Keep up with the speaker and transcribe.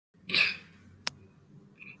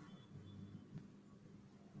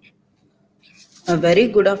A very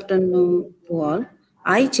good afternoon to all.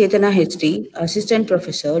 I, Chetana HD, Assistant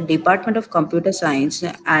Professor, Department of Computer Science,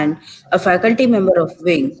 and a faculty member of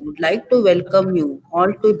Wing, would like to welcome you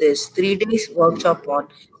all to this 3 day workshop on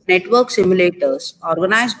network simulators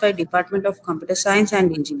organized by Department of Computer Science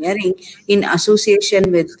and Engineering in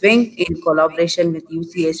association with Wing in collaboration with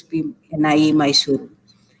UCSP NIE Mysuru.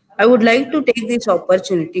 I would like to take this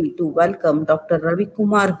opportunity to welcome Dr. Ravi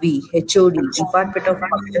Kumar V, HOD, Department of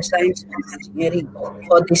Computer Science and Engineering,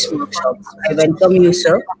 for this workshop. I welcome you,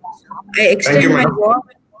 sir. I Thank you, extend my madam. warm,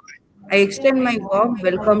 I extend my warm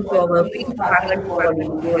welcome to our Wing faculty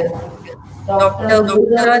volunteers, Dr.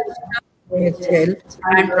 Gururaj HL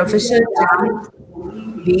and Professor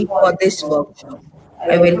Jam V, for this workshop.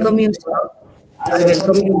 I welcome you, sir. I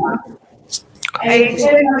welcome you, ma'am. I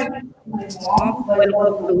extend my warm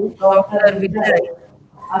welcome to Dr. Vijay,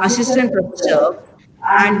 Assistant Professor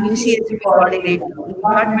and UCSP Coordinator,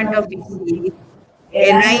 Department of VC,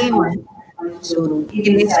 NIE Mysuru,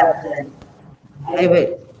 in his absence. I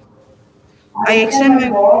will. I extend my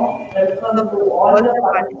warm welcome to all the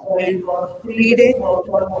participants for 3 days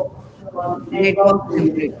workshop on network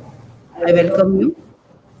simulator. I welcome you.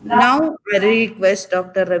 Now, I request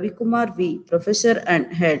Dr. Ravi Kumar V, Professor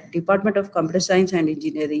and Head, Department of Computer Science and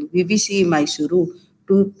Engineering, VVC Mysuru,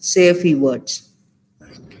 to say a few words.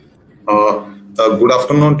 Good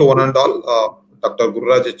afternoon to one and all. Dr.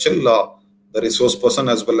 Gururaj HL, the resource person,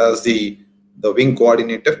 as well as the wing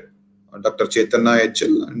coordinator, Dr. Chaitanya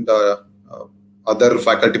HL, and other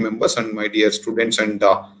faculty members, and my dear students and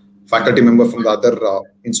faculty member from the other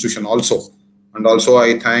institution also. And also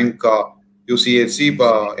I thank UCSC,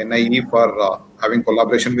 NIE for having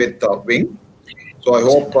collaboration with Wing. So I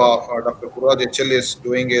hope Dr. Gururaj HL is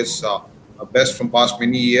doing his best from past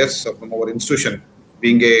many years from our institution,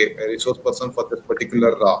 being a resource person for this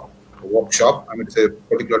particular workshop. I mean, it's a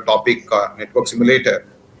particular topic, network simulator,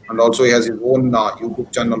 and also he has his own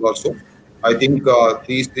YouTube channel also. I think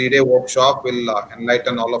these 3 day workshop will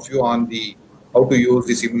enlighten all of you on the how to use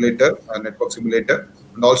the simulator, network simulator,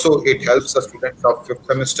 and also it helps the students of 5th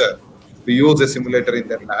semester to use the simulator in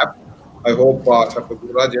their lab. I hope Dr.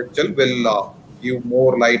 Gururaj HL will give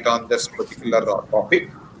more light on this particular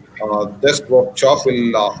topic. This workshop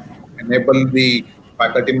will enable the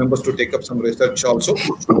faculty members to take up some research also.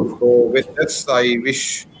 So with this, I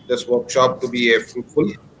wish this workshop to be a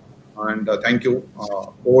fruitful, and thank you.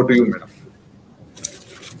 Over to you, madam.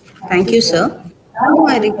 Thank you, sir. Now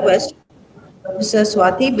I request Professor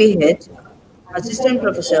Swati BH, Assistant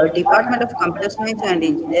Professor, Department of Computer Science and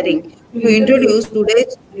Engineering, to introduce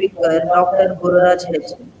today's speaker, Dr. Gururaj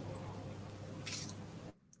H.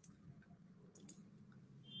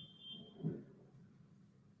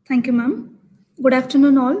 Thank you, ma'am. Good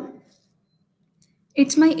afternoon, all.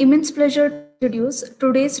 It's my immense pleasure to introduce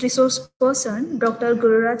today's resource person, Dr.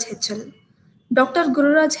 Gururaj HL. Dr.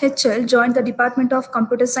 Gururaj HL joined the Department of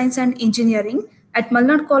Computer Science and Engineering at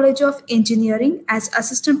Malnad College of Engineering as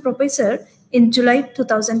Assistant Professor in July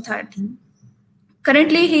 2013.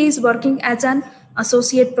 Currently, he is working as an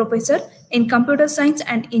Associate Professor in Computer Science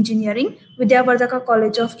and Engineering, Vidyavardhaka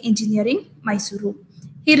College of Engineering, Mysuru.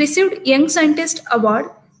 He received Young Scientist Award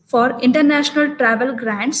for International Travel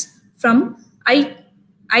Grants from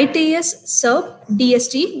ITS SERB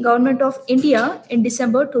DST, Government of India, in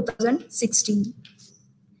December 2016.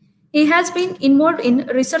 He has been involved in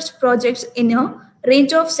research projects in a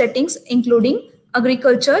range of settings, including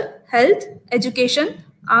agriculture, health, education,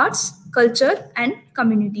 arts, culture, and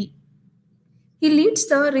community. He leads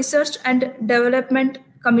the research and development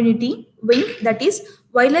community wing, that is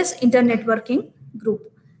Wireless Internetworking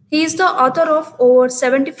Group. He is the author of over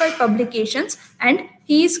 75 publications, and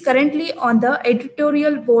he is currently on the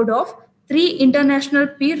editorial board of 3 international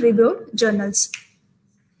peer-reviewed journals.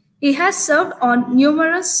 He has served on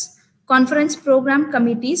numerous conference program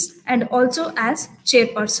committees and also as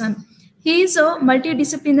chairperson. He is a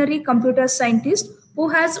multidisciplinary computer scientist who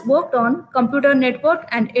has worked on computer network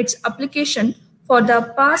and its application for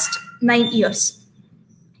the past 9 years.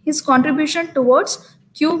 His contribution towards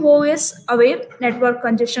QoS-aware network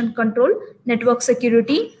congestion control, network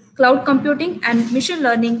security, cloud computing, and machine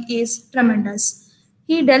learning is tremendous.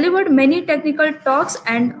 He delivered many technical talks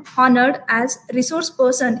and honored as resource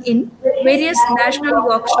person in various national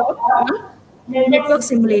workshops on network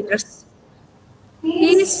simulators.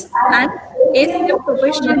 He is an ACM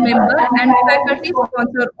professional member and faculty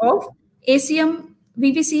sponsor of ACM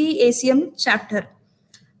VVCE ACM chapter.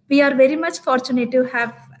 We are very much fortunate to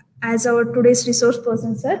have as our today's resource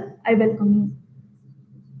person, sir. I welcome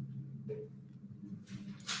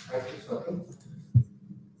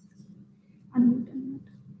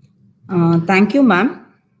Thank you, ma'am.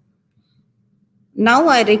 Now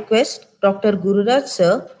I request Dr. Gururaj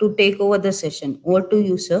sir to take over the session. Over to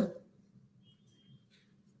you, sir.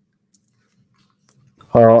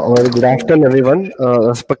 Very good afternoon, everyone.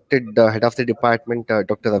 Respected Head of the Department,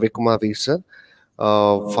 Dr. Ravi Kumar V. Sir,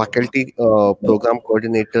 faculty program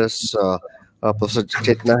coordinators, Professor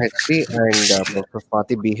Chetna HC and Professor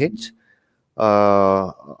Swati BH.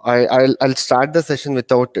 I'll start the session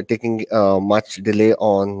without taking much delay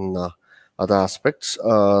on other aspects.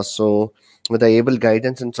 So, with the able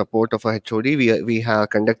guidance and support of our HOD, we are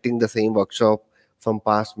conducting the same workshop from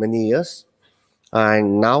past many years,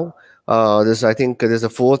 and now this I think this is the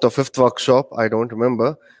fourth or fifth workshop. I don't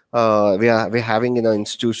remember. We're having in our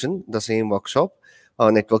institution the same workshop,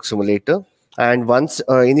 network simulator. And once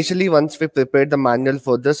we prepared the manual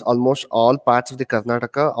for this, almost all parts of the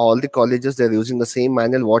Karnataka, all the colleges, they're using the same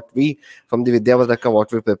manual what we from the Vidyavardhaka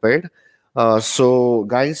what we prepared. So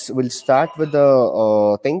guys, we'll start with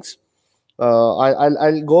the things.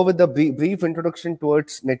 I'll go with the brief introduction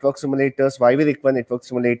towards network simulators, why we require network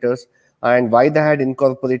simulators, and why they had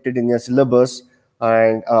incorporated in your syllabus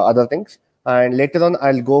and other things. And later on,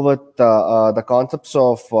 I'll go with the concepts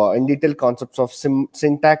of in detail concepts of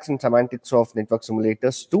syntax and semantics of network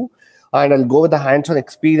simulators too. And I'll go with the hands-on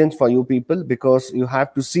experience for you people, because you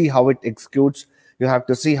have to see how it executes, you have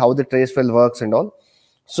to see how the trace file works and all.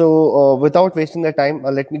 So without wasting the time,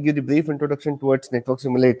 let me give the brief introduction towards network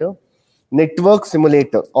simulator. Network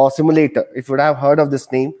simulator or simulator, if you would have heard of this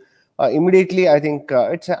name, immediately I think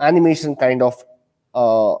it's an animation kind of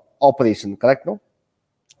operation, correct? No?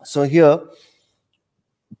 So here,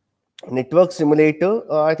 network simulator,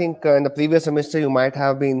 I think in the previous semester you might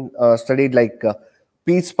have been studied like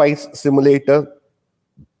PSpice simulator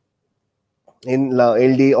in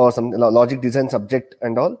LD or some logic design subject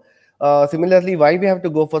and all. Similarly, why we have to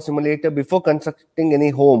go for simulator before constructing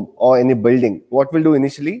any home or any building? What we'll do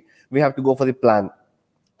initially, we have to go for the plan,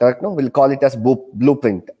 correct? No, we'll call it as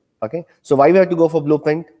blueprint. Okay, so why we have to go for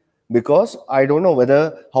blueprint? Because I don't know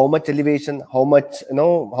whether how much elevation, how much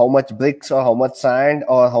how much bricks or how much sand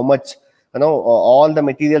or how much all the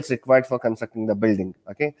materials required for constructing the building.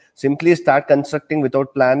 Okay, simply start constructing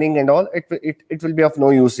without planning and all, it will be of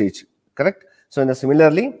no usage, correct? So in the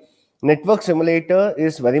similarly, network simulator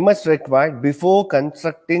is very much required before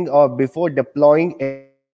constructing or before deploying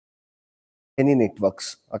any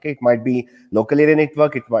networks. Okay, it might be local area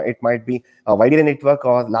network, it might be a wide area network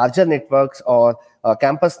or larger networks or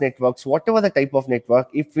campus networks, whatever the type of network.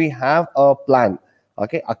 If we have a plan,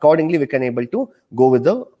 okay, accordingly we can able to go with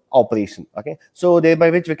the operation. Okay, so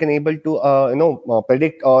thereby which we can able to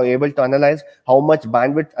predict or able to analyze how much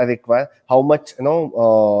bandwidth I require, how much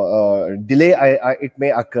delay it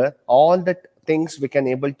may occur. All the things we can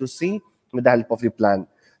able to see with the help of the plan.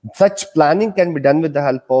 Such planning can be done with the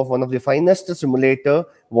help of one of the finest simulator,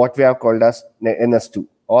 what we have called as NS2,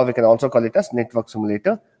 or we can also call it as network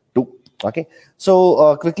simulator 2. Okay,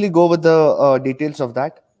 so quickly go with the details of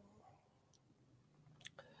that.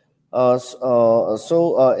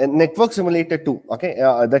 Network simulator 2. Okay,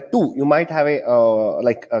 the 2, you might have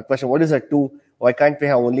a question, what is a 2? Why can't we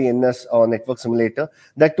have only NS or network simulator?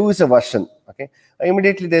 That 2 is a version. Okay,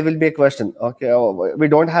 immediately there will be a question. Okay, we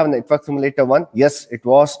don't have network simulator 1. Yes, it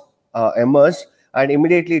was emerged and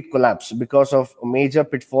immediately it collapsed because of major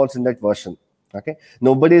pitfalls in that version. Okay,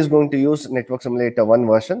 nobody is going to use network simulator 1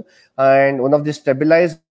 version, and one of the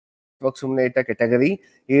stabilized network simulator category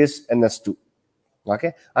is NS2.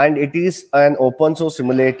 Okay, and it is an open source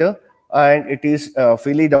simulator, and it is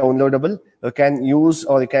freely downloadable. You can use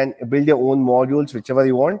or you can build your own modules, whichever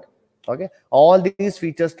you want. Okay, all these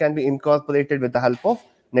features can be incorporated with the help of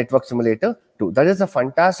network simulator 2. That is a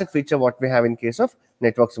fantastic feature what we have in case of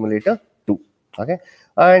network simulator 2. Okay,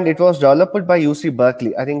 and it was developed by UC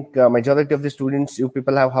Berkeley. I think majority of the students, you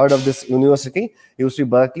people have heard of this university, UC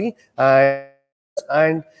Berkeley.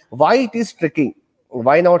 And why it is tricky?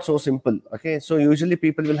 Why not so simple? Okay, so usually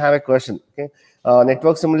people will have a question. Okay,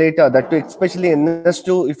 network simulator, that too, especially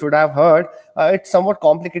NS2, if you would have heard, it's somewhat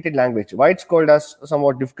complicated language. Why it's called as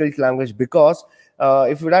somewhat difficult language? Because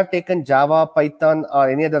if you would have taken Java, Python, or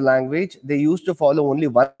any other language, they used to follow only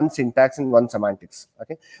one syntax and one semantics.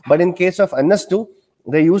 Okay, but in case of NS2,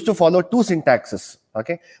 they used to follow two syntaxes.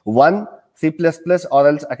 Okay, one C++, or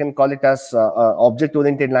else I can call it as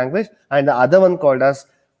object-oriented language, and the other one called as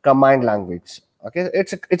combined language. Okay,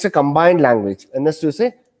 it's a combined language, and this to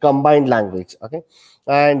say combined language. Okay,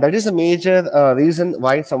 and that is a major reason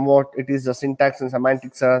why somewhat it is the syntax and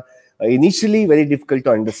semantics are initially very difficult to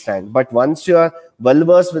understand. But once you are well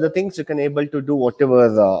versed with the things, you can able to do whatever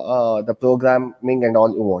the programming and all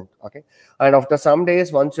you want. Okay, and after some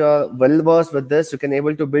days, once you are well versed with this, you can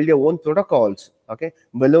able to build your own protocols. Okay,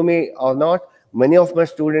 below me or not, Many of my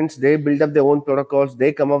students, they build up their own protocols.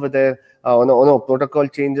 They come up with their protocol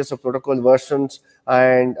changes or protocol versions,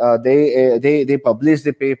 and they publish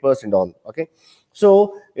the papers and all. Okay,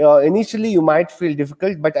 so initially you might feel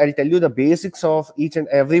difficult, but I'll tell you the basics of each and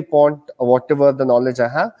every point, whatever the knowledge I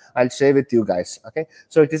have, I'll share with you guys. Okay,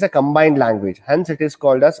 so it is a combined language, hence it is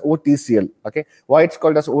called as OTCL. Okay, why it's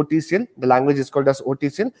called as OTCL? The language is called as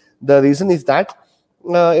OTCL. The reason is that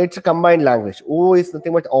it's a combined language. O is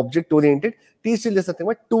nothing but object oriented. TCL is nothing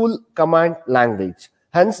but tool command language.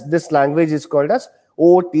 Hence, this language is called as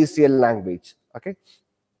OTCL language. Okay.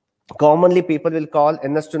 Commonly, people will call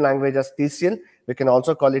NS2 language as TCL. We can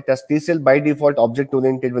also call it as TCL. By default, object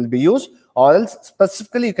oriented will be used, or else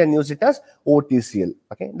specifically you can use it as OTCL.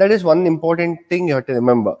 Okay, that is one important thing you have to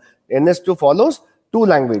remember. NS2 follows two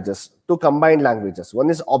languages, two combined languages. One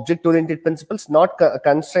is object oriented principles, not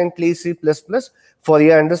constantly C++. For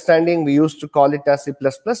your understanding, we used to call it as C++,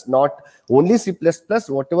 not only C++.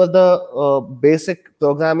 Whatever the basic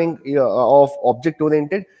programming of object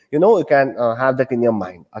oriented, you can have that in your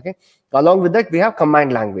mind. Okay, along with that, we have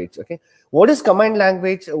command language. Okay, what is command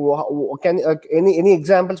language? Can any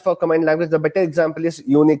examples for command language? The better example is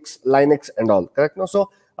Unix, Linux, and all. Correct? No,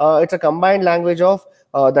 so it's a combined language of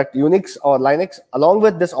that Unix or Linux along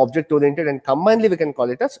with this object oriented, and combinedly we can call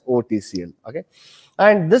it as OTCL. Okay,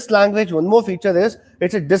 and this language, one more feature is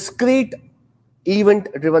it's a discrete event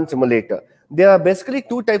driven simulator. There are basically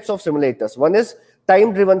two types of simulators. One is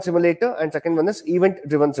time driven simulator, and second one is event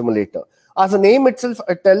driven simulator. As the name itself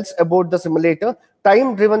tells about the simulator,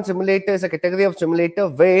 time driven simulator is a category of simulator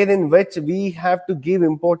wherein which we have to give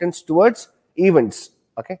importance towards events.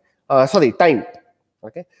 Okay, time.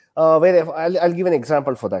 Okay, where I'll give an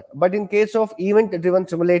example for that. But in case of event driven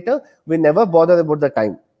simulator, we never bother about the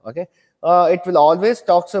time. Okay, it will always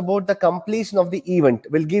talks about the completion of the event,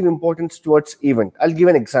 will give importance towards event. I'll give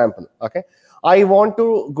an example. Okay, I want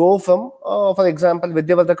to go from, for example,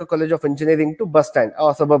 Vidyavardhaka College of Engineering to bus stand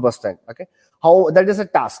or suburb bus stand. Okay, how that is a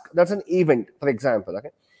task, that's an event, for example. Okay,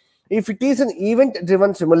 if it is an event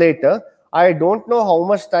driven simulator, I don't know how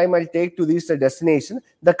much time I'll take to reach the destination.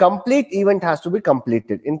 The complete event has to be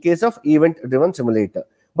completed in case of event driven simulator.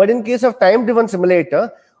 But in case of time driven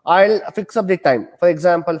simulator, I'll fix up the time. For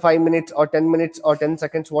example, 5 minutes or 10 minutes or 10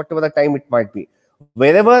 seconds, whatever the time it might be.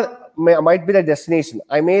 Wherever might be the destination,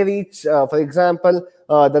 I may reach, for example,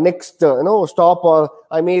 the next stop, or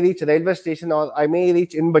I may reach railway station, or I may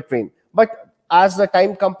reach in between. But as the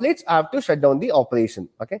time completes, I have to shut down the operation.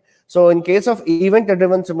 Okay, so in case of event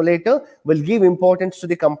driven simulator, will give importance to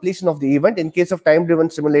the completion of the event. In case of time driven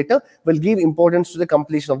simulator, will give importance to the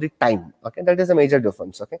completion of the time. Okay, that is a major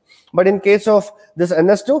difference. Okay, but in case of this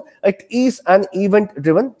NS2, it is an event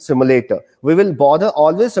driven simulator. We will bother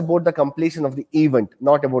always about the completion of the event,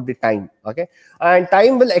 not about the time. Okay, and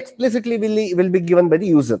time will explicitly will be given by the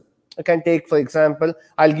user. I can take, for example,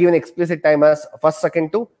 I'll give an explicit time as first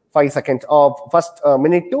second to 5 seconds, or first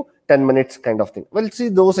minute to 10 minutes kind of thing. We'll see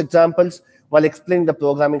those examples while explaining the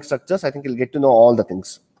programming structures. I think you'll get to know all the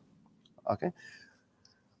things. Okay,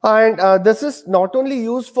 and this is not only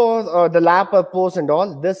used for the lab purpose and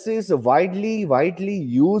all. This is widely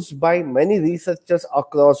used by many researchers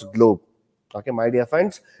across globe. Okay, my dear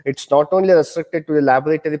friends, it's not only restricted to the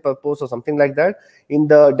laboratory purpose or something like that. In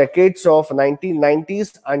the decades of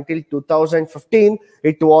 1990s until 2015,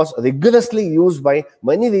 it was rigorously used by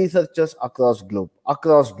many researchers across globe.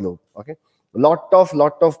 Okay, lot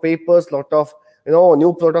of papers, lot of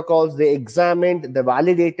new protocols they examined, they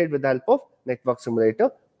validated with the help of network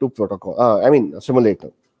simulator to protocol.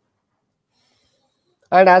 Simulator.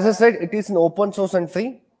 And as I said, it is an open source and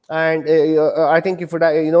free. And I think if you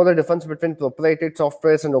know the difference between proprietary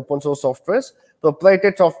softwares and open source softwares.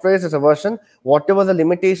 Proprietary softwares is a version, whatever the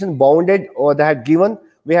limitation bounded or they had given,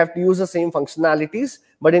 we have to use the same functionalities.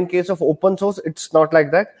 But in case of open source, it's not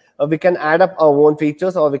like that. We can add up our own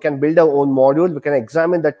features, or we can build our own module. We can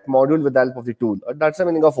examine that module with the help of the tool. That's the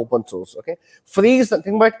meaning of open source. Okay, free is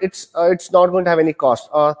something, but it's not going to have any cost.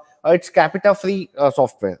 It's capita free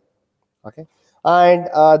software. Okay. And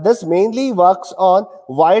this mainly works on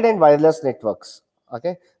wired and wireless networks.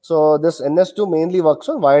 Okay, so this NS2 mainly works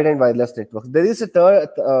on wired and wireless networks. There is a third.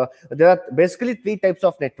 There are basically three types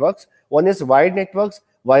of networks. One is wired networks,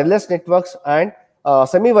 wireless networks, and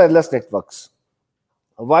semi-wireless networks.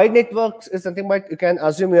 Wired networks is something like you can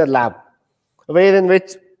assume your lab, wherein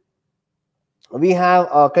which we have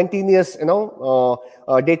a continuous,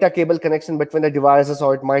 data cable connection between the devices,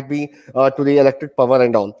 or it might be to the electric power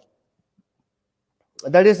and all.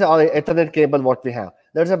 That is our Ethernet cable what we have.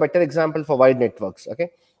 That's a better example for wired networks. Okay,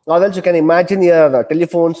 or else you can imagine your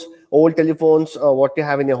telephones, old telephones, what you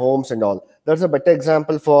have in your homes and all. That's a better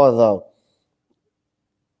example for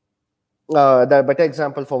the better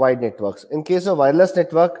example for wide networks. In case of wireless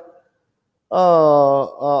network,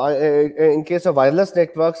 in case of wireless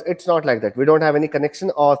networks, it's not like that. We don't have any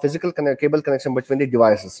connection or physical cable connection between the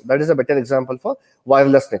devices. That is a better example for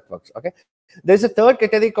wireless networks. Okay, there is a third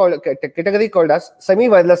category called as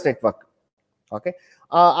semi-wireless network. Okay,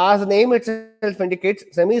 as the name itself indicates,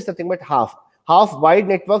 semi is nothing but half wide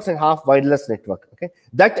networks and half wireless network. Okay,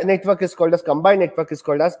 that network is called as combined network is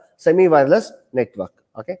called as semi-wireless network.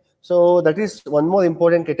 Okay, so that is one more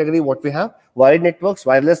important category what we have: wired networks,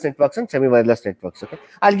 wireless networks, and semi-wireless networks. Okay,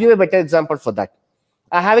 I'll give a better example for that.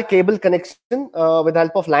 I have a cable connection with the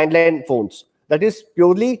help of landline phones. That is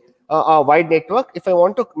purely a wide network. If I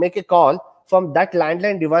want to make a call from that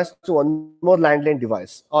landline device to one more landline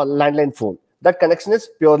device or landline phone, that connection is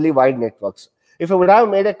purely wide networks. If I would have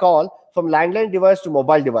made a call from landline device to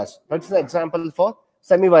mobile device, that's an example for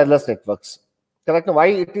semi-wireless networks. Correct? Why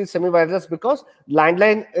it is semi-wireless? Because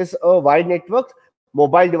landline is a wide network,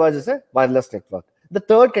 mobile device is a wireless network. The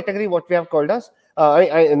third category, what we have called as,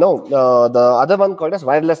 I know the other one called as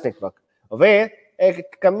wireless network, where a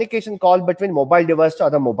communication call between mobile device to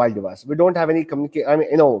other mobile device. We don't have any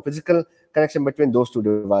physical connection between those two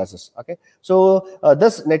devices. Okay, so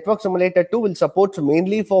this network simulator 2 will support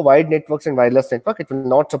mainly for wide networks and wireless network. It will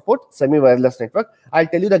not support semi-wireless network. I'll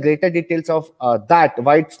tell you the greater details of that,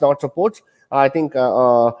 why it's not supports, I think,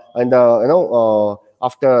 and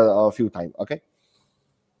after a few time. Okay.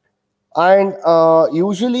 And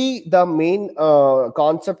usually the main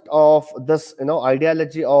concept of this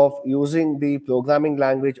ideology of using the programming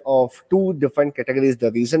language of two different categories,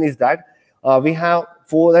 the reason is that we have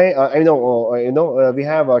we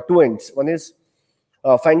have two ends. One is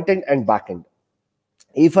front end and back end.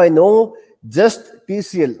 If I know just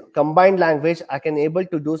TCL combined language, I can able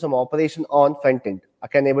to do some operation on front end. I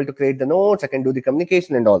can able to create the nodes, I can do the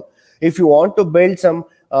communication and all. If you want to build some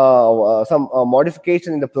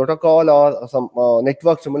modification in the protocol or some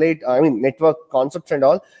network concepts and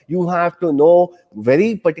all, you have to know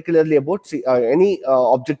very particularly about any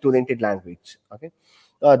object-oriented language. Okay,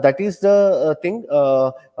 that is the thing.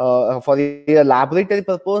 For a laboratory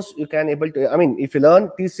purpose, you can able to. If you learn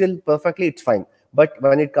TCL perfectly, it's fine. But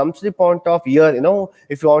when it comes to the point of here,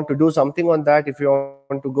 if you want to do something on that, if you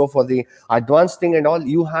want to go for the advanced thing and all,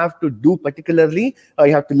 you have to do particularly,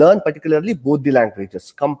 you have to learn particularly both the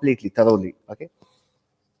languages completely, thoroughly. Okay.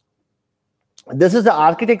 This is the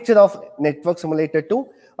architecture of Network Simulator 2.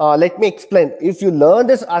 Let me explain. If you learn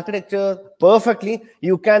this architecture perfectly,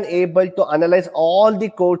 you can able to analyze all the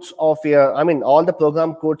codes of your, all the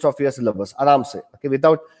program codes of your syllabus, aram se. Okay,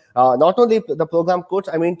 without not only the program codes,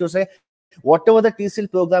 to say, whatever the TCL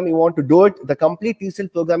program you want to do it, the complete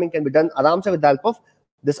TCL programming can be done aram se with the help of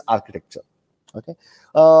this architecture. Okay,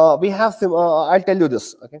 we have I'll tell you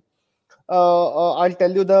this. Okay, I'll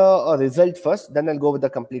tell you the result first, then I'll go with the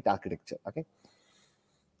complete architecture. Okay,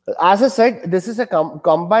 as I said, this is a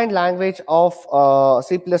combined language of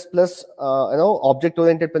C++,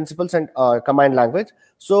 object-oriented principles and combined language.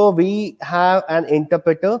 So we have an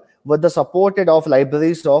interpreter with the supported of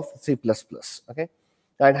libraries of C++. Okay,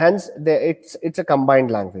 and hence it's a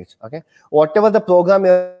combined language. Okay, whatever the program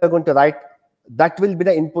you're going to write, that will be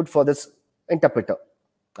the input for this interpreter.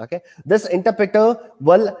 Okay, this interpreter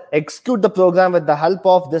will execute the program with the help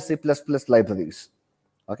of the C++ libraries.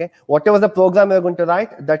 Okay, whatever the program you're going to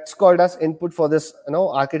write, that's called as input for this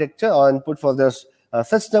architecture or input for this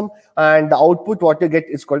system, and the output what you get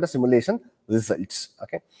is called the simulation results.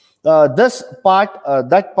 Okay, this part,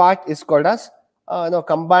 that part is called as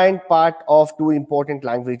combined part of two important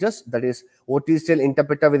languages, that is OTCL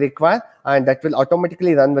interpreter we require, and that will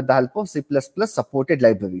automatically run with the help of C++ supported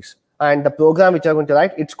libraries. And the program which you are going to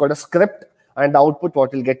write, it's called a script, and the output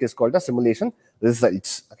what we'll get is called the simulation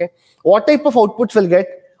results. Okay, what type of outputs we'll get?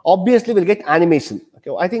 Obviously, we'll get animation. Okay,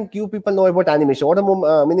 I think you people know about animation. What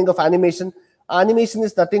the meaning of animation? Animation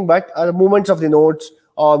is nothing but movements of the nodes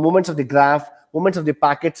or movements of the graph, movements of the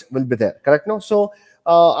packets will be there. Correct? No. So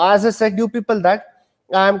as I said, you people that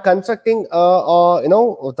I am constructing,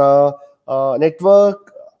 the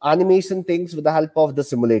network animation things with the help of the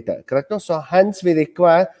simulator. Correct? No. So hence we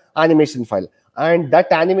require animation file, and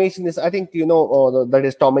that animation is, I think that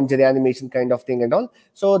is Tom and Jerry animation kind of thing and all.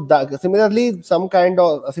 So similarly, some kind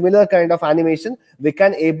of similar kind of animation we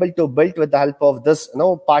can able to build with the help of this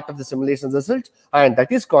part of the simulation results, and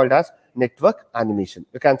that is called as network animation.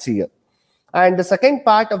 You can see here. And the second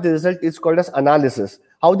part of the result is called as analysis.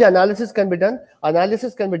 How the analysis can be done?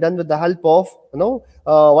 Analysis can be done with the help of,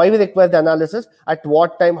 why we require the analysis, at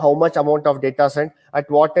what time, how much amount of data sent,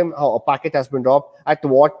 at what time, how a packet has been dropped, at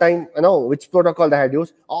what time, which protocol they had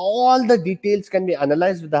used. All the details can be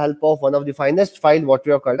analyzed with the help of one of the finest file, what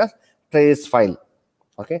we have called as trace file.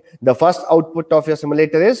 Okay, the first output of your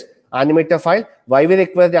simulator is animator file. Why we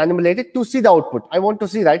require the animator? To see the output. I want to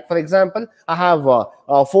see, right? For example, I have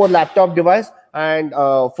 4 laptop device and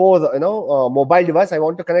 4 mobile device. I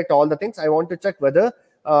want to connect all the things. I want to check whether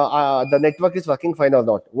the network is working fine or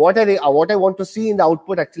not. What I want to see in the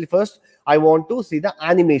output, actually, first I want to see the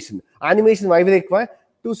animation. Animation, why we require?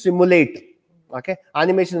 To simulate. Okay,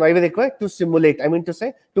 animation, why we require? To simulate. I mean to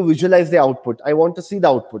say, to visualize the output. I want to see the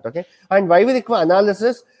output. Okay, and why we require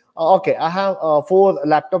analysis? Okay, I have 4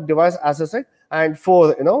 laptop device, as I said, and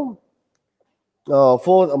 4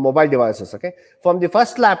 4 mobile devices. Okay, from the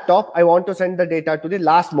first laptop, I want to send the data to the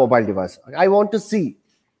last mobile device. I want to see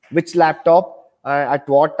which laptop at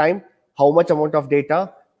what time, how much amount of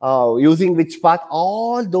data, using which path.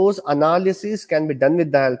 All those analyses can be done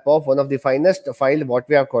with the help of one of the finest file, what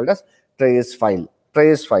we have called as trace file.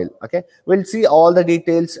 Okay, we'll see all the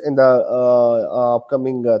details in the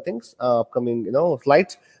upcoming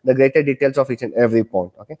slides, the greater details of each and every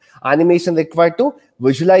point. Okay, animation required to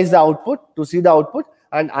visualize the output, to see the output,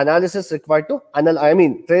 and analysis required to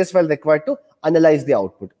trace file required to analyze the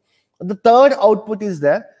output. The third output is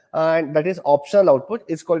there, and that is optional output.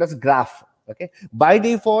 It's called as graph. Okay, by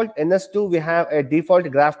default, NS2 we have a default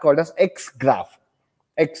graph called as X graph.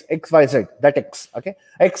 XYZ, that X. Okay,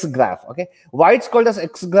 X graph. Okay, why it's called as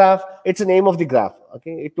X graph? It's the name of the graph.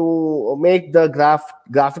 Okay, to make the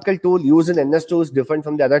graphical tool used in NS2 is different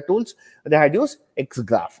from the other tools. They had used X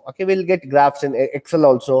graph. Okay, we'll get graphs in Excel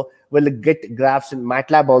also. We'll get graphs in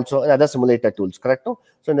MATLAB also and other simulator tools. Correct? No?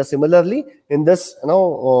 So similarly in this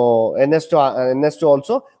NS2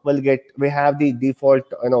 also we have the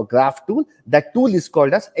default graph tool. That tool is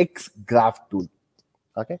called as X graph tool.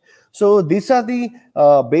 Okay, so these are the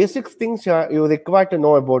basic things you require to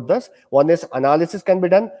know about this. One is analysis can be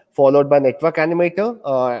done, followed by network animator.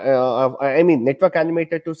 Network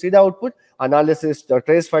animator to see the output, analysis, the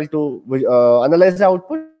trace file to analyze the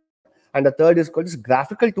output, and the third is called this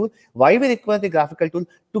graphical tool. Why we require the graphical tool?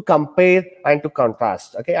 To compare and to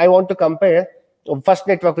contrast. Okay, I want to compare first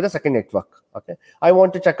network with the second network. Okay, I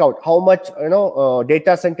want to check out how much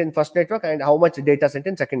data sent in first network and how much data sent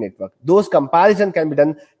in second network. Those comparison can be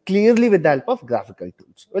done clearly with the help of graphical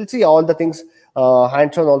tools. We'll see all the things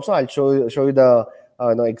hands-on also. I'll show you the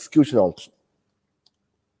execution also.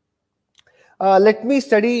 Let me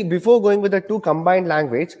study before going with the 2 combined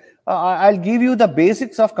language. I'll give you the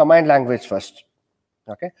basics of command language first.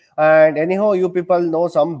 Okay, and anyhow, you people know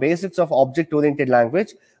some basics of object-oriented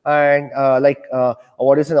language, and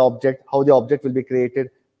what is an object, how the object will be created,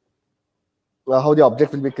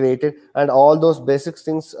 and all those basic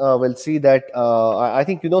things. We'll see that. I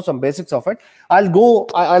think you know some basics of it.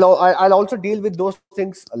 I'll also deal with those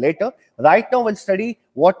things later. Right now, we'll study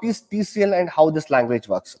what is TCL and how this language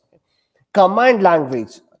works. Command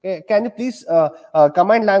language. Okay, can you please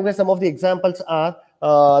command language? Some of the examples are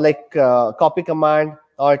copy command,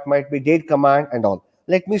 or it might be date command and all.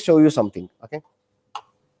 Let me show you something. Okay,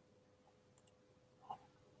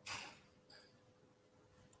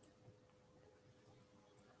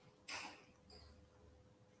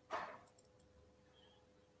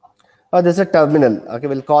 this is a terminal. Okay,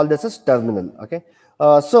 we'll call this as terminal. Okay,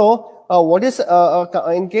 what is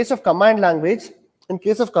in case of command language? In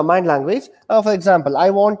case of command language, for example,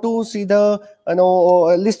 I want to see the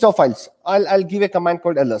list of files. I'll give a command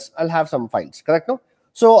called ls. I'll have some files. Correct? No.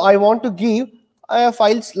 So I want to give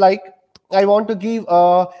files like I want to give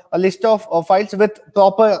a list of files with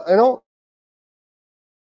proper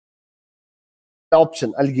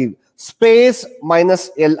option. I'll give space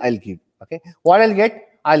 -l. I'll give. Okay. What I'll get?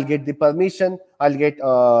 I'll get the permission. I'll get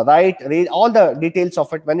write, read, all the details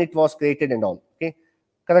of it when it was created and all. Okay.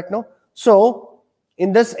 Correct? No. So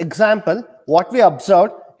in this example, what we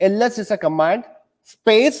observed, ls is a command,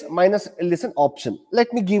 space -l is an option.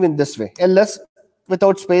 Let me give in this way, ls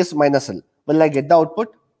without space -l. Will I get the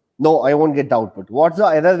output? No, I won't get the output. What's the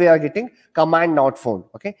error we are getting? Command not found.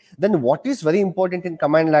 Okay. Then what is very important in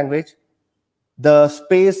command language? The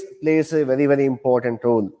space plays a very, very important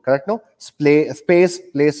role. Correct? No? Space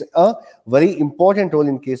plays a very important role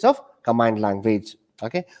in case of command language.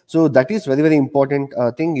 Okay. So that is very, very important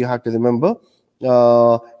thing you have to remember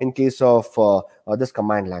in case of this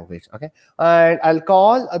command language. Okay, and I'll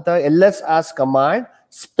call the ls as command,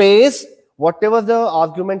 space, whatever the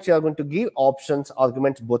arguments you are going to give, options,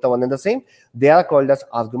 arguments, both are one and the same. They are called as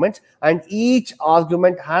arguments, and each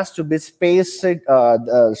argument has to be spaced,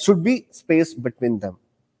 should be space between them.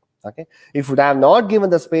 Okay, if you have not given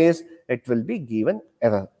the space, it will be given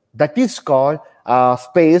error. That is called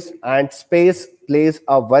space, and space plays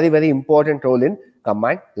a very, very important role in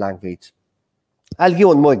command language. I'll give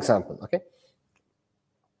one more example. Okay,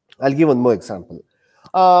 I'll give one more example.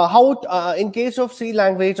 In case of C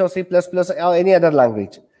language or C++ or any other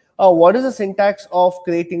language, what is the syntax of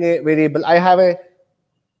creating a variable? I have a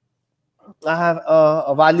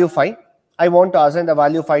value 5. I want to assign the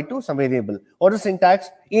value 5 to some variable. What is syntax?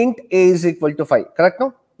 Int a is equal to 5. Correct?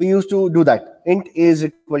 No? We used to do that. Int a is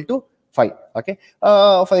equal to 5. Okay.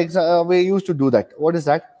 For example, we used to do that. What is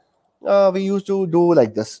that? We used to do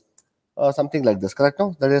like this. Something like this. Correct?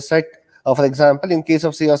 No? That is set. For example, in case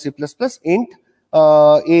of C or C++, int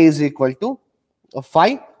a is equal to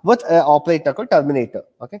 5 with operator called terminator.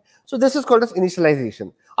 Okay, so this is called as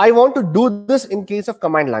initialization. I want to do this in case of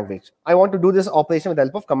command language. I want to do this operation with the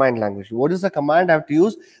help of command language. What is the command I have to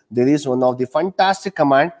use? There is one of the fantastic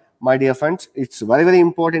command, my dear friends. It's very, very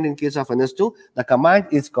important in case of NS2. The command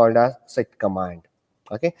is called as set command.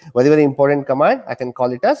 Okay, very, very important command. I can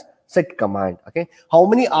call it as set command. Okay, how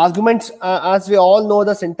many arguments? As we all know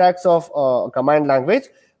the syntax of command language,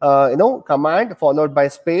 command followed by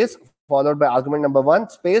space, followed by argument number 1,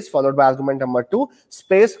 space, followed by argument number 2,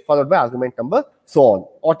 space, followed by argument number, so on.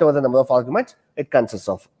 Whatever the number of arguments it consists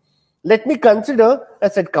of. Let me consider a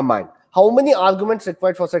set command. How many arguments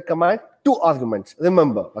required for set command? 2 arguments.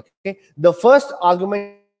 Remember, okay. The first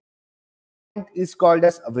argument is called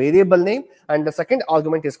as a variable name, and the second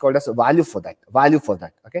argument is called as a value for that.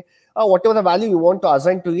 Okay. Whatever the value you want to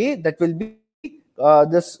assign to A, that will be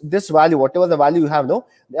this value. Whatever the value you have, no,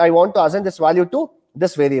 I want to assign this value to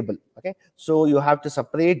this variable. Okay, so you have to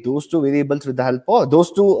separate those 2 variables with the help of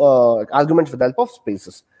those 2 arguments with the help of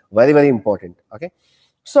spaces. Very, very important. Okay,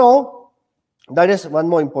 so that is one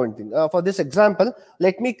more important thing. For this example,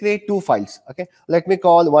 let me create 2 files. Okay, let me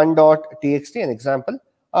call one.txt an example.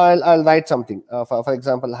 I'll write something. For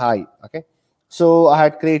example, hi. Okay, so I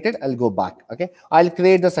had created. I'll go back. Okay, I'll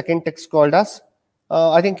create the second text called as.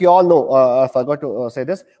 I think you all know, I forgot to say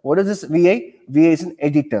this. What is this VA? VA is an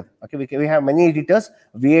editor. Okay, we have many editors,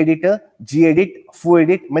 VA editor, gedit,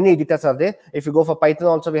 fooedit, many editors are there. If you go for Python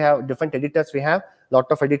also, we have different editors. We have lot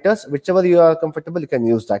of editors. Whichever you are comfortable, you can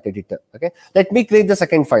use that editor. Okay, let me create the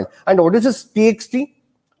second file. And what is this txt?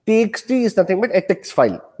 Txt is nothing but a text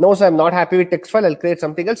file. No, so I'm not happy with text file. I'll create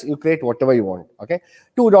something else. You create whatever you want. Okay,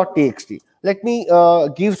 2.txt. Let me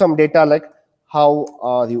give some data like how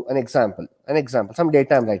are you? An example, some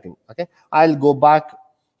data I'm writing. Okay, I'll go back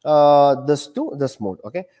this to this mode.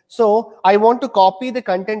 Okay, so I want to copy the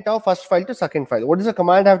content of first file to second file. What is the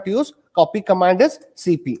command I have to use? Copy command is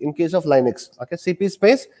cp in case of Linux. Okay, cp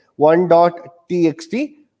space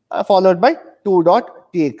 1.txt followed by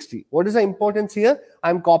 2.txt. What is the importance here?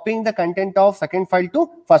 I'm copying the content of second file to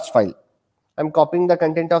first file. I'm copying the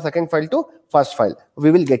content of second file to first file.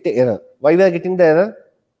 We will get an error. Why we are getting the error?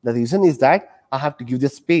 The reason is that I have to give the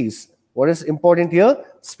space. What is important here?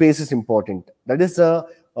 Space is important. That is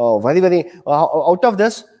very, very, out of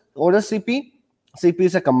this, what is CP? CP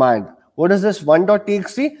is a command. What is this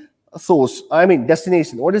 1.txt? Source, I mean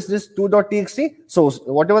destination. What is this 2.txt? Source.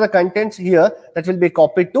 Whatever the contents here, that will be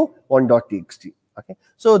copied to 1.txt. Okay,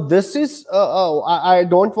 so this is I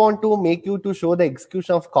don't want to make you to show the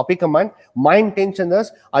execution of copy command. My intention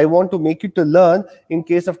is I want to make you to learn in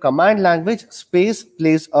case of command language, space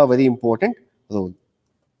plays a very important role.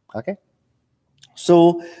 Okay,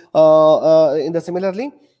 so in the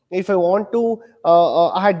similarly, if I want to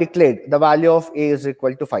I had declared the value of a is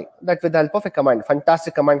equal to 5, that with the help of a command,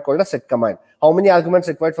 fantastic command called a set command. How many arguments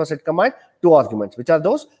required for set command? 2 arguments. Which are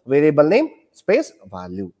those? Variable name, space,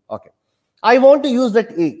 value. Okay, I want to use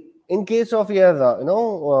that a in case of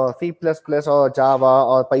your C++ or Java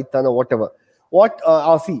or Python or whatever. What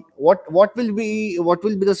or C? What will be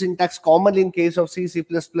the syntax commonly in case of C, C++,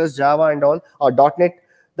 Java and all, or .NET?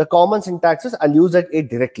 The common syntax is I'll use that a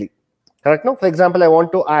directly. Correct? No. For example, I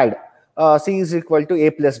want to add C is equal to a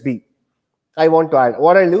plus b. I want to add.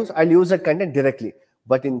 What I'll use? I'll use that content directly.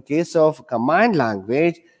 But in case of command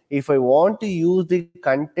language, if I want to use the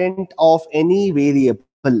content of any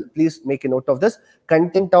variable, please make a note of this.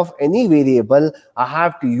 Content of any variable, I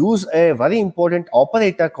have to use a very important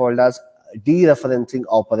operator called as dereferencing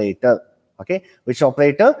operator. Okay, which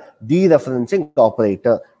operator? Dereferencing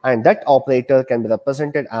operator, and that operator can be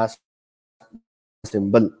represented as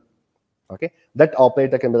 $symbol. Okay, that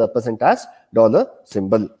operator can be represented as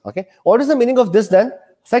 $symbol. Okay, what is the meaning of this then?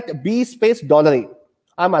 Set b space $a.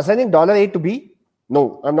 I'm assigning $a to b.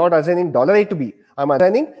 No, I'm not assigning $a to b. I'm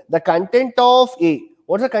assigning the content of a.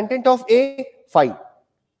 What's the content of a? 5.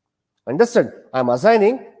 Understood? I'm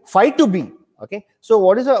assigning 5 to b. Okay, so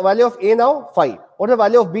what is the value of a now? 5. What is the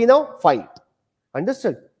value of b now? 5.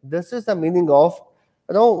 Understood? This is the meaning of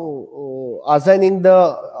assigning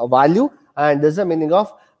the value, and this is the meaning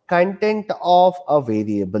of content of a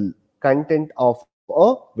variable. Content of a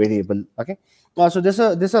a variable. Okay, so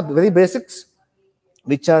these are very basics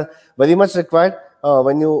which are very much required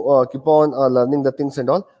when you keep on learning the things and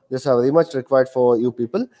all. These are very much required for you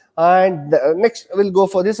people. And next we'll go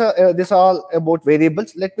for this all about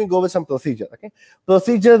variables. Let me go with some procedure. Okay,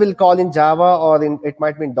 procedure will call in Java, or it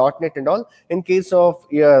might be in .NET and all. In case of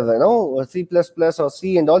here, C++ or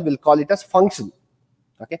C and all, we'll call it as function.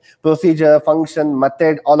 Okay, procedure, function,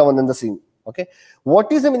 method, all are one and the same. Okay,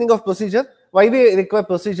 what is the meaning of procedure? Why we require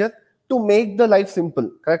procedure? To make the life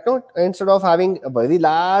simple, correct? No? Instead of having a very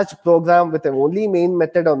large program with an only main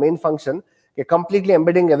method or main function, completely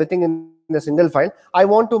embedding everything in a single file, I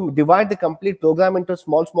want to divide the complete program into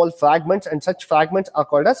small fragments, and such fragments are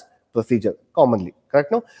called as procedure commonly,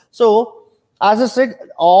 correct? No? So as I said,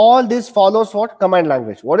 all this follows what? Command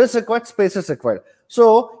language. What is required? Space is required.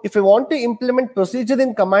 So if I want to implement procedure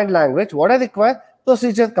in command language, what I require?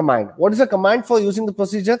 Procedure command. What is the command for using the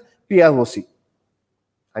procedure? PROC.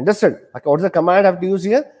 Understood? Okay, what is the command I have to use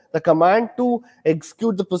here? The command to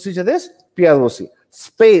execute the procedure is PROC.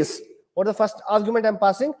 Space. What is the first argument I'm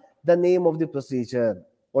passing? The name of the procedure.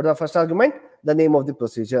 What is the first argument? The name of the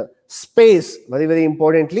procedure. Space. Very, very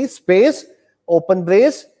importantly, space, open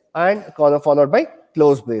brace, and followed by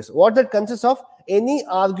close brace. What that consists of? Any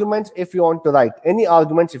arguments if you want to write. Any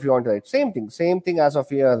arguments if you want to write. Same thing as of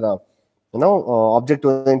here,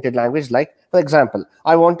 object-oriented language. Like, for example,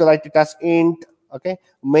 I want to write it as int. Okay,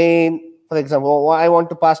 main, for example, I want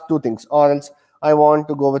to pass two things, or else I want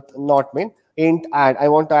to go with not main, int add. I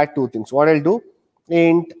want to add two things. What I'll do?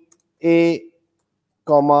 Int a,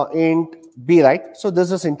 comma, int b, right? So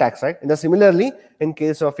this is syntax, right? And similarly, in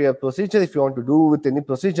case of your procedure, if you want to do with any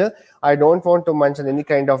procedure, I don't want to mention any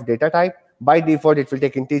kind of data type. By default, it will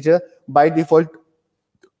take integer. By default,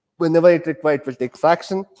 whenever it requires, it will take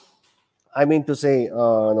fraction. I mean to say,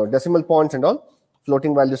 decimal points and all,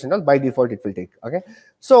 floating values and all, by default it will take. Okay,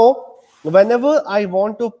 so whenever I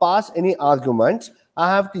want to pass any arguments,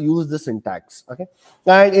 I have to use the syntax. Okay,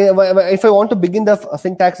 and if I want to begin the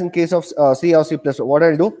syntax in case of C or C++, what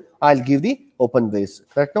I'll do? I'll give the open brace.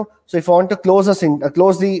 Correct? No. So if I want to close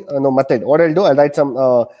the method, what I'll do? I'll write some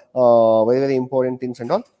very, very important things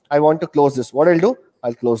and all. I want to close this. What I'll do?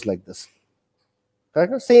 I'll close like this.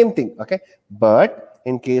 Correct? No? Same thing. Okay, but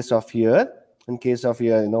in case of here,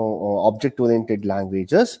 object-oriented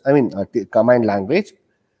languages, command language,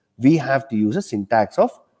 we have to use a syntax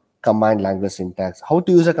of command language syntax. How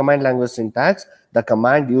to use a command language syntax? The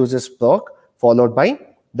command uses proc followed by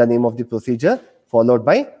the name of the procedure followed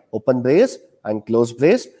by open brace and close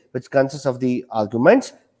brace, which consists of the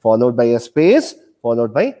arguments followed by a space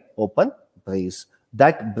followed by open brace.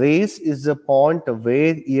 That brace is the point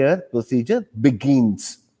where your procedure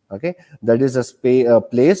begins. Okay, that is a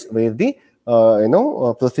place where the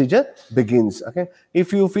procedure begins. Okay,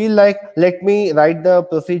 if you feel like, let me write the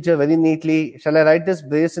procedure very neatly, shall I write this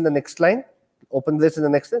brace in the next line, open brace in the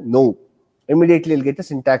next line? No, immediately you'll get a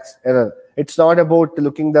syntax error. It's not about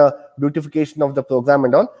looking the beautification of the program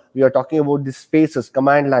and all. We are talking about the spaces,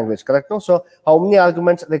 command language, correct? No? So how many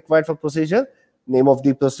arguments required for procedure? Name of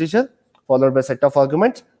the procedure followed by set of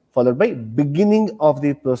arguments followed by beginning of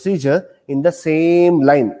the procedure in the same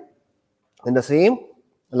line.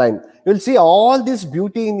 You'll see all this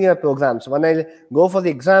beauty in your programs. When I go for the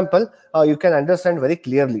example, you can understand very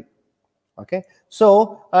clearly. Okay,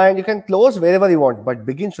 so and you can close wherever you want, but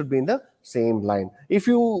begin should be in the same line. If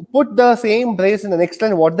you put the same brace in the next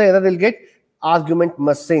line, what the error will get? Argument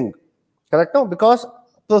missing. Correct? No, because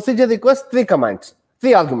procedure requires three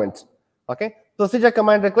arguments. Okay, procedure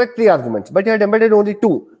command requires three arguments, but you had embedded only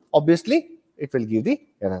two. Obviously, it will give the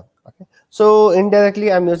error. Okay, so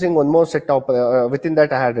indirectly, I'm using one more set of within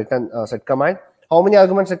that I had written set command. How many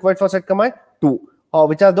arguments required for set command? Two.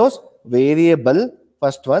 Which are those? Variable,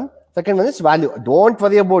 first one. Second one is value. Don't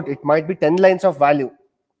worry about it. Might be 10 lines of value.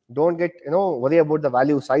 Don't get worry about the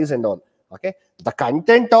value size and all. Okay, the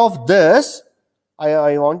content of this,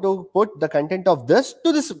 I want to put the content of this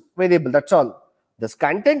to this variable. That's all. This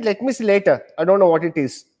content, let me see later. I don't know what it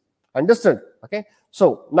is. Understood? Okay.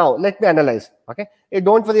 So now let me analyze. Okay.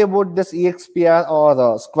 Don't worry about this expr or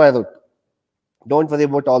the square root. Don't worry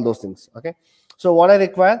about all those things. Okay. So what I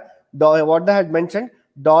require, what I had mentioned,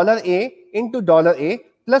 $A into $A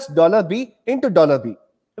plus $B into $B.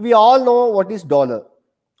 We all know what is dollar.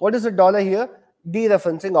 What is the dollar here?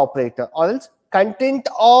 Dereferencing operator, or else content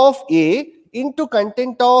of A into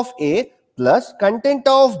content of A plus content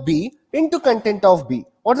of B into content of B.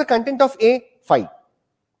 What is the content of A? 5.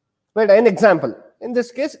 Wait, an example. In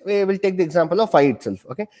this case, we will take the example of 5 itself.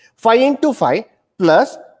 Okay, 5 into 5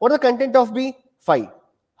 plus what is the content of B? 5.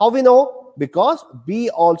 How we know? Because B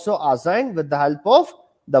also assigned with the help of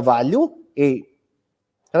the value A.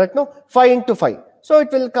 correct? No, 5 into 5. So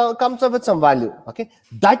it will comes up with some value. Okay,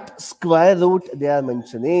 that square root they are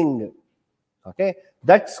mentioning. Okay,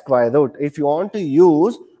 that square root. If you want to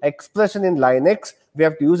use expression in Linux, we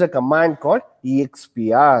have to use a command called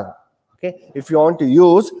expr. Okay, if you want to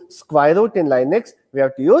use square root in Linux, we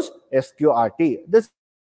have to use sqrt. This is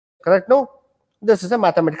correct? No, this is a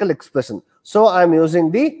mathematical expression. So I'm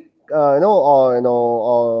using the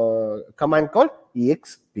command called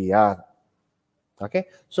expr. Okay,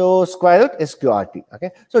 so square root sqrt.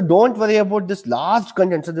 Okay, so don't worry about this last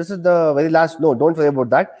content. So this is the very last. No, don't worry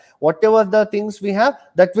about that. Whatever the things we have,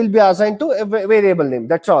 that will be assigned to a variable name.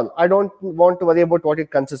 That's all. I don't want to worry about what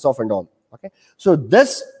it consists of and all. Okay, so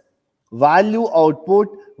this value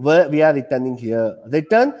output we are returning here.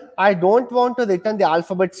 Return. I don't want to return the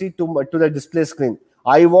alphabet C to the display screen.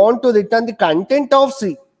 I want to return the content of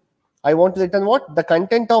C. I want to return what? The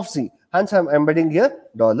content of C. Hence, I'm embedding here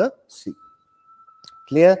 $C.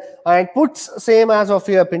 Clear? And puts same as of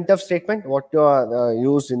your printf statement, what you are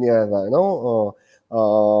used in your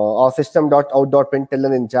or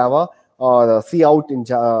system.out.println in Java, or cout in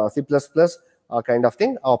C++, kind of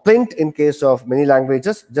thing, or print in case of many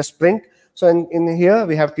languages, just print. So in here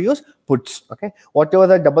we have to use puts. Okay, whatever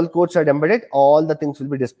the double quotes are embedded, all the things will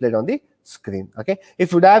be displayed on the screen. Okay,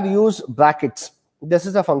 if you would have used brackets, this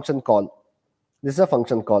is a function call. This is a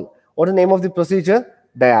function call. What is the name of the procedure?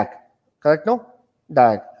 Diag. Correct? No?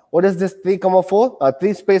 Diag. What is this 3 comma 4?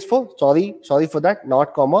 3 space 4. Sorry for that.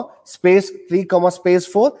 Not comma space 3 comma space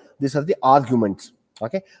 4. These are the arguments.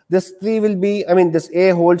 Okay. This 3 will be, this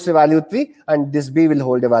A holds a value 3 and this B will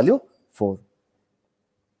hold a value 4.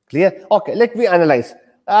 Clear? Okay. Let me analyze.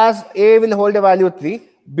 As A will hold a value 3,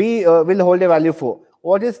 B will hold a value 4.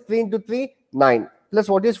 What is 3 into 3? 9. Plus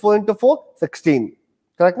what is 4 into 4? 16.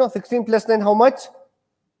 Correct? No? 16 plus 9, how much?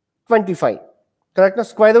 25. Correct? No?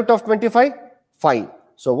 Square root of 25? 5.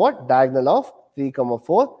 So what? Diagonal of 3 comma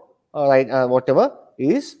 4, right, whatever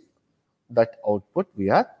is that output we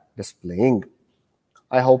are displaying.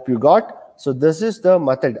 I hope you got. So this is the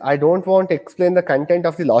method. I don't want to explain the content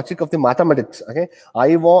of the logic of the mathematics. Okay, I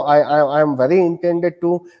am very intended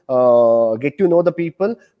to get to know the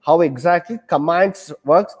people how exactly commands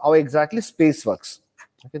works, how exactly space works.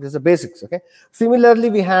 Okay, this is the basics. Okay, similarly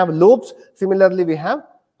we have loops. Similarly we have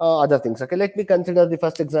other things. Okay, let me consider the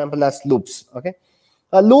first example as loops. Okay,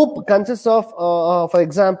 a loop consists of, for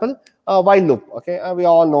example, while loop. Okay, we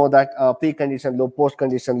all know that pre-condition loop,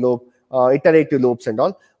 post-condition loop, iterative loops and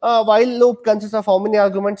all. While loop consists of how many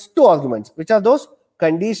arguments? 2 arguments. Which are those?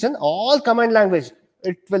 Condition, all command language.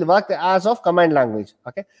 It will work as of command language.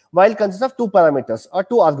 Okay, while consists of 2 parameters or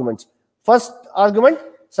 2 arguments. First argument,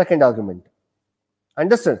 second argument.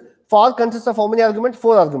 Understood? For consists of how many arguments?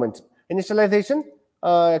 4 arguments. Initialization,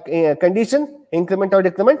 condition, increment or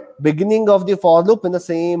decrement, beginning of the for loop in the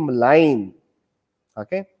same line.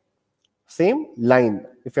 Okay, same line.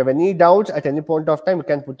 If you have any doubts at any point of time, you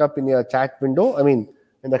can put up in your chat window, in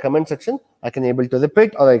the comment section. I can able to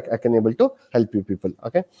repeat, or I can able to help you people.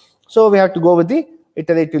 Okay, so we have to go with the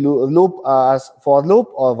iterative loop as for loop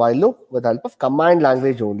or while loop with the help of command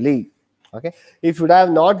language only. Okay, if you have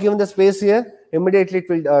not given the space here, immediately it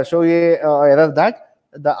will show you error that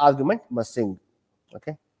the argument missing.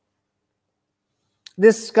 Okay,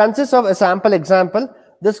 this consists of a sample example.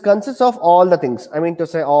 This consists of all the things. To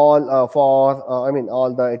say all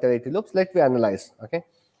all the iterative loops. Let me analyze. Okay,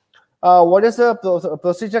 what is the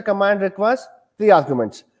procedure command requires? 3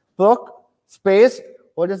 arguments. Proc space.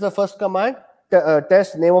 What is the first command?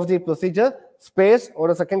 Test name of the procedure. Space. Or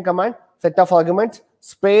the second command? Set of arguments.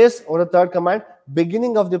 Space. Or the third command?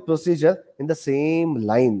 Beginning of the procedure in the same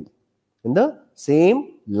line. In the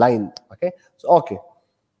same line. Okay. So okay.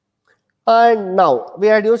 And now we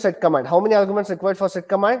had used set command. How many arguments required for set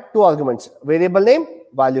command? 2 arguments. Variable name,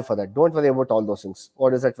 value for that. Don't worry about all those things.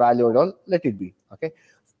 What is that value and all? Let it be. Okay.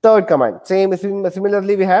 Third command.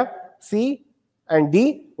 Similarly, we have C and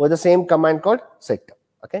D with the same command called set.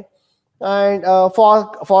 Okay. And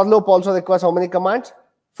for loop also requires how many commands?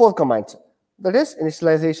 4 commands. That is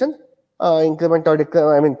initialization, increment or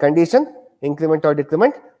decrement, condition, increment or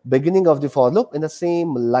decrement, beginning of the for loop in the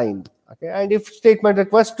same line. Okay, and if statement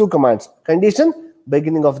requires 2 commands, condition,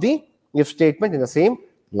 beginning of the if statement in the same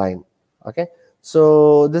line. Okay,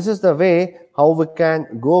 so this is the way how we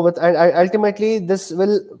can go with, and ultimately this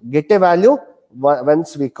will get a value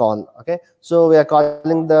once we call. Okay, so we are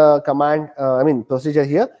calling the command, procedure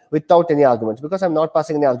here without any arguments, because I'm not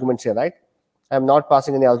passing any arguments here, right? I'm not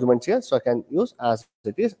passing any arguments here, so I can use as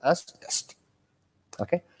it is as test.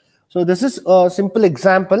 Okay, so this is a simple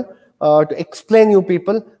example to explain you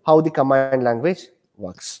people how the command language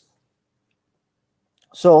works.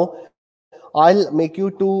 So I'll make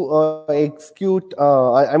you to execute.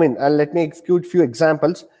 I'll let me execute few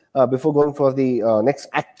examples before going for the next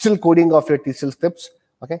actual coding of your TCL scripts.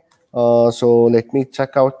 Okay. So let me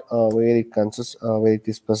check out where it consists, where it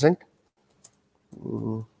is present.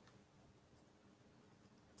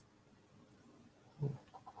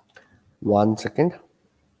 One second.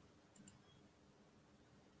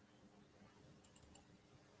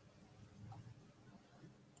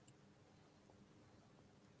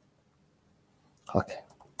 Okay.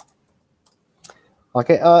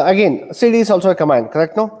 Okay. Again, CD is also a command,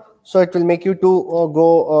 correct? No. So it will make you to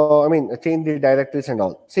go. Change the directories and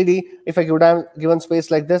all. CD. If I give given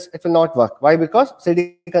space like this, it will not work. Why? Because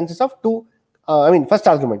CD consists of two. First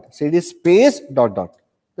argument. CD space dot dot.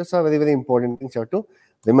 These are very, very important things you have to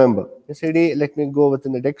remember. CD. Let me go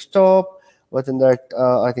within the desktop. Within that,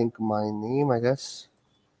 I think my name, I guess.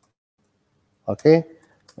 Okay.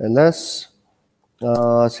 ls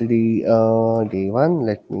CD day1.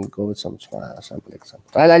 Let me go with some sample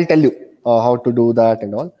example. I'll tell you how to do that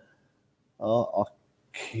and all.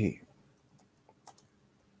 Okay.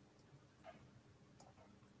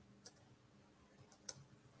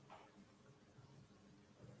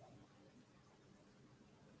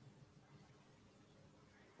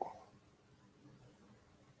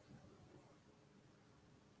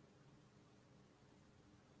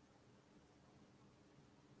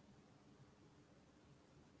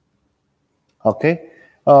 Okay,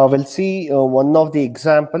 we'll see one of the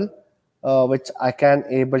example which I can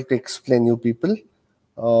able to explain you people.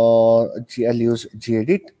 I'll use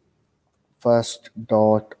gedit first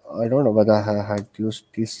dot. I don't know whether I had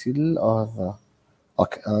used TCL or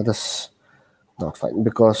okay. This not fine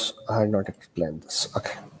because I had not explained this.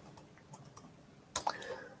 Okay.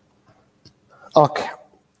 Okay.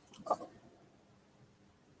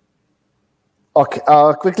 Okay.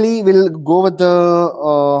 Quickly, we'll go with the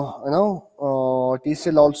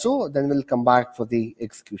TCL also. Then we'll come back for the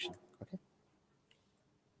execution. Okay.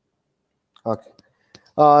 Okay.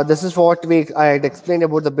 This is what I had explained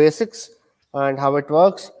about the basics and how it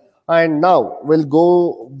works. And now we'll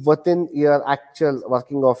go within your actual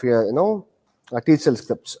working of your TCL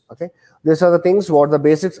scripts. Okay. These are the things. What the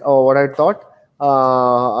basics or what I thought.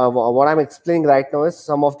 What I'm explaining right now is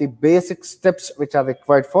some of the basic steps which are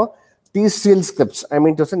required for TCL scripts. I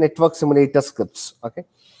mean to say network simulator scripts. Okay.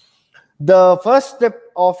 The first step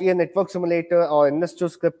of a network simulator or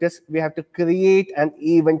NS2 script is we have to create an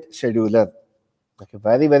event scheduler. Okay,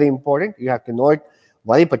 very, very important. You have to know it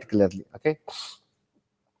very particularly. Okay.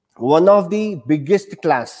 One of the biggest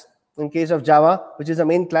class in case of Java, which is a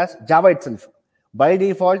main class, Java itself. By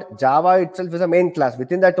default, Java itself is a main class.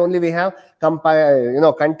 Within that only we have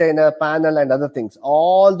compile, container, panel, and other things.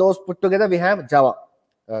 All those put together we have Java.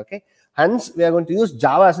 Okay. Hence, we are going to use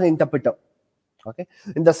Java as an interpreter. Okay.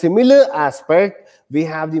 In the similar aspect, we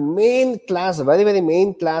have the main class, a very, very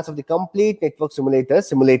main class of the complete network simulator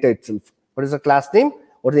itself. What is the class name?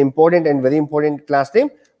 What is the important and very important class name?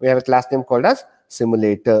 We have a class name called as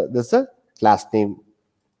simulator. This is a class name.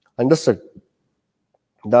 Understood?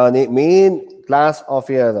 The main class of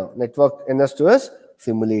your network NS2 is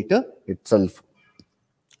simulator itself.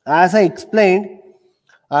 As I explained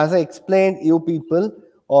you people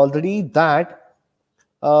already that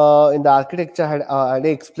in the architecture I had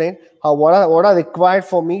explained what are required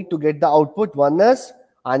for me to get the output. One is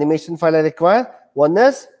animation file I require. One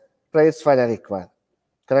is trace file I require.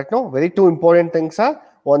 Correct? No? Very two important things are.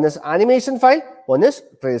 One is animation file. One is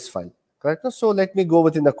trace file. Correct? No? So let me go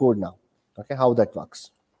within the code now. Okay, how that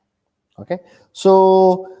works. Okay.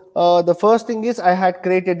 So the first thing is I had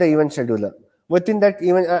created the event scheduler. Within that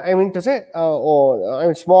event, I mean to say,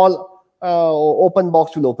 small open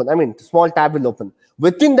box will open. Small tab will open.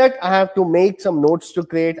 Within that, I have to make some notes to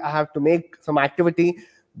create. I have to make some activity.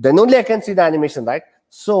 Then only I can see the animation, right?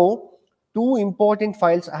 So two important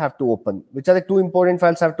files I have to open. Which are the two important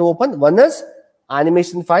files I have to open? One is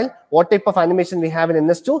animation file. What type of animation we have in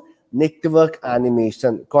NS2? Network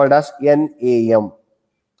animation called as NAM.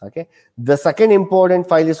 Okay. The second important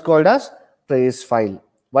file is called as trace file.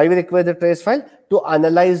 Why we require the trace file? To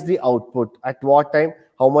analyze the output. At what time,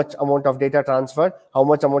 how much amount of data transferred, how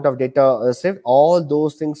much amount of data received. All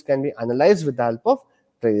those things can be analyzed with the help of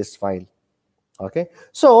trace file. Okay.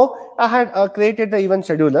 So I had created the event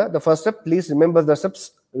scheduler. The first step, please remember the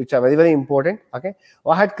steps which are very, very important. Okay.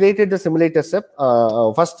 I had created the simulator step.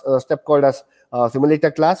 First step called as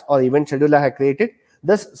simulator class or event scheduler I had created.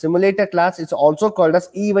 This simulator class is also called as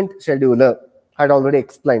event scheduler. I had already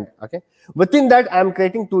explained. Okay. Within that, I am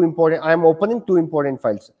opening two important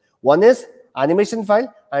files. One is animation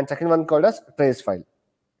file and second one called as trace file.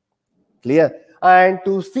 Clear? And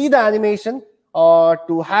to see the animation or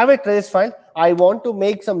to have a trace file, I want to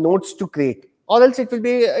make some nodes to create, or else it will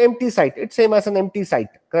be empty site. It's same as an empty site,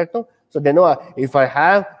 correct? No? So then if I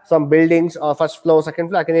have some buildings or first floor, second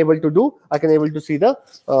floor, I can able to see the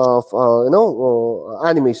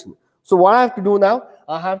animation. So what I have to do now,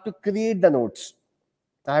 I have to create the nodes.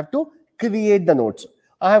 I have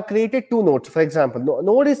created 2 nodes, for example.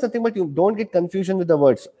 Node is nothing but, you don't get confusion with the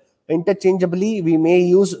words. Interchangeably, we may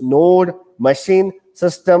use node, machine,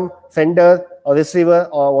 system, sender, or receiver,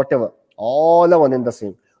 or whatever. All are one and the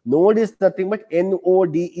same. Node is nothing but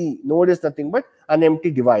NODE. Node is nothing but an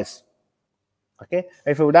empty device. Okay.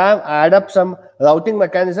 If you would have add up some routing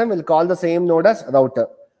mechanism, we'll call the same node as router.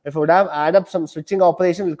 If you would have add up some switching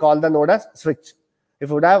operation, we'll call the node as switch. If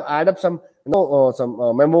you would have add up some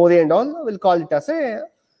memory and all, we'll call it as a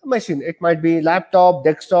machine. It might be laptop,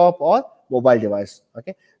 desktop, or mobile device.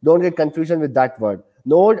 Okay. Don't get confusion with that word.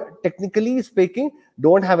 Node, technically speaking,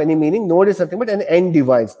 don't have any meaning. Node is nothing but an end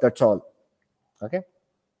device. That's all. Okay.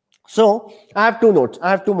 So I have 2 nodes.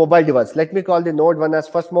 I have 2 mobile devices. Let me call the node 1 as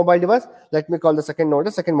first mobile device. Let me call the second node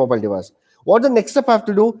as second mobile device. What the next step I have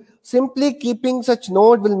to do? Simply keeping such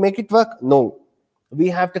node will make it work? No. We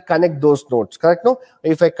have to connect those nodes. Correct? No.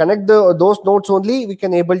 If I connect those nodes only, if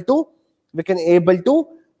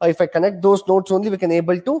I connect those nodes only, we can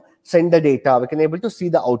able to send the data. We can able to see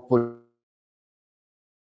the output.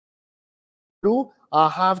 I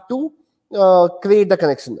have to create the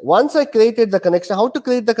connection. Once I created the connection, how to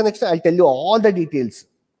create the connection, I'll tell you all the details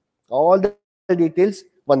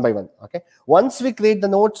one by one. Okay. Once we create the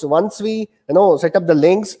nodes, once we set up the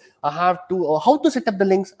links, I have to how to set up the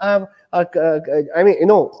links. I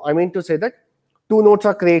mean to say that 2 nodes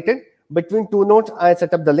are created. Between 2 nodes, I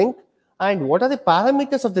set up the link. And what are the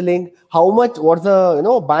parameters of the link? How much? What's the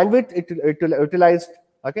bandwidth it utilized?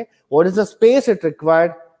 Okay. What is the space it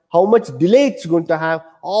required? How much delay it's going to have?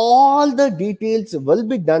 All the details will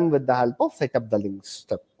be done with the help of set up the links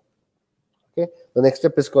step. Okay. The next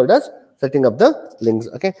step is called as setting up the links.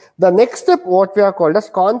 Okay. The next step, what we are called as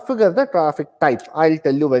configure the traffic type. I'll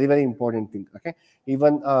tell you very, very important thing. Okay.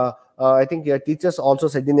 Even I think your teachers also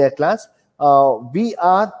said in their class, we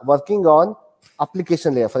are working on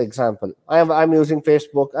application layer. For example, I'm using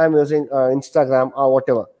Facebook, I'm using Instagram, or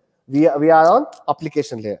whatever. We are on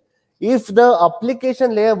application layer. If the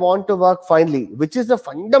application layer want to work finely, which is the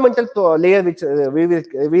fundamental layer which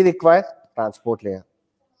we require, transport layer.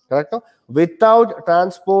 Correct? No? Without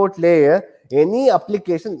transport layer, any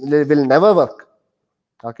application will never work.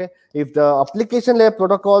 Okay. If the application layer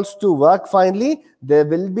protocols to work finely, there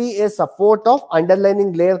will be a support of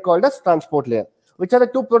underlying layer called as transport layer. Which are the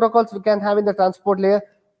 2 protocols we can have in the transport layer?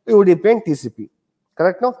 UDP and TCP.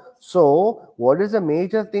 Correct? No? So, what is the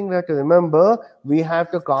major thing we have to remember? We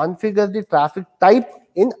have to configure the traffic type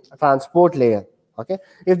in transport layer. Okay.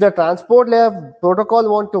 If the transport layer protocol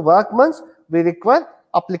want to work once, we require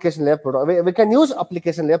application layer protocol. We can use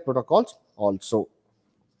application layer protocols also.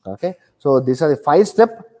 Okay. So, these are the 5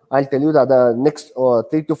 steps. I'll tell you the other next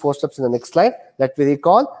 3 to 4 steps in the next slide that we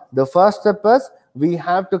recall. The first step is we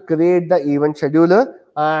have to create the event scheduler,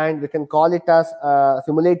 and we can call it as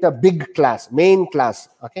simulator big class, main class.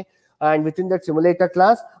 Okay. And within that simulator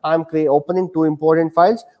class, I'm opening 2 important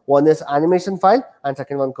files. One is animation file and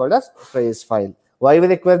second one called as trace file. Why we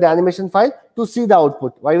require the animation file? To see the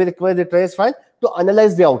output. Why we require the trace file? To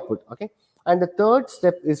analyze the output. Okay. And the third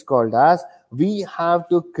step is called as we have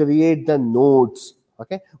to create the nodes.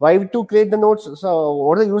 Okay. Why to create the nodes? So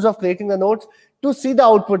what is the use of creating the nodes? To see the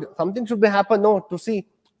output. Something should be happen. No, to see.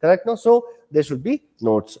 Correct? No. So there should be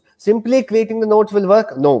nodes. Simply creating the nodes will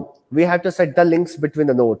work? No. We have to set the links between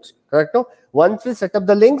the nodes. Correct? No. Once we set up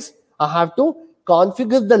the links, I have to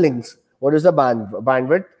configure the links. What is the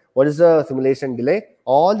bandwidth? What is the simulation delay?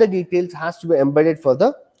 All the details has to be embedded for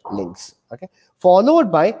the links. Okay.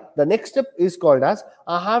 Followed by the next step is called as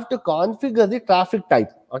I have to configure the traffic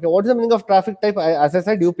type. Okay. What is the meaning of traffic type? As I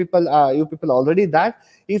said, you people already that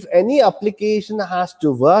if any application has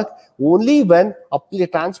to work only when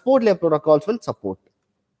transport layer protocols will support.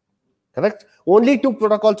 Correct? Only 2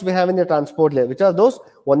 protocols we have in the transport layer, which are those.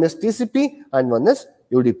 One is TCP and one is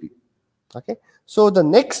UDP. Okay. So the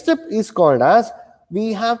next step is called as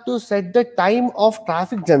we have to set the time of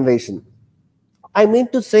traffic generation. I mean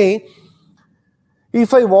to say,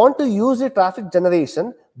 if I want to use a traffic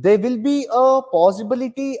generation, there will be a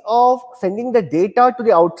possibility of sending the data to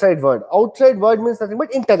the outside world. Outside world means nothing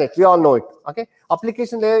but internet. We all know it. Okay.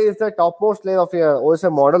 Application layer is the topmost layer of your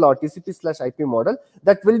OSM model or TCP/IP model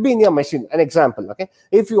that will be in your machine. An example. Okay.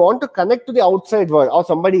 If you want to connect to the outside world or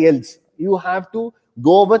somebody else, you have to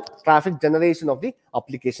go with traffic generation of the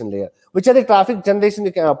application layer. Which are the traffic generation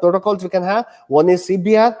protocols we can have? One is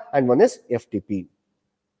CBR and one is FTP.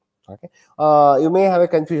 Okay, you may have a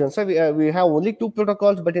confusion. So we have only 2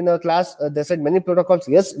 protocols, but in our class they said many protocols.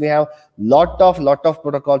 Yes, we have lot of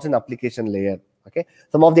protocols in application layer. Okay,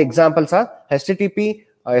 some of the examples are HTTP,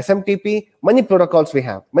 SMTP. Many protocols we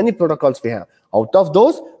have. Out of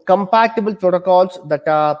those, compatible protocols that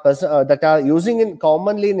are using in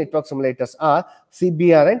commonly in network simulators are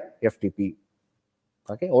CBR and FTP.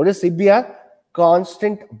 Okay, what is CBR?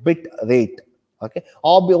 Constant bit rate. Okay,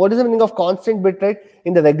 or what is the meaning of constant bit rate?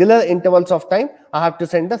 In the regular intervals of time, I have to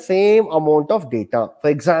send the same amount of data. For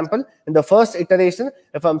example, in the first iteration,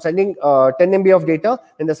 if I'm sending 10 MB of data,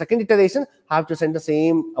 in the second iteration, I have to send the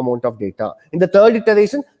same amount of data. In the third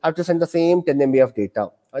iteration, I have to send the same 10 MB of data.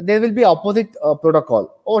 There will be opposite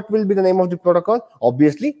protocol. What will be the name of the protocol?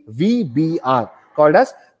 Obviously, VBR, called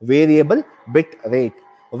as variable bit rate,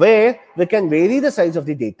 where we can vary the size of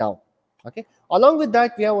the data. Okay. Along with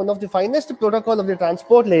that, we have one of the finest protocol of the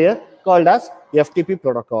transport layer called as FTP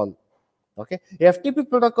protocol. Okay. FTP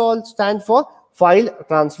protocol stands for file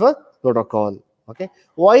transfer protocol. Okay.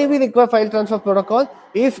 Why we require file transfer protocol?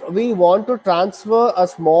 If we want to transfer a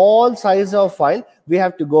small size of file, we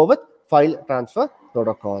have to go with file transfer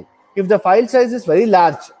protocol. If the file size is very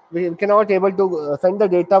large, we cannot able to send the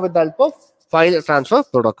data with the help of file transfer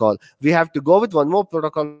protocol. We have to go with one more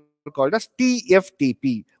protocol called as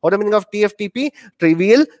TFTP. What is the meaning of TFTP?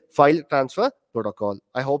 Trivial File Transfer Protocol.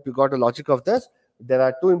 I hope you got the logic of this. There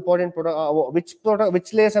are 2 important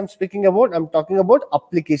which layers I'm speaking about? I'm talking about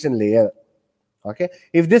application layer. Okay.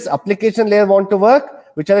 If this application layer want to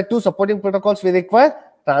work, which are the 2 supporting protocols we require?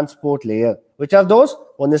 Transport layer. Which are those?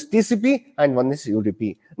 One is TCP and one is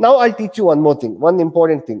UDP. Now I'll teach you one more thing, one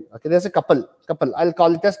important thing. Okay, there's a couple. I'll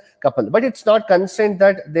call it as couple, but it's not constant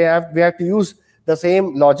that we have to use the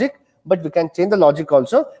same logic, but we can change the logic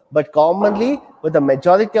also. But commonly, with the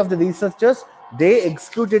majority of the researchers, they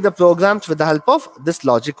executed the programs with the help of this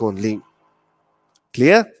logic only.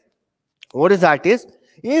 Clear? What is that is,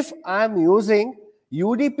 if I'm using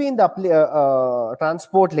UDP in the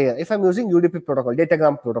transport layer, if I'm using UDP protocol,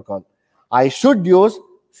 datagram protocol, I should use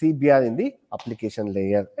CBR in the application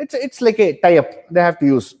layer. It's like a tie-up they have to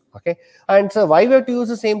use. Okay, and so why we have to use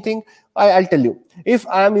the same thing? I'll tell you. If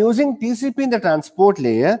I'm using TCP in the transport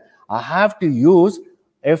layer, I have to use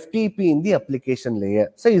FTP in the application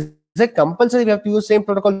layer. So is it compulsory we have to use same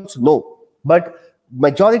protocols? No, but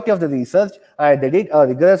majority of the research they did a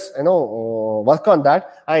rigorous work on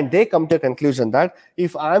that, and they come to a conclusion that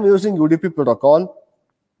if I'm using UDP protocol,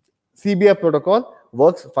 CBR protocol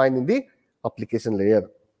works fine in the application layer.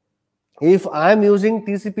 If I'm using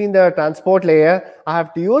TCP in the transport layer, I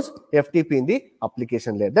have to use FTP in the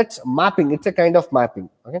application layer. That's mapping. It's a kind of mapping.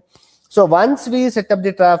 Okay. So once we set up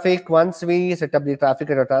the traffic, once we set up the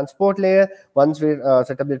traffic at a transport layer, once we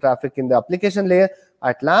set up the traffic in the application layer,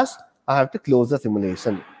 at last I have to close the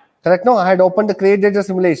simulation. Correct? No, I had opened the create data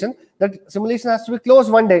simulation. That simulation has to be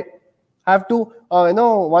closed one day. I have to,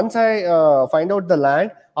 once I find out the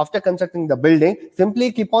land after constructing the building,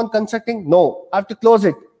 simply keep on constructing. No, I have to close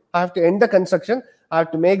it. I have to end the construction. I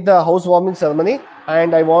have to make the housewarming ceremony,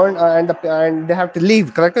 and I want and they have to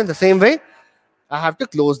leave. Correct? In the same way, I have to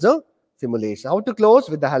close the simulation. How to close?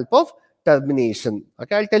 With the help of termination.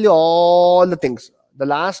 Okay, I'll tell you all the things. The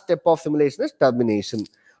last step of simulation is termination.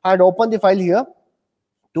 I had opened the file here.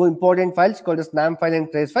 2 important files called as NAM file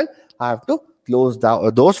and trace file. I have to close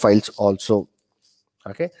those files also.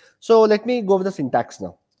 Okay, so let me go with the syntax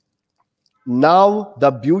now. Now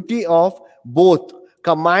the beauty of both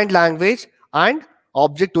command language and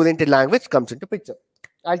object-oriented language comes into picture.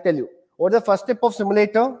 I'll tell you. What is the first step of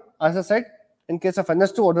simulator? As I said, in case of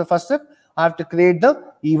NS2, what is the first step? I have to create the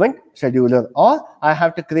event scheduler, or I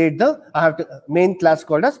have to main class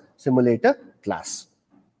called as simulator class.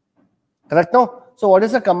 Correct now? So what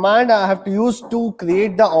is the command I have to use to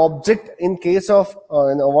create the object in case of,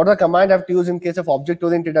 what is the command I have to use in case of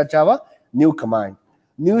object-oriented Java? New command.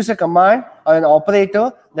 New is a command or an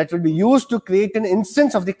operator that will be used to create an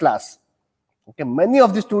instance of the class. Okay, many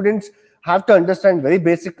of the students have to understand very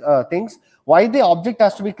basic things. Why the object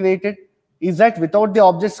has to be created is that without the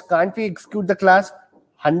objects, can't we execute the class?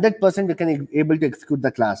 100% we can able to execute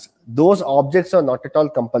the class. Those objects are not at all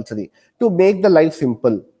compulsory to make the life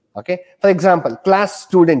simple. Okay, for example, class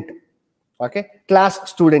student. Okay, class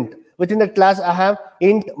student. Within the class, I have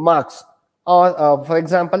int marks, or for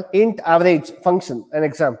example, int average function. An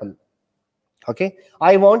example. Okay,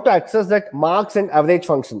 I want to access that marks and average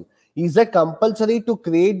function. Is it compulsory to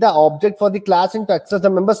create the object for the class and to access the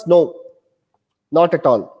members? No, not at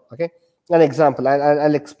all. Okay, an example.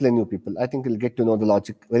 I'll explain you people. I think you'll get to know the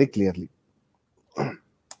logic very clearly.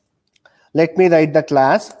 Let me write the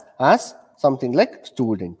class as something like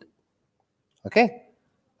student. Okay,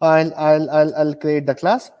 I'll create the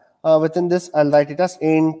class. Within this, I'll write it as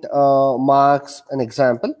int marks an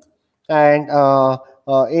example, and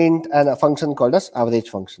int and a function called as average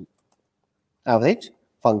function.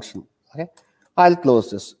 Okay, I'll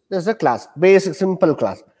close this. This is a class, basic simple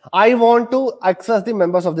class. I want to access the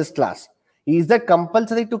members of this class. Is that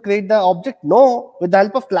compulsory to create the object? No. With the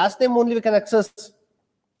help of class name only we can access.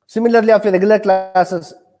 Similarly, of your regular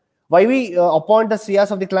classes, why we appoint the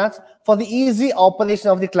CRs of the class? For the easy operation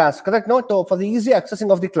of the class, correct? No, for the easy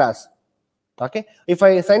accessing of the class. Okay, if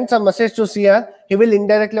I send some message to CR, he will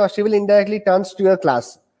indirectly or she will indirectly turns to your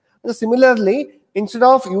class. So similarly, instead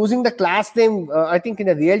of using the class name, I think in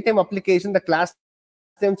a real-time application, the class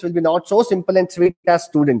names will be not so simple and sweet as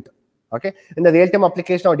student. Okay, in the real-time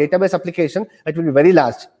application or database application, it will be very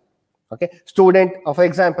large. Okay, student, for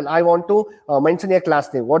example, I want to mention a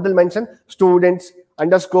class name. What will mention? Students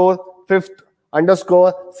underscore fifth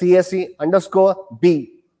underscore CSE underscore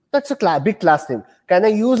B. That's a big class name. Can I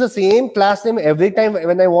use the same class name every time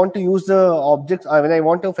when I want to use the objects or when I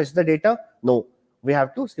want to fetch the data? No. We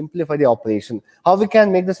have to simplify the operation. How we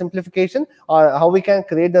can make the simplification, or how we can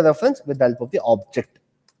create the reference with the help of the object.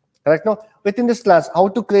 Correct? Now, within this class, how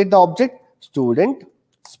to create the object? Student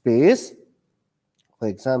space, for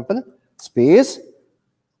example, space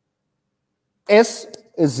S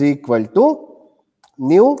is equal to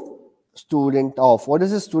new student of. What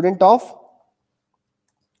is the student of?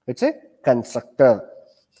 It's a constructor.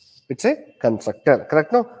 It's a constructor.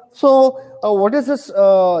 Correct? No. So, what is this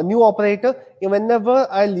new operator? Whenever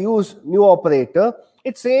I'll use new operator,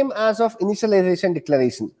 it's same as of initialization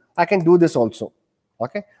declaration. I can do this also.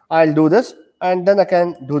 Okay, I'll do this and then I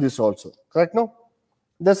can do this also. Correct? No.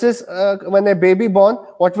 This is when a baby born.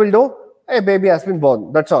 What will do? A baby has been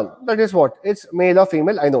born. That's all. That is what. It's male or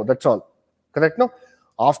female. I know. That's all. Correct? No.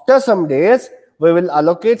 After some days, we will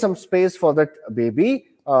allocate some space for that baby.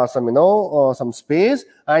 Some space,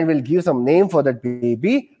 and we'll give some name for that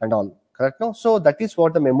baby and all. Correct? No. So that is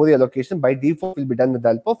what the memory allocation by default will be done with the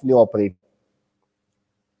help of new operator.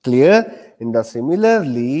 Clear?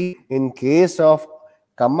 Similarly, in case of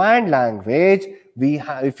command language, we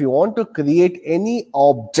have, if you want to create any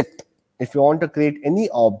object,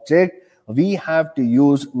 we have to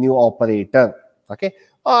use new operator. Okay.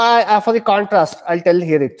 For the contrast, I'll tell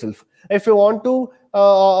here itself. If you want to,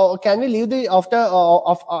 can we leave the after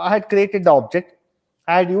I had created the object,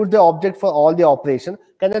 I had used the object for all the operation.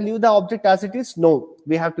 Can I leave the object as it is? No,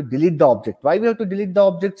 we have to delete the object. Why we have to delete the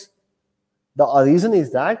objects? The reason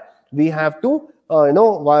is that we have to,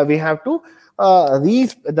 the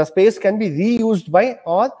space can be reused by,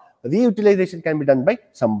 or reutilization can be done by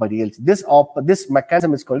somebody else. This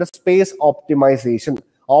mechanism is called a space optimization.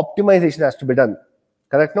 Optimization has to be done.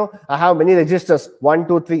 Correct? No, I have many registers, 1,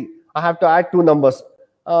 2, 3. I have to add 2 numbers.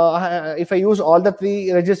 If I use all the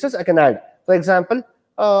 3 registers, I can add. For example,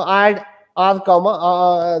 add R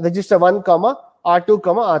comma register 1 comma R2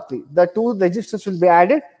 comma R3. The 2 registers will be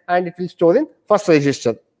added and it will store in first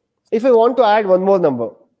register. If I want to add one more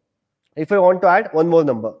number, is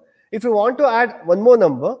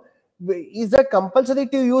that compulsory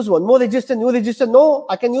to use one more register, new register? No,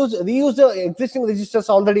 I can reuse the existing registers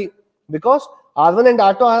already, because R1 and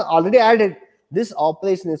R2 are already added. This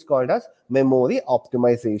operation is called as memory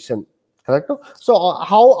optimization. Correct? So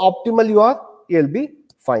how optimal you are, you'll be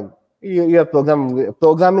fine. Your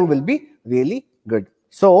programming will be really good.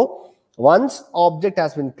 So once object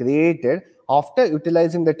has been created, after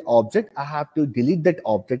utilizing that object, I have to delete that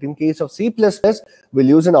object. In case of C++, we'll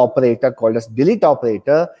use an operator called as delete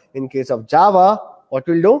operator. In case of Java, what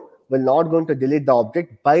we'll do? We're not going to delete the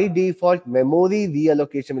object. By default, memory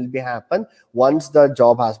reallocation will be happen once the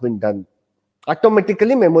job has been done.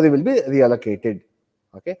 Automatically, memory will be reallocated.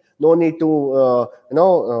 Okay, no need to,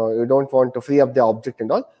 you don't want to free up the object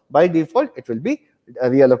and all. By default, it will be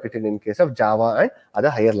reallocated in case of Java and other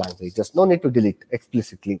higher languages. No need to delete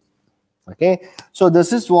explicitly. Okay, so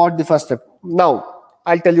this is what the first step. Now,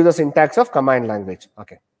 I'll tell you the syntax of command language.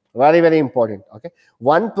 Okay, very, very important. Okay,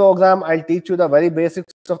 one program, I'll teach you the very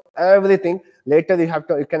basics of everything. Later,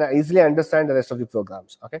 you can easily understand the rest of the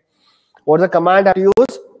programs. Okay, what is the command I have to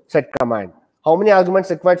use? Set command. How many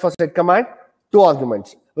arguments required for set command? 2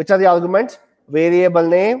 arguments. Which are the arguments? Variable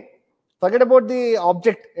name. Forget about the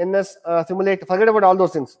object in this simulator. Forget about all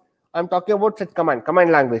those things. I'm talking about set command,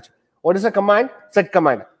 command language. What is a command? Set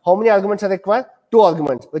command. How many arguments are required? 2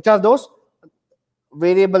 arguments. Which are those?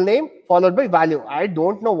 Variable name followed by value. I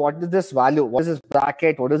don't know what is this value. What is this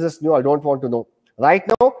bracket? What is this new? I don't want to know. Right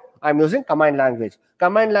now, I'm using command language.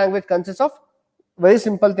 Command language consists of, very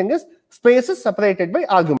simple thing is, spaces separated by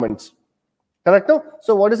arguments. Correct? No?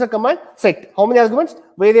 So what is the command? Set. How many arguments?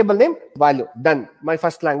 Variable name, value. Done. My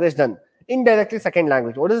first language done. Indirectly second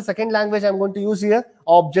language. What is the second language I'm going to use here?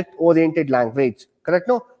 Object-oriented language. Correct?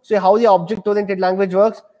 No? So how the object-oriented language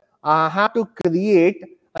works? I have to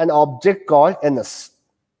create an object called NS.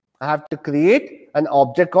 I have to create an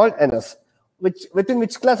object called NS. Within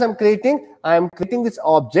which class I'm creating? I'm creating this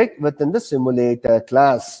object within the simulator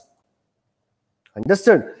class.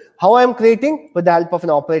 Understood? How I'm creating? With the help of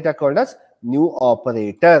an operator called as new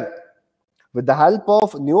operator. With the help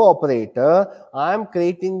of new operator, I'm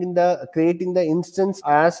creating the instance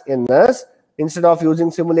as NS instead of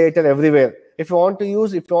using simulator everywhere. If you want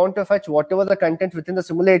to fetch whatever the content within the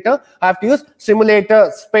simulator, I have to use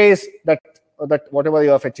simulator space that whatever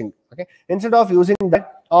you are fetching. Okay. Instead of using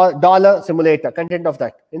that or dollar simulator content of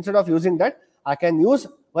that, instead of using that, I can use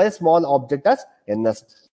very small object as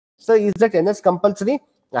NS. So is that NS compulsory?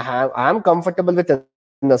 I am comfortable with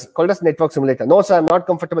NS called as network simulator. No, sir, I'm not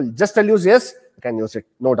comfortable. Just tell you yes, you can use it,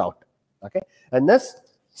 no doubt. Okay. NS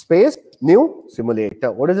space new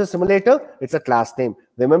simulator. What is a simulator? It's a class name.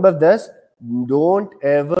 Remember this. Don't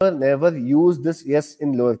never use this S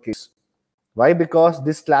in lowercase. Why? Because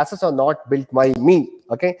these classes are not built by me.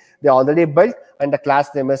 Okay, they're already built and the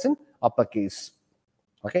class name is in uppercase.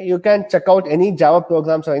 Okay, you can check out any Java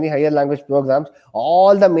programs or any higher language programs.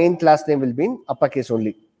 All the main class name will be in uppercase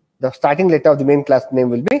only. The starting letter of the main class name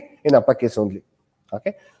will be in uppercase only.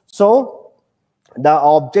 Okay, so the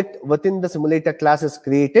object within the simulator class is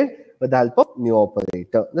created with the help of new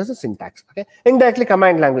operator. This is syntax. Okay, indirectly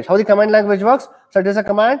command language. How the command language works? So it is a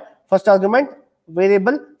command. First argument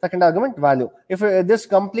variable, second argument value. If this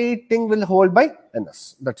complete thing will hold by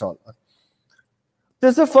NS. That's all. This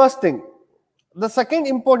is the first thing. The second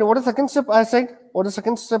important. What is the second step I said? What is the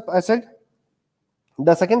second step I said?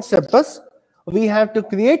 The second step is we have to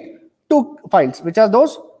create two files. Which are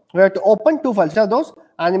those? We have to open two files. Which are those?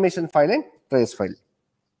 Animation file and trace file.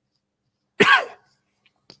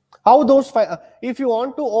 How those files? If you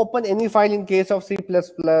want to open any file in case of C++,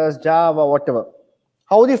 Java, whatever,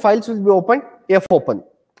 how the files will be opened? fopen.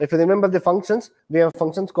 If you remember the functions, we have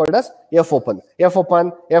functions called as fopen,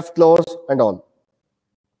 fclose, and all.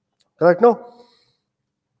 Correct? No.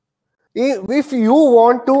 If you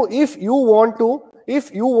want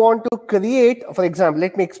to create, for example,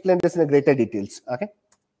 let me explain this in a greater details. Okay.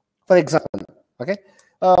 For example, okay.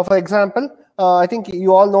 I think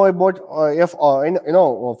you all know about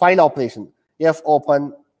file operation.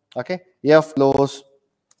 Fopen, okay. Fclose.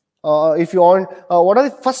 If you want, what are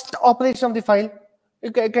the first operation of the file?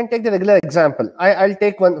 You can take the regular example. I'll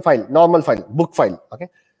take one file, normal file, book file. Okay.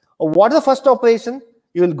 What is the first operation?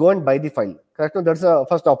 You will go and buy the file. Correct? No, that's the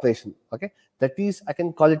first operation. Okay. That is, I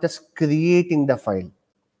can call it as creating the file.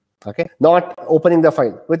 Okay. Not opening the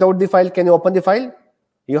file. Without the file, can you open the file?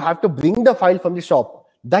 You have to bring the file from the shop.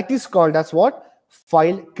 That is called as what?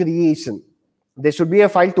 File creation. There should be a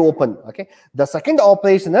file to open. Okay. The second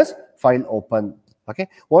operation is file open. Okay,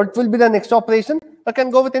 what will be the next operation? I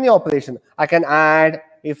can go with any operation. I can add,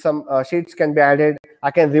 if some sheets can be added.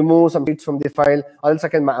 I can remove some sheets from the file. Also, I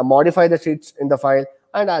can modify the sheets in the file.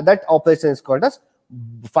 And that operation is called as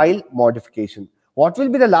file modification. What will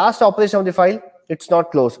be the last operation of the file? It's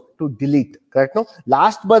not close, to delete. Correct? No.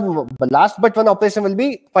 Last but one operation will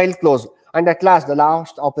be file close. And at last, the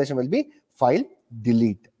last operation will be file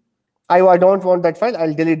delete. I don't want that file.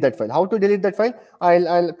 I'll delete that file. How to delete that file?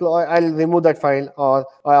 I'll remove that file or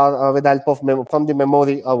with the help of from the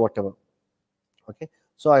memory or whatever. Okay.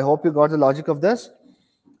 So I hope you got the logic of this.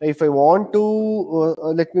 If I want to,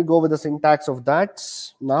 let me go with the syntax of that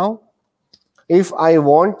now. If I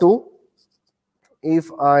want to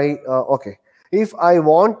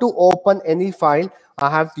open any file, I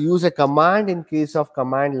have to use a command in case of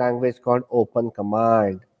command language called open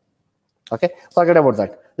command. Okay, forget about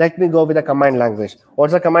that. Let me go with the command language.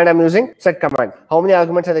 What's the command I'm using? Set command. How many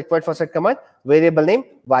arguments are required for set command? Variable name,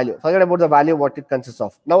 value. Forget about the value, what it consists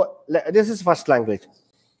of. Now, this is first language.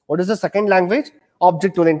 What is the second language?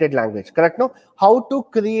 Object-oriented language. Correct? No? How to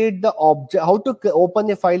create the object, how to open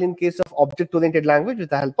a file in case of object-oriented language with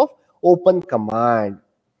the help of open command.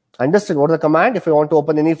 Understood? What is the command? If you want to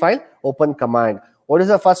open any file, open command. What is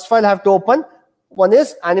the first file I have to open? One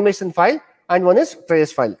is animation file and one is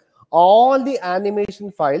trace file. All the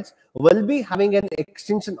animation files will be having an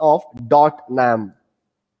extension of .nam.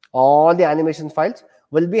 All the animation files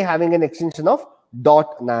will be having an extension of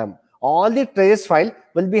 .nam. All the trace file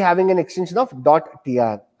will be having an extension of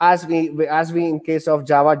 .tr. As we in case of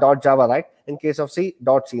Java, .java, right? In case of C,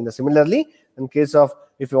 .c. Similarly, in case of,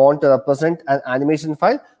 if you want to represent an animation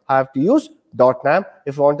file, I have to use .nam.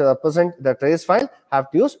 If you want to represent the trace file, I have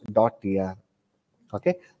to use .tr.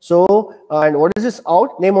 Okay, so and what is this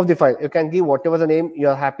out? Name of the file. You can give whatever the name you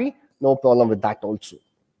are happy, no problem with that also.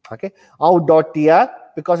 Okay, out.tr,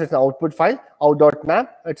 because it's an output file. Out.nam,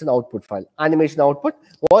 it's an output file. Animation output.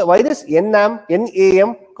 Why this NAM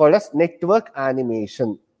called as network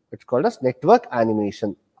animation? It's called as network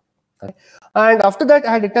animation. Okay. And after that,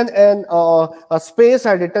 I had written a space.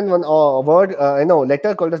 I had written one word,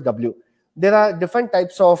 letter called as W. There are different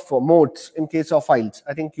types of modes in case of files.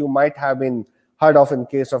 I think you might have been heard of in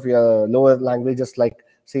case of your lower languages like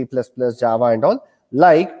C++, Java and all.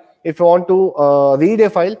 Like if you want to read a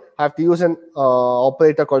file, I have to use an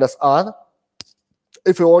operator called as R.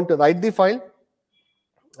 If you want to write the file,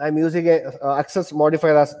 I'm using a access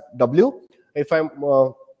modifier as W. If I'm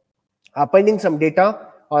appending some data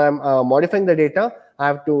or I'm modifying the data, I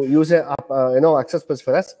have to use a access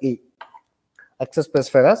specifier as A. Access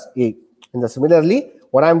specifier as A. And similarly,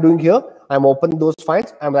 what I'm doing here, I'm opening those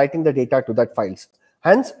files, I'm writing the data to that files.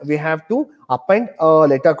 Hence, we have to append a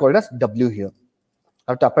letter called as W here.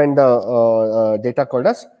 I have to append the letter called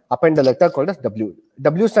as W.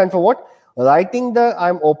 W stands for what? Writing the,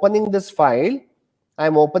 I'm opening this file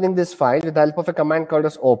with the help of a command called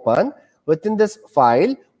as open. Within this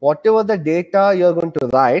file, whatever the data you're going to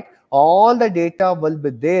write, all the data will be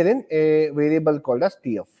there in a variable called as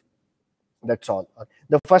TF. That's all.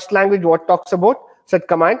 The first language what talks about set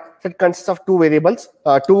command, set consists of two variables,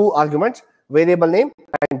 two arguments, variable name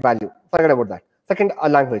and value. Forget about that. Second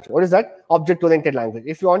language, what is that? Object oriented language.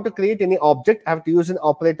 If you want to create any object, I have to use an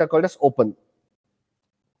operator called as open.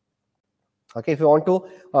 Okay, if you want to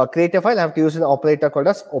create a file, I have to use an operator called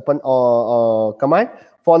as open command,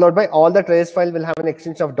 followed by all the trace file will have an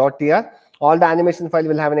extension of .tr, all the animation file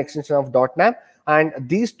will have an extension of .nam, and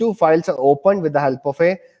these two files are opened with the help of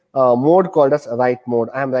a mode called as write mode.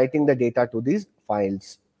 I am writing the data to these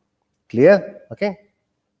files. Clear? Okay.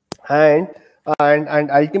 And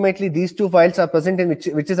ultimately these two files are present in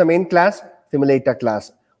which is a main class? Simulator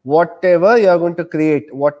class. Whatever you are going to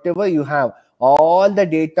create, whatever you have, all the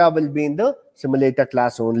data will be in the simulator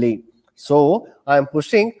class only. So I am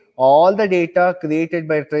pushing all the data created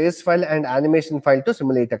by trace file and animation file to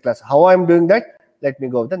simulator class. How I am doing that? Let me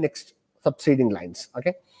go with the next succeeding lines.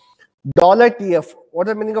 Okay. $TF. What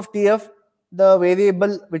is the meaning of TF? The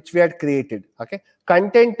variable which we had created. Okay.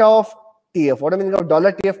 Content of TF. What is the meaning of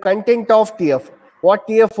 $TF? Content of TF. What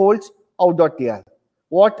TF holds? Out.tr.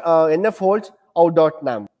 What NF holds?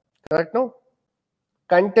 Out.nam. Correct? No?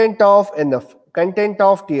 Content of NF. Content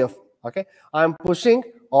of TF. Okay. I am pushing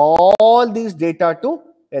all these data to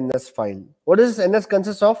NS file. What does NS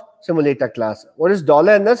consist of? Simulator class. What is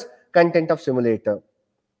 $NS? Content of simulator.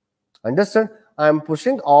 Understand? I am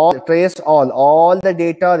pushing all the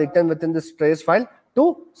data written within this trace file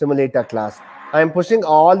to simulator class. I am pushing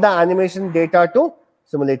all the animation data to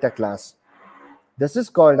simulator class. This is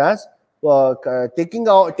called as taking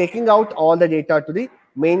out all the data to the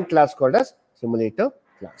main class called as simulator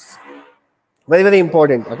class. Very, very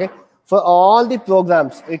important. Okay. For all the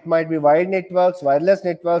programs, it might be wired networks, wireless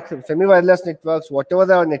networks, semi-wireless networks, whatever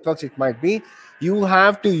the networks it might be, you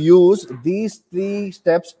have to use these three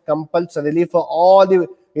steps compulsorily for all the,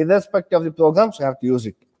 irrespective of the programs, you have to use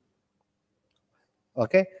it.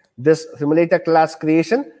 Okay. This simulator class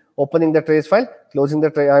creation, opening the trace file, closing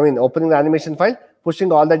the opening the animation file,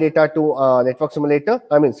 pushing all the data to network simulator,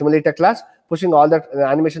 simulator class, pushing all the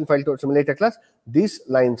animation file to simulator class. These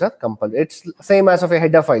lines are compulsory. It's same as of a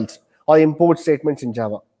header files or import statements in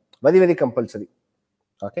Java. Very, very compulsory.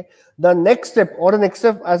 Okay. The next step,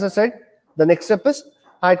 as I said, the next step is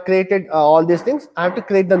I had created all these things. I have to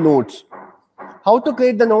create the nodes. How to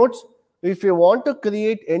create the nodes? If you want to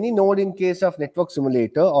create any node in case of network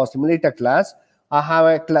simulator or simulator class, I have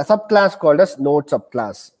a subclass called as node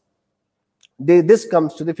subclass. This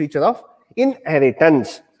comes to the feature of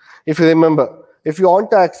inheritance. If you remember, if you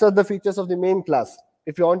want to access the features of the main class,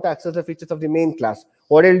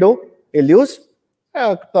 what it'll do? It'll use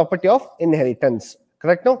a property of inheritance.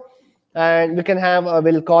 Correct? No? And we can have,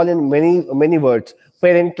 we'll call in many words: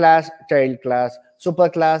 parent class, child class,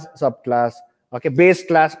 superclass, subclass, okay, base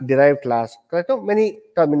class, derived class. Correct? No? Many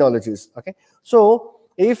terminologies. Okay. So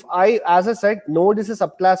if as I said, node is a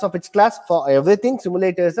subclass of which class? For everything,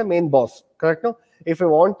 simulator is the main boss. Correct? No? If you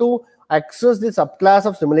want to access the subclass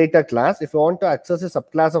of simulator class,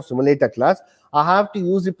 I have to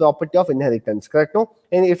use the property of inheritance. Correct? No?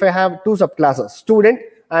 And if I have two subclasses, student,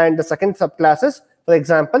 and the second subclass is, for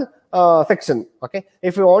example, section. Okay.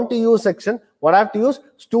 If you want to use section, what I have to use?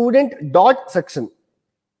 Student dot section.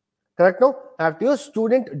 Correct? No? I have to use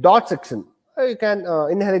student dot section. you can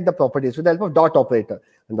inherit the properties with the help of dot operator.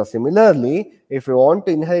 And similarly, if you want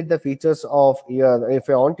to inherit the features of if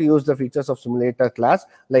you want to use the features of simulator class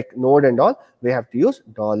like node and all, we have to use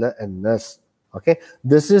 $ns. Okay,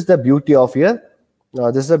 this is the beauty of here.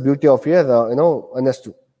 This is the beauty of here,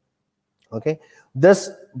 NS2. Okay, this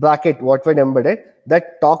bracket what we embedded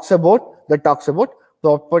that talks about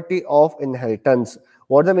property of inheritance.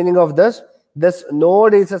 What's the meaning of this? This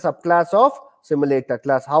node is a subclass of simulator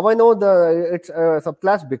class. How I know it's a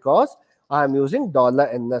subclass? Because I am using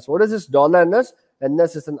 $ns. What is this $ns?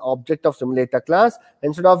 NS is an object of simulator class.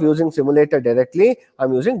 Instead of using simulator directly,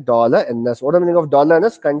 I'm using $ns. What is the meaning of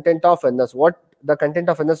 $ns? Content of ns. What the content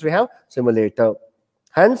of ns we have? Simulator.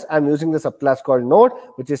 Hence, I'm using the subclass called node,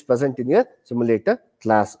 which is present in your simulator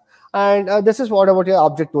class. And this is what about your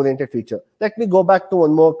object-oriented feature. Let me go back to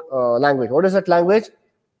one more language. What is that language?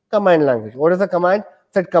 Command language. What is the command?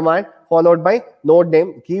 Set command followed by node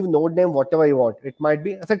name. Give node name whatever you want. It might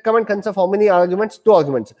be set command consists of how many arguments? 2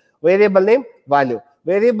 arguments. Variable name, value.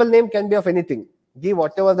 Variable name can be of anything. Give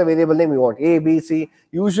whatever the variable name you want. A, B, C.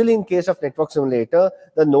 Usually in case of network simulator,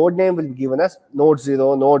 the node name will be given as node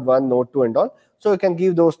 0, node 1, node 2 and all. So you can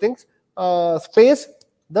give those things, space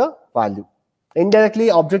the value. Indirectly,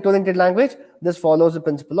 object-oriented language, this follows the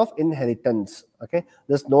principle of inheritance. Okay,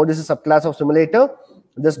 this node is a subclass of simulator.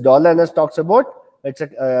 This $ns talks about it's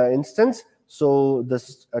an instance. So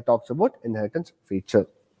this talks about inheritance feature.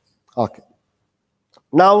 Okay.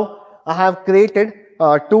 Now I have created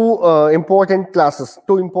two important classes,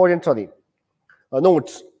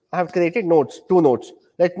 nodes. I have created nodes, 2 nodes.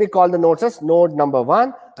 Let me call the nodes as node number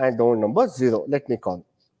 1 and node number 0. Let me call.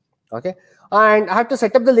 Okay. And I have to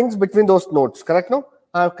set up the links between those nodes, correct? No?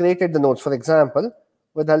 I have created the nodes. For example,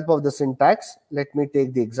 with the help of the syntax, let me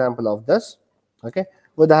take the example of this. Okay.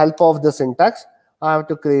 With the help of the syntax, I have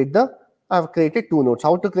created 2 nodes.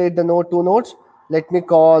 How to create the 2 nodes? Let me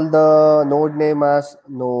call the node name as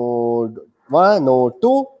node 1, node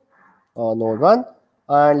 2, node 1.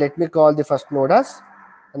 And let me call the first node as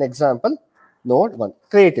an example, node 1.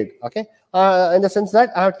 Created. Okay. In the sense that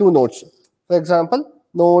I have 2 nodes. For example,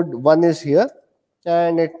 node 1 is here.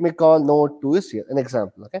 And let me call node 2 is here. An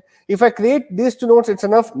example. Okay. If I create these 2 nodes, it's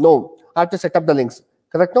enough? No. I have to set up the links.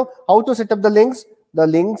 Correct? No? How to set up the links? The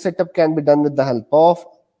link setup can be done with the help of,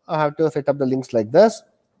 I have to set up the links like this.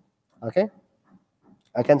 Okay.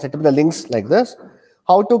 I can set up the links like this.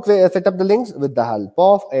 How to set up the links? With the help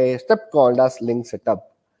of a step called as link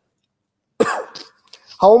setup.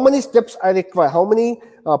 How many steps I require? How many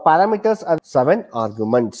parameters are 7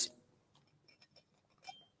 arguments?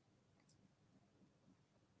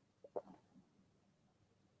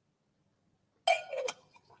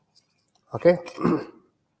 Okay.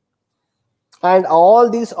 And all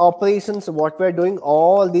these operations, what we're doing,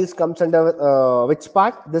 all these comes under which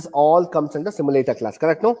part? This all comes under simulator class,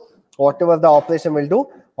 correct? No? Whatever the operation will do,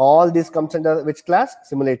 all this comes under which class?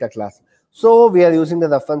 Simulator class. So we are using the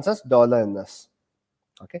references $ns.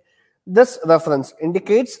 Okay. This reference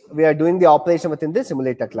indicates we are doing the operation within the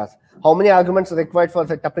simulator class. How many arguments are required for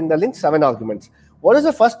setting the link? 7 arguments. What is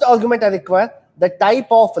the first argument I require? The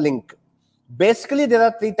type of link. Basically, there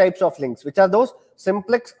are 3 types of links, which are those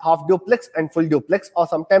simplex, half duplex, and full duplex, or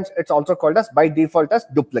sometimes it's also called as by default as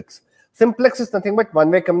duplex. Simplex is nothing but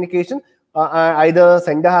one-way communication. Either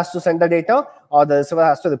sender has to send the data or the receiver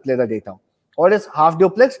has to replay the data. What is half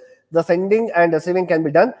duplex? The sending and receiving can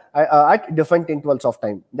be done at different intervals of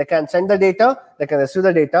time. They can send the data, they can receive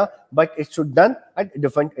the data, but it should be done at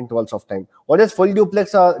different intervals of time. What is full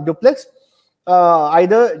duplex or duplex?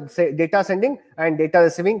 Either say data sending and data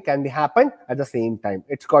receiving can be happen at the same time.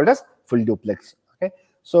 It's called as full duplex. Okay.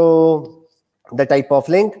 So the type of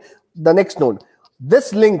link, the next node,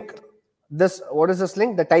 this link, what is this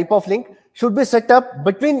link? The type of link should be set up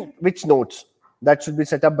between which nodes? That should be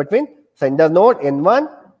set up between sender node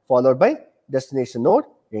N1 followed by destination node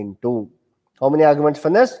N2. How many arguments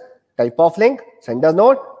for this? Type of link, sender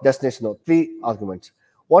node, destination node, 3 arguments.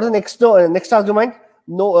 What is the next argument?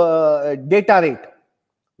 Data rate.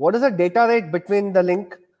 What is the data rate between the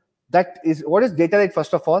link? What is data rate?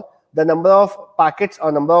 First of all, the number of packets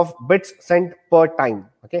or number of bits sent per time.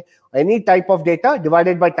 Okay, any type of data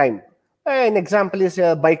divided by time. An example is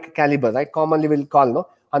a bike caliber, right? Commonly we'll call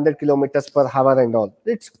 100 kilometers per hour and all.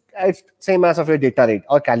 It's same as of your data rate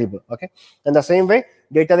or caliber. Okay, in the same way,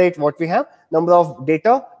 data rate, what we have, number of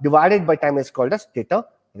data divided by time is called as data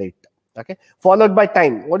rate. Okay, followed by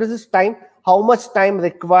time. What is this time? How much time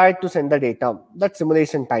required to send the data? That's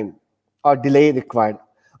simulation time or delay required.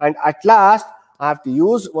 And at last, I have to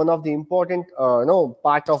use one of the important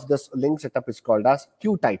part of this link setup is called as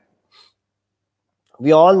queue type.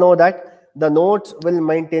 We all know that the nodes will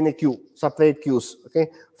maintain a queue, separate queues. Okay,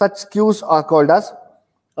 such queues are called as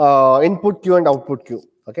input queue and output queue.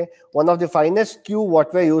 Okay, one of the finest queue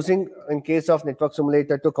what we're using in case of network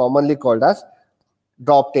simulator to commonly called as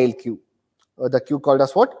drop tail queue. The queue called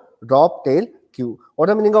as what? Drop tail queue. What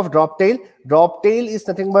is the meaning of drop tail? Drop tail is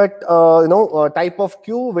nothing but a type of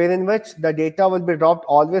queue wherein which the data will be dropped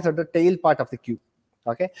always at the tail part of the queue.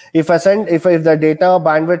 Okay, if the data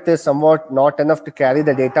bandwidth is somewhat not enough to carry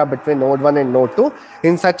the data between node 1 and node 2,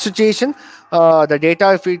 in such situation the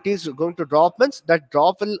data, if it is going to drop, means that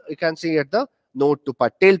drop will, you can see, at the node 2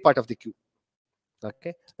 part, tail part of the queue.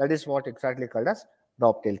 Okay, that is what exactly called as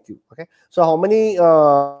drop tail queue. Okay, so how many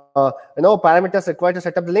parameters required to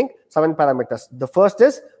set up the link? 7 parameters. The first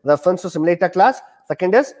is reference to simulator class.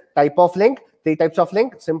 Second is type of link. 3 types of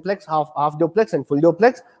link: simplex, half duplex, and full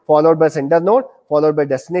duplex, followed by sender node, followed by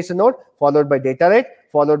destination node, followed by data rate,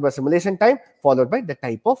 followed by simulation time, followed by the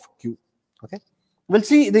type of queue. Okay, we'll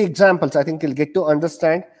see the examples. I think you'll get to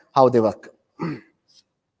understand how they work.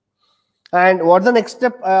 And what's the next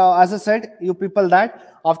step? As I said, you people,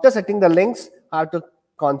 that after setting the links, I have to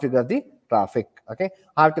configure the traffic. Okay,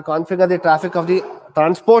 I have to configure the traffic of the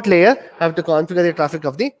transport layer. I have to configure the traffic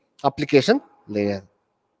of the application layer.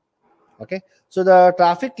 Okay, so the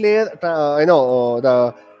traffic layer,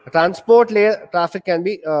 the transport layer traffic can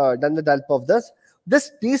be done with the help of this.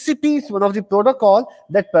 This TCP is one of the protocol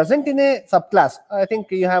that present in a subclass. I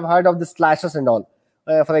think you have heard of the slashes and all.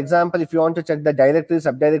 For example, if you want to check the directories,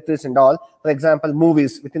 subdirectories and all, for example,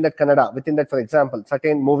 movies, within that Kannada, within that, for example,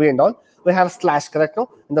 certain movie and all, we have slash, correct?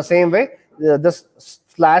 No? In the same way, this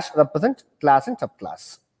slash represent class and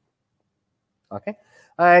subclass. Okay,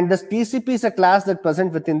 and this TCP is a class that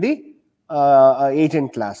present within the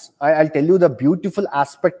agent class. I'll tell you the beautiful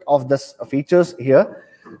aspect of this features here.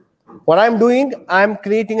 What I'm doing, I'm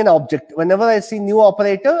creating an object. Whenever I see new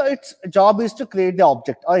operator, its job is to create the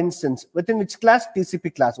object or instance. Within which class?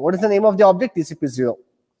 TCP class. What is the name of the object? TCP0.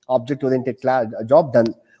 Object-oriented class, job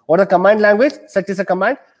done. What is the command language? Set is a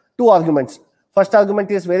command. 2 arguments. First argument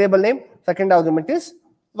is variable name. Second argument is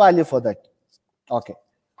value for that. Okay.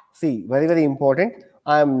 See, very, very important.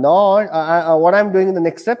 I'm not, what I'm doing in the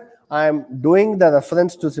next step, I'm doing the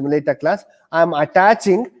reference to simulator class. I'm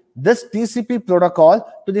attaching this TCP protocol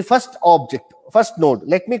to the first object, first node.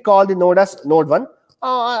 Let me call the node as node 1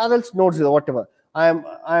 or else node 0, whatever.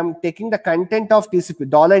 I'm taking the content of TCP.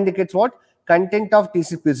 Dollar indicates what? Content of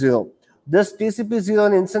TCP0. This TCP0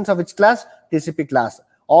 an instance of which class? TCP class.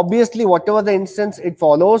 Obviously, whatever the instance it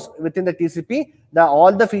follows within the TCP,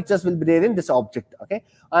 all the features will be there in this object. Okay,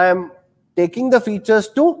 I am taking the features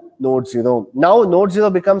to node 0. Now node 0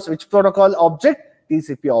 becomes which protocol object?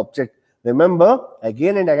 TCP object. Remember,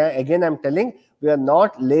 again and again I'm telling, we are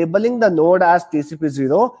not labeling the node as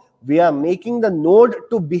TCP0. We are making the node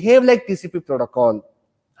to behave like TCP protocol.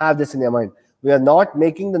 Have this in your mind. We are not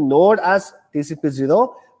making the node as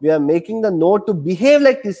TCP0. We are making the node to behave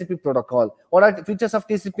like TCP protocol. What are the features of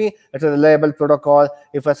TCP? It's a reliable protocol.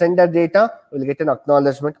 If I send that data, we'll get an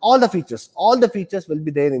acknowledgement. All the features will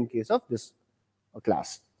be there in case of this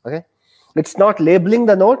class. Okay. It's not labeling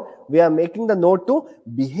the node. We are making the node to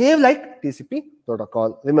behave like TCP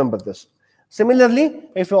protocol. Remember this. Similarly,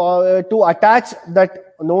 if to attach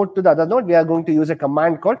that node to the other node, we are going to use a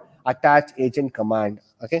command called attach agent command.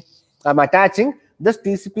 Okay, I'm attaching this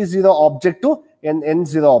TCP0 object to an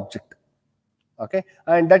N0 object. Okay,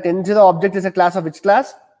 and that N0 object is a class of which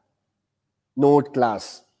class? Node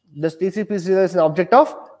class. This TCP0 is an object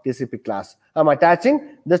of TCP class. I'm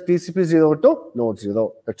attaching this TCP0 to node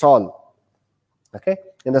 0. That's all. Okay,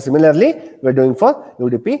 and similarly we're doing for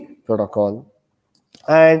UDP protocol.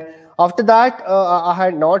 And after that, I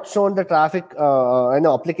had not shown the traffic,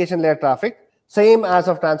 application layer traffic, same as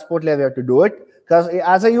of transport layer. We have to do it because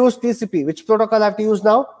as I use TCP, which protocol I have to use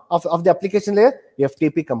now of the application layer?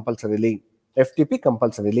 FTP compulsorily. FTP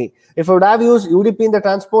compulsorily. If I would have used UDP in the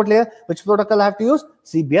transport layer, which protocol I have to use?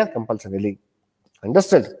 CBR compulsorily.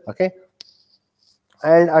 Understood? Okay.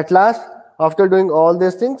 And at last, after doing all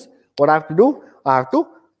these things, what I have to do? I have to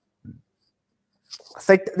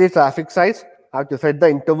set the traffic size. I have to set the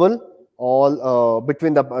interval all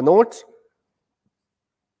between the nodes,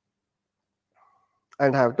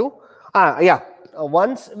 and have to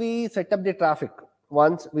once we set up the traffic,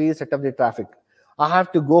 I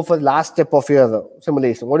have to go for the last step of your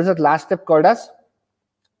simulation. What is that last step called as?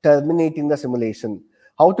 Terminating the simulation.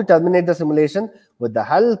 How to terminate the simulation? With the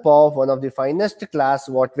help of one of the finest class,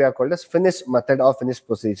 what we are called as finish method or finish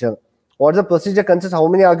procedure. What the procedure consists? How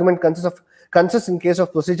many arguments consists in case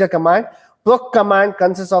of procedure command? Proc command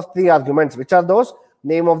consists of 3 arguments. Which are those?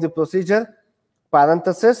 Name of the procedure,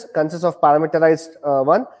 parenthesis consists of parameterized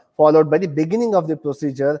one, followed by the beginning of the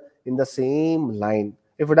procedure in the same line.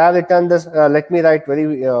 If it would have written this, let me write very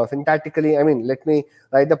syntactically, let me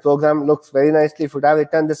write the program, looks very nicely. If it would have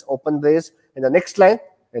written this open brace in the next line,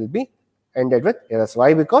 it will be ended with errors.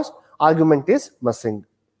 Why? Because argument is missing.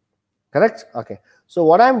 Correct? Okay. So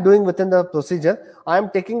what I'm doing within the procedure, I'm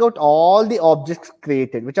taking out all the objects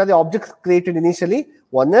created. Which are the objects created initially?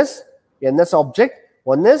 One is NS object,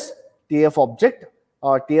 one is TF object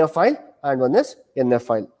or TF file, and one is NF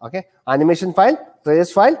file. Okay. Animation file,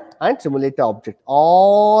 trace file, and simulator object.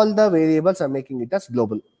 All the variables are making it as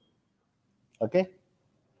global. Okay.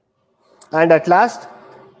 And at last,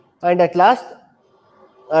 I'm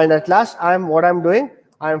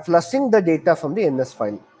flushing the data from the NS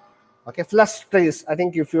file. Okay, flush trace. I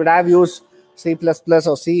think if you would have used C++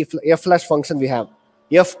 or C, F flush function we have.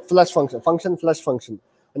 F flush function flush function.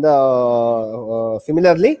 And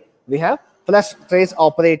similarly, we have flush trace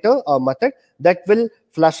operator or method that will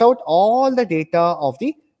flush out all the data of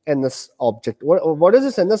the NS object. What is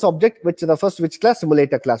this NS object? Which refers to which class?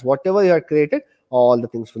 Simulator class. Whatever you have created, all the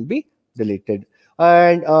things will be deleted.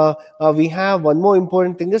 And we have one more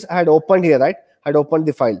important thing is I had opened here, right? I had opened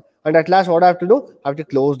the file. And at last, what I have to do? I have to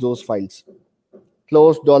close those files.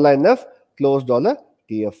 Close $NF, close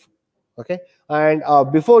 $TF. Okay. And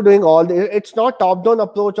before doing all the, it's not top-down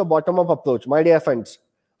approach or bottom-up approach, my dear friends.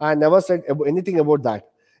 I never said anything about that.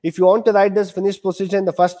 If you want to write this finished procedure in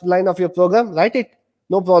the first line of your program, write it.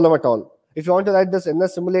 No problem at all. If you want to write this in the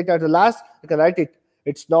simulator at the last, you can write it.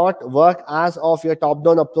 It's not work as of your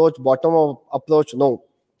top-down approach, bottom-up approach. No.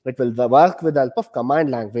 It will work with the help of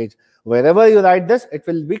command language. Wherever you write this, it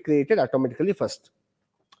will be created automatically first.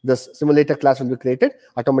 This simulator class will be created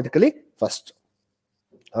automatically first.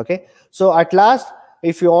 Okay. So at last,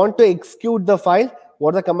 if you want to execute the file,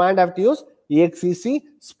 what the command I have to use? exec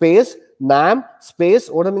space nam space.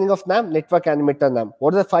 What is the meaning of nam? Network animator nam.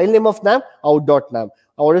 What is the file name of nam? Out.nam.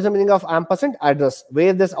 What is the meaning of ampersand? Address.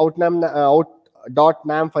 Where this out.nam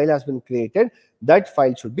file has been created, that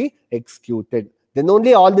file should be executed. Then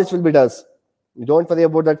only all this will be does. You don't worry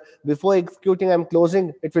about that. Before executing, I'm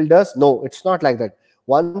closing, it will does. No, it's not like that.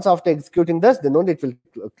 Once after executing this, then only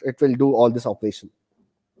it will do all this operation.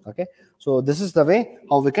 Okay. So this is the way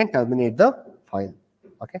how we can terminate the file.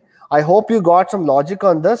 Okay. I hope you got some logic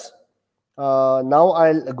on this. Now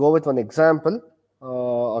I'll go with one example.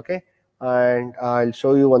 Okay. And I'll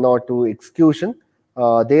show you one or two execution.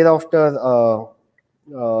 Thereafter,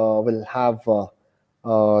 we'll have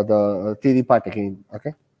the theory part again.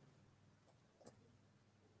 Okay.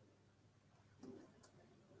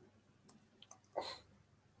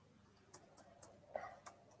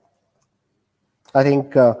 I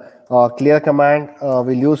think clear command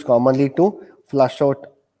we'll use commonly to flush out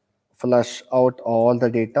all the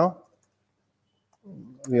data.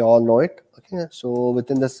 We all know it. Okay, so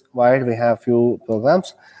within this void we have few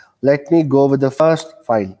programs. Let me go with the first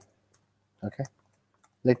file. Okay,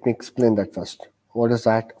 let me explain that first. What is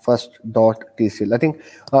that? First.tcl. I think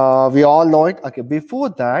we all know it. Okay, before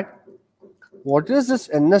that, what is this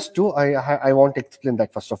NS2? I want to explain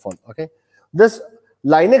that first of all. Okay, this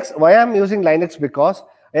Linux, why I'm using Linux? Because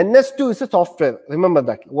NS2 is a software. Remember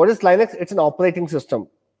that. What is Linux? It's an operating system.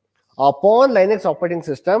 Upon Linux operating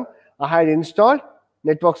system, I had installed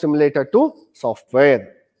Network Simulator 2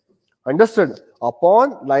 software. Understood?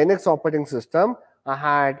 Upon Linux operating system, I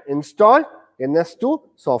had installed NS2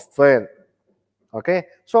 software. Okay.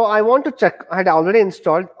 So I want to check. I had already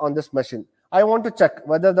installed on this machine. I want to check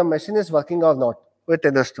whether the machine is working or not with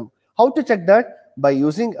NS2. How to check that? By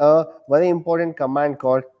using a very important command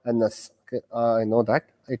called ns. Okay, I know that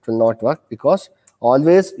it will not work because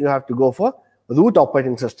always you have to go for root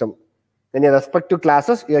operating system. In your respective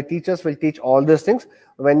classes, your teachers will teach all these things.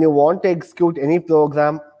 When you want to execute any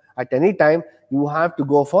program at any time, you have to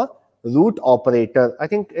go for root operator. I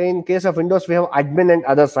think in case of Windows, we have admin and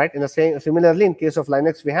others, right? In the same, similarly, in case of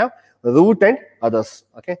Linux, we have root and others.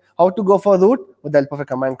 Okay, how to go for root? With the help of a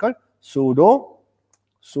command called sudo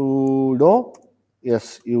su.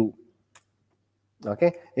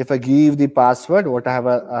 Okay, if I give the password, what I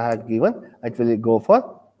had given, it will go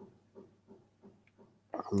for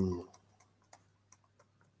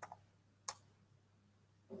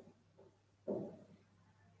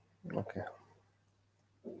okay.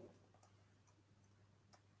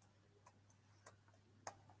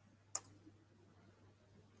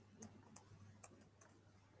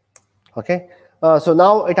 Okay, so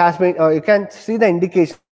now it has been, you can see the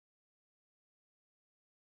indication.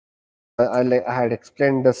 I had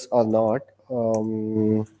explained this or not.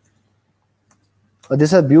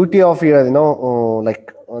 This is a beauty of here,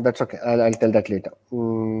 that's okay. I'll tell that later.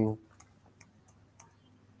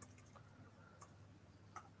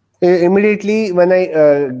 Immediately when I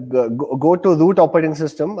go to root operating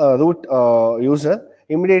system, root user,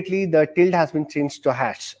 immediately the tilde has been changed to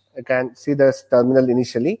hash. You can see this terminal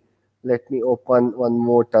initially. Let me open one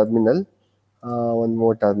more terminal.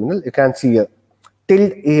 You can see here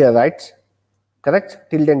tilde here, right? Correct?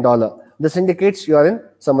 Tilde and dollar. This indicates you are in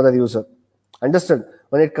some other user. Understood?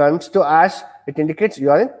 When it comes to hash, it indicates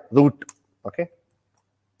you are in root. Okay.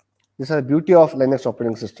 This is the beauty of Linux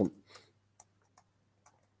operating system.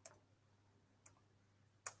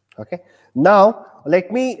 Okay. Now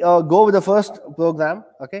let me go with the first program.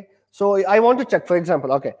 Okay. So I want to check, for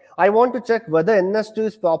example, okay, I want to check whether NS2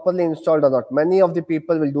 is properly installed or not. Many of the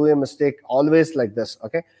people will do a mistake always like this.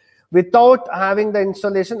 Okay. Without having the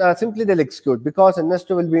installation, simply they'll execute, because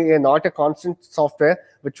NS2 will be not a constant software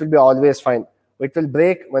which will be always fine. It will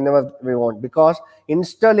break whenever we want, because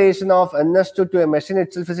installation of NS2 to a machine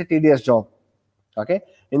itself is a tedious job. Okay,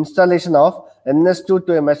 installation of NS2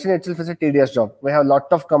 to a machine itself is a tedious job. We have a lot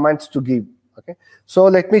of commands to give. Okay, so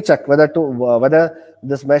let me check whether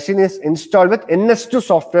this machine is installed with NS2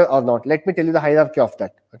 software or not. Let me tell you the hierarchy of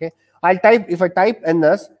that. Okay, if I type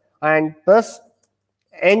NS and press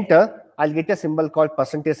enter, I'll get a symbol called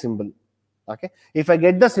percentage symbol. Okay, if I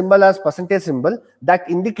get the symbol as percentage symbol, that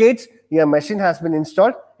indicates your machine has been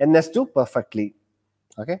installed NS2 perfectly.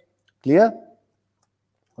 Okay, clear?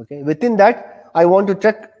 Okay, within that, I want to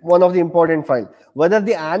check one of the important file, whether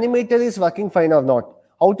the animator is working fine or not.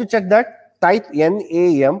 How to check that? Type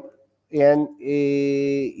NAM,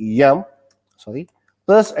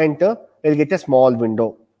 press enter, you'll get a small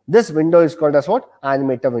window. This window is called as what?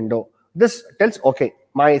 Animator window. This tells, okay,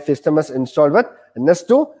 my system is installed with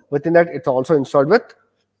NS2. Within that, it's also installed with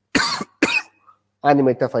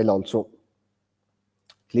animator file also.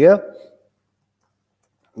 Clear?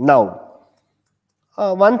 Now,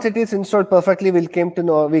 once it is installed perfectly, we came to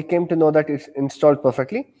know that it's installed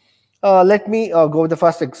perfectly. Let me go with the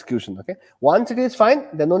first execution. Okay, once it is fine,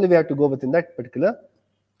 then only we have to go within that particular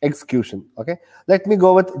execution. Okay, let me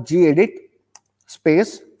go with gedit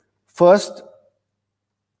space first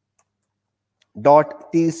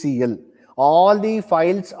 .tcl. All the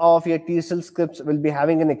files of your TCL scripts will be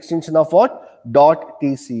having an extension of what?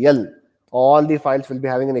 .tcl. All the files will be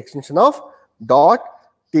having an extension of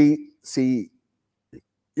 .tcl.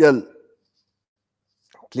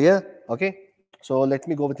 Clear? Okay. So let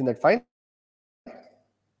me go within that file.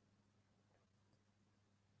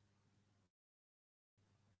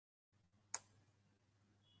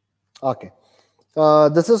 Okay.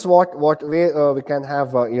 This is what we can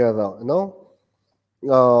have here.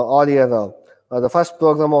 Or here the first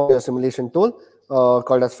program of your simulation tool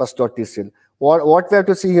called as first.tcl. What we have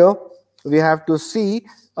to see here? We have to see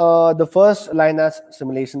the first line as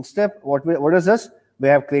simulation step. What is this? We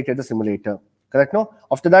have created the simulator. Correct? No.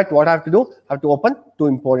 After that, what I have to do? I have to open two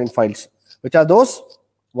important files. Which are those?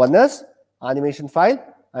 One is animation file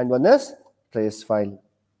and one is trace file.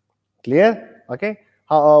 Clear? Okay.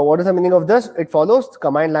 What is the meaning of this? It follows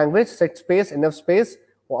command language, set space, enough space,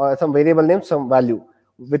 some variable name, some value.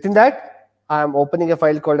 Within that, I am opening a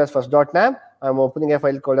file called as first.nam. I am opening a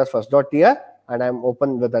file called as first.tr, and I am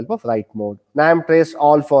open with the help of write mode. Nam trace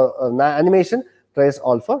all for animation, trace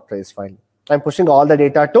all for trace file. I am pushing all the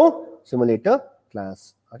data to simulator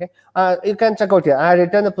class. Okay, you can check out here. I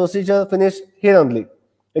return the procedure finished here only.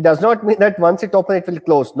 It does not mean that once it opens, it will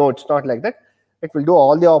close. No, it's not like that. It will do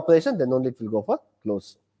all the operation, then only it will go for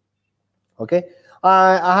close. Okay,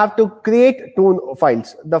 I have to create two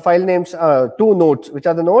files. The file names are two nodes. Which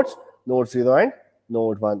are the nodes? Node 0 and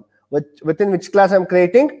node 1. Within which class I'm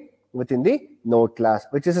creating? Within the node class,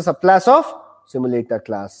 which is a subclass of simulator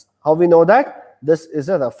class. How we know that? This is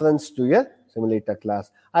a reference to your simulator class.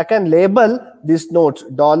 I can label these nodes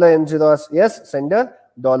 $n0 as yes, sender,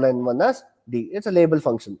 $n1 as D. It's a label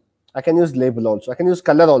function. I can use label also. I can use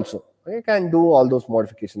color also. I can do all those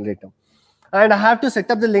modifications later. And I have to set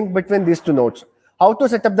up the link between these two nodes. How to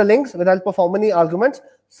set up the links? With the help of how many arguments?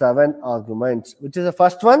 7 arguments. Which is the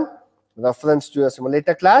first one? Reference to a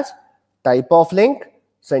simulator class. Type of link.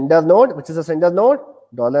 Sender node, which is a sender node,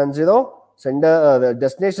 $n0. Sender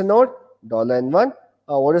destination node, $n1.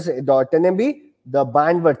 What is it? 10 MB. The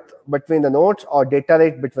bandwidth between the nodes or data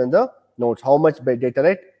rate between the nodes. How much data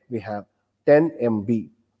rate we have? 10 MB.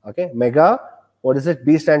 Okay. Mega. What is it?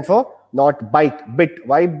 B stand for not byte, bit.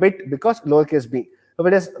 Why bit? Because lowercase b. If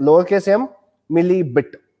it is lowercase m,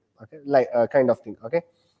 millibit. Okay, like kind of thing. Okay.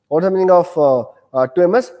 What's the meaning of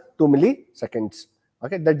 2ms? 2 milliseconds.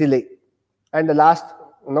 Okay, the delay. And the last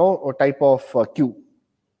type of queue.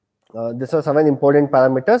 These are 7 important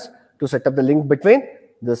parameters to set up the link between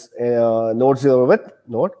this node 0 with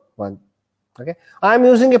node 1. Okay, I am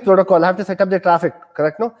using a protocol. I have to set up the traffic.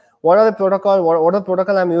 Correct? No. What are the protocol? What are the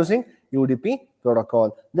protocol I'm using? UDP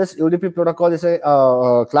protocol. This UDP protocol is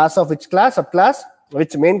a class of which class? Subclass?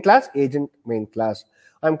 Which main class? Agent main class.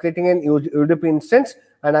 I'm creating an UDP instance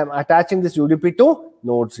and I'm attaching this UDP to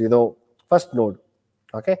node 0, first node.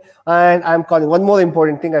 Okay, and I'm calling one more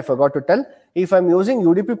important thing I forgot to tell. If I'm using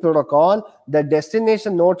UDP protocol, the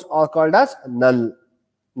destination nodes are called as null.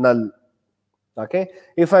 Okay,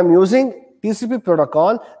 if I'm using TCP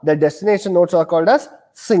protocol, the destination nodes are called as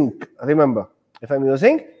sink. Remember, if I'm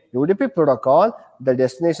using UDP protocol, the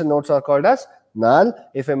destination nodes are called as null.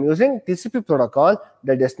 If I'm using TCP protocol,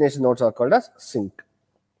 the destination nodes are called as sink.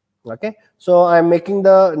 Okay, so I'm making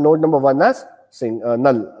the node number 1 as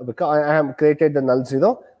null because I have created the null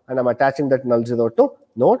 0 and I'm attaching that null 0 to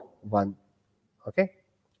node 1. Okay,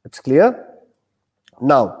 it's clear.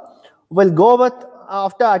 Now we'll go with,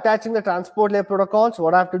 after attaching the transport layer protocols,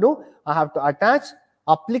 what I have to do? I have to attach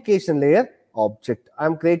application layer object.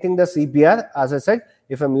 I'm creating the CPR. As I said,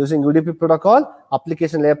 if I'm using UDP protocol,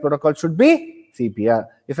 application layer protocol should be CPR.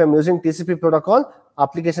 If I'm using TCP protocol,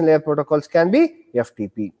 application layer protocols can be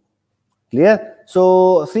FTP. Clear?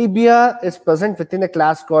 So CBR is present within a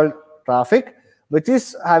class called traffic, which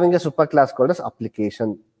is having a superclass called as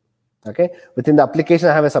application. Okay, within the application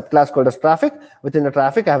I have a subclass called as traffic. Within the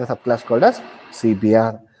traffic I have a subclass called as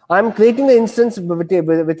CBR. I'm creating the instance within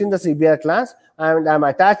the CBR class and I'm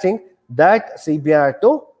attaching that CBR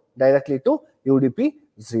to directly to UDP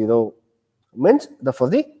 0. Means for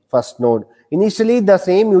the first node. Initially the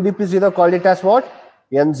same UDP 0 called it as what?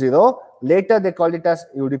 N0. Later they called it as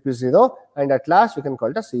UDP 0 and at last we can call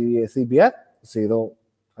it as CBR 0.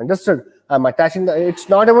 Understood? I'm attaching it's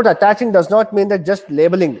not about attaching, does not mean that just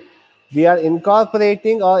labeling. We are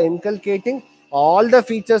incorporating or inculcating all the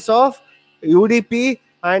features of UDP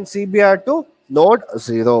and CBR to node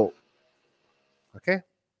 0. Okay.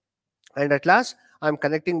 And at last, I'm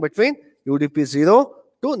connecting between UDP 0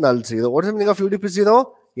 to null 0. What is the meaning of UDP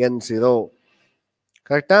 0? N0.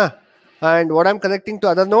 Correct? Huh? And what I'm connecting to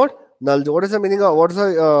other node? Null. What is the meaning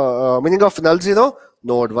of meaning of null 0?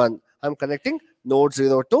 Node 1. I'm connecting node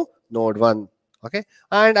 0 to node 1. Okay,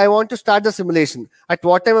 and I want to start the simulation. At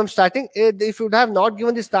what time I'm starting? If you have not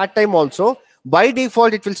given the start time also, by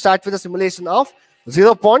default it will start with a simulation of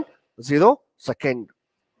 0.0 second.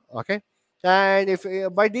 Okay, and if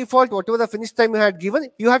by default whatever the finish time you had given,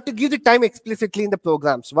 you have to give the time explicitly in the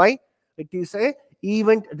programs. Why? It is a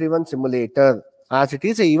event driven simulator. As it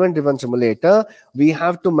is a event driven simulator, we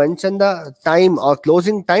have to mention the time or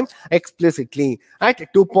closing time explicitly.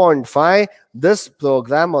 At 2.5, this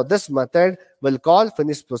program or this method will call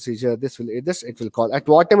finish procedure. It will call. At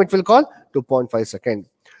what time it will call? 2.5 seconds.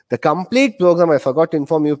 The complete program, I forgot to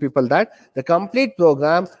inform you people that the complete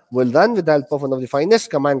program will run with the help of one of the finest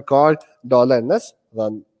command called $ns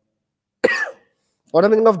run. What is the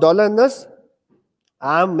meaning of $ns?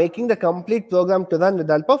 I am making the complete program to run with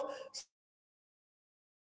the help of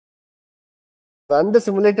run the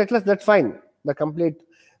simulator class. That's fine. The complete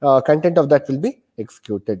content of that will be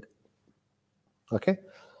executed. Okay.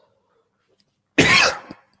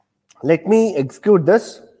 Let me execute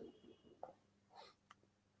this.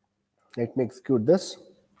 Let me execute this.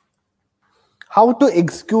 How to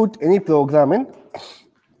execute any program in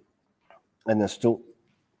NS2?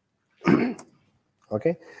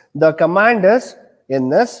 Okay. The command is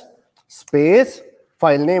ns space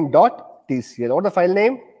filename dot TCL. What is the file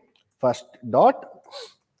name? First dot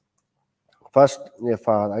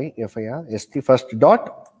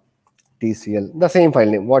TCL. The same file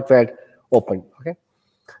name what we had opened. Okay.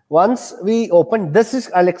 Once we open this,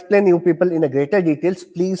 I'll explain you people in a greater details.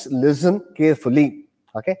 Please listen carefully.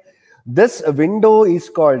 Okay. This window is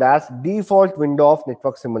called as default window of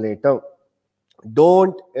network simulator.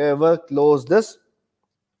 Don't ever close this.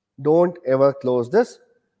 Don't ever close this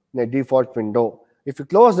in a default window. If you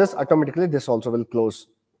close this, automatically this also will close.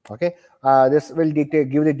 Okay. This will give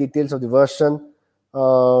the details of the version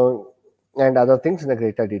and other things in a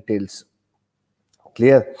greater details.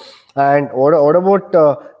 Clear? And what about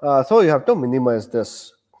so you have to minimize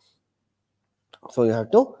this. So you have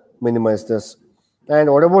to minimize this. And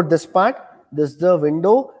what about this part? This is the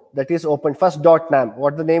window that is open. First.nam.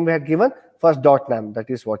 What the name we had given? First.nam. That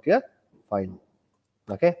is what your file.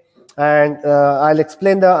 Okay. And I'll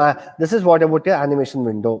explain the. This is what about your animation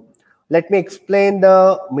window. Let me explain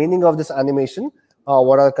the meaning of this animation.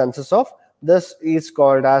 What are the consists of? This is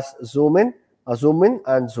called as zoom in,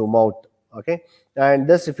 and zoom out. Okay. And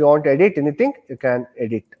this, if you want to edit anything, you can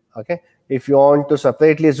edit. Okay. If you want to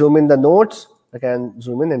separately zoom in the nodes, you can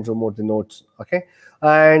zoom in and zoom out the nodes. Okay.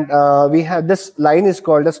 And we have this line is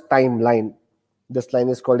called as timeline. This line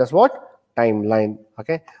is called as what? timeline.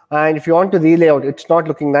 Okay, and if you want to relayout, it's not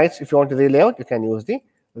looking nice. If you want to relayout, you can use the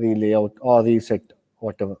relayout or reset,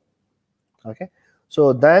 whatever. Okay,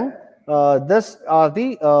 so then this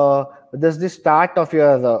is the start of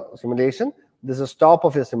your simulation. This is the stop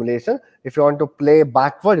of your simulation. If you want to play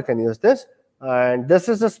backward, you can use this. And this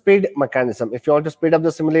is the speed mechanism. If you want to speed up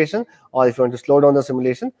the simulation or if you want to slow down the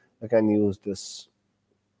simulation, you can use this.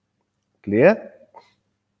 Clear?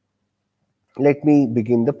 Let me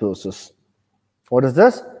begin the process. What is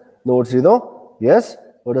this? Node 0. Yes.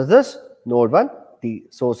 What is this? Node 1. T.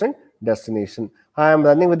 Source and destination. I am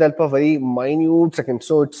running with the help of very minute seconds,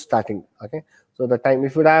 so it's starting. Okay. So the time,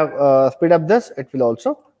 if you have speed up this, it will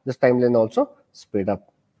also, this timeline also speed up.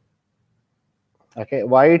 Okay,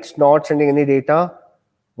 why it's not sending any data?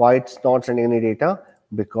 Why it's not sending any data?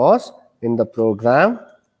 Because in the program,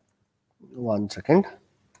 1 second.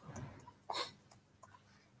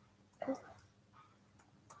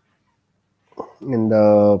 In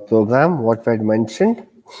the program, what we had mentioned.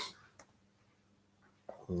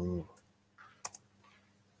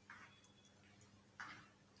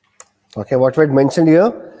 Okay, what we had mentioned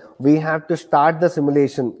here, we have to start the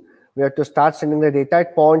simulation. We have to start sending the data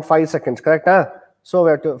at 0.5 seconds, correct? Huh? So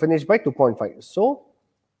we have to finish by 2.5. So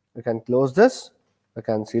we can close this. We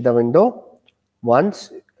can see the window.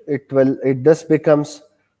 Once this becomes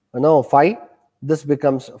 5, this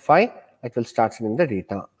becomes 5, it will start sending the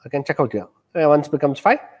data. I can check out here. Once becomes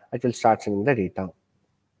 5, it will start sending the data.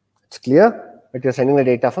 It's clear? It is sending the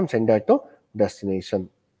data from sender to destination.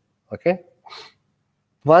 Okay.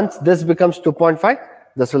 Once this becomes 2.5,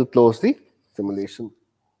 this will close the simulation.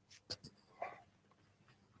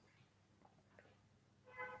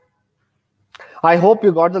 I hope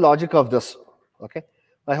you got the logic of this. Okay,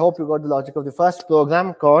 I hope you got the logic of the first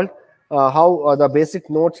program called how the basic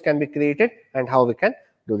nodes can be created and how we can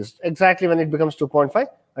do this. Exactly when it becomes 2.5,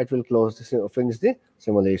 it will close the finish the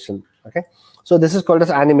simulation. Okay, so this is called as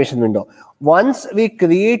animation window. Once we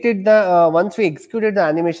created the once we executed the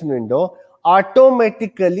animation window,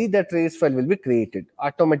 automatically the trace file will be created.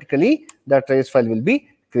 Automatically the trace file will be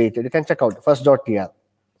created. You can check out first.tr.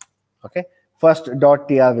 Okay.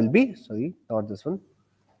 First.tr will be, sorry, not this one.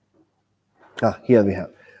 Here we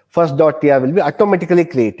have first.tr will be automatically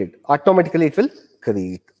created. Automatically it will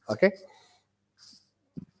create. Okay.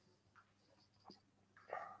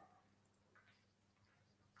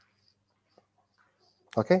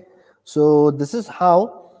 Okay. So this is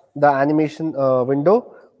how the animation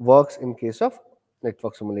window works in case of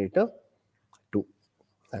Network Simulator 2.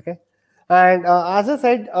 Okay. And as I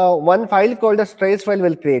said, one file called as trace file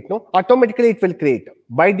will create. No, automatically it will create.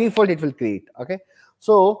 By default, it will create. Okay.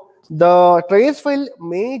 So the trace file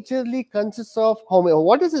majorly consists of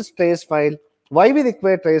what is this trace file? Why we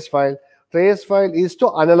require trace file? Trace file is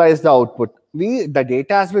to analyze the output. The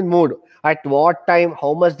data has been moved at what time,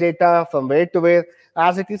 how much data, from where to where.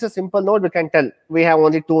 As it is a simple node, we can tell we have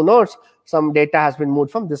only 2 nodes. Some data has been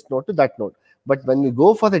moved from this node to that node. But when we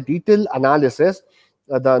go for the detailed analysis,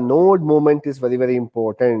 the node movement is very, very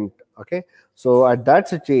important. Okay, so at that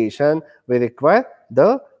situation, we require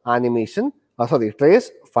the animation,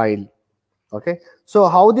 trace file. Okay, so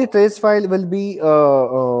how the trace file will be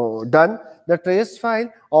done? The trace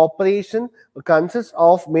file operation consists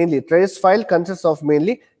of mainly 12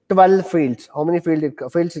 fields. How many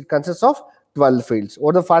fields it consists of? 12 fields.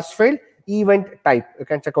 Or the first field, event type. You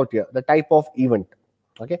can check out here the type of event.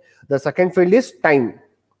 Okay, the second field is time.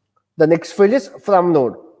 The next field is from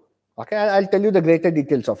node. Okay, I'll tell you the greater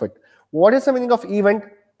details of it. What is the meaning of event?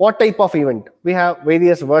 What type of event? We have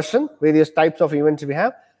various versions, various types of events we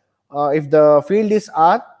have. If the field is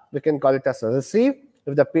R, we can call it as a receive.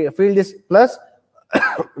 If the field is plus,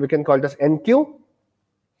 we can call it as enqueue.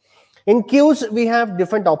 In queues, we have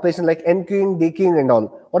different operations like enqueuing, dequeuing, and all.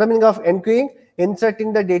 What is the meaning of enqueuing?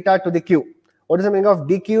 Inserting the data to the queue. What is the meaning of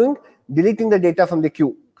dequeuing? Deleting the data from the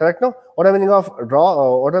queue. Correct? No. What is the meaning of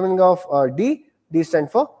draw? What is the meaning of D? D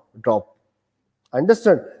stands for drop.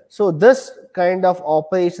 Understood? So this kind of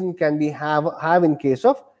operation can be have in case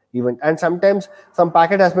of event, and sometimes some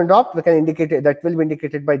packet has been dropped. We can indicate it, that will be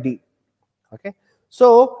indicated by D. Okay.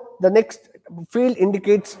 So the next field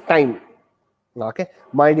indicates time. Okay,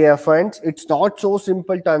 my dear friends, it's not so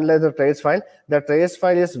simple to analyze the trace file. The trace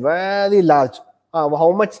file is very large.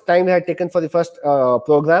 How much time we had taken for the first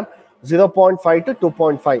program? 0.5 to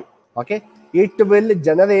 2.5. Okay, it will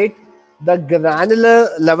generate the granular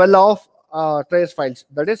level of trace files.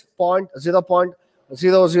 That is 0.00001,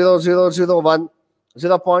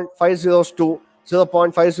 0.502,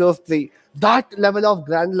 0.503. That level of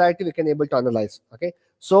granularity we can able to analyze. Okay,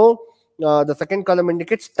 so The second column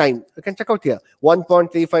indicates time. You can check out here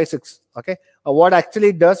 1.356. Okay, what actually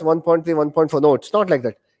it does 1.3, 1.4. No, it's not like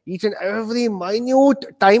that. Each and every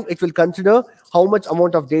minute time it will consider how much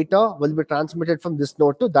amount of data will be transmitted from this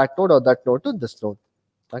node to that node, or that node to this node.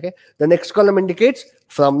 Okay, the next column indicates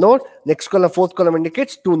from node. Next column, fourth column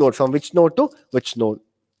indicates to node, from which node to which node.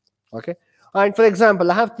 Okay, and for example,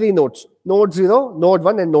 I have three nodes: node 0, node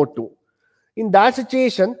 1, and node 2. In that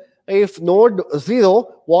situation, if node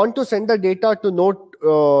 0 want to send the data to node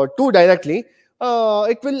 2 directly,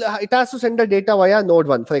 it has to send the data via node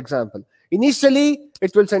 1. For example, initially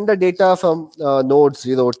it will send the data from node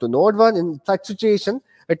 0 to node 1. In such situation,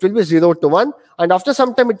 it will be 0 to 1, and after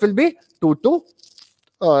some time it will be 2 to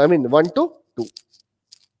 1 to 2.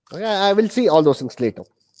 Okay, I will see all those things later.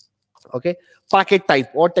 Okay, packet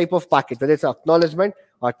type, what type of packet, whether it's acknowledgement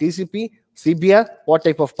or TCP, CBR, what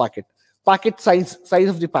type of packet. Packet size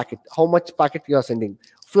of the packet, how much packet you are sending.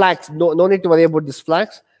 Flags, no need to worry about this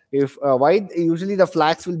flags. If why usually the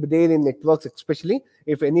flags will be there in networks, especially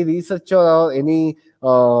if any researcher or any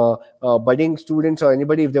budding students or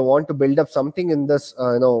anybody, if they want to build up something in this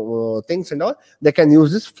things and all, they can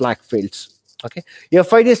use this flag fields. Okay,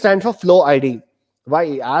 FID stands for flow ID.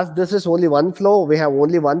 Why? As this is only one flow, we have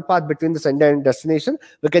only one path between the sender and destination,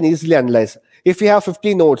 we can easily analyze. If we have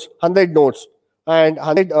 50 nodes, 100 nodes, and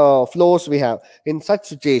 100 flows we have, in such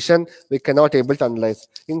situation, we cannot able to analyze.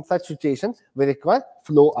 In such situation, we require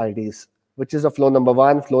flow IDs, which is a flow number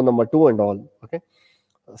 1, flow number 2, and all. Okay,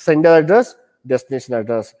 sender address, destination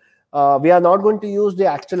address. We are not going to use the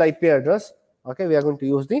actual IP address. Okay, we are going to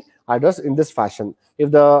use the address in this fashion.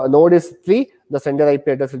 If the node is 3, the sender IP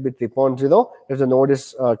address will be 3.0. If the node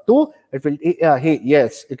is 2, it will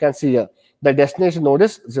yes, you can see here the destination node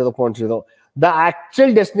is 0.0. The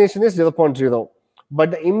actual destination is 0.0,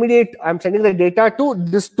 but the immediate I'm sending the data to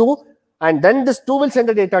this 2, and then this 2 will send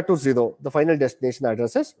the data to 0. The final destination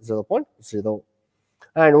address is 0.0.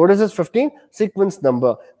 And what is this 15? Sequence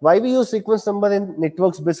number. Why we use sequence number in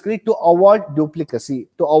networks? Basically to avoid duplicacy,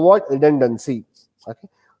 to avoid redundancy. Okay.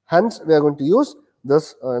 Hence, we are going to use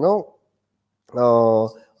this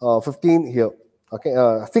 15 here.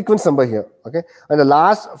 Okay, sequence number here. Okay, and the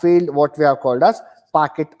last field what we have called as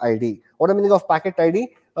packet ID. What is the meaning of packet ID?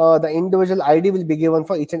 The individual ID will be given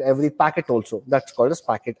for each and every packet also. That's called as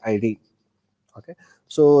packet ID. Okay,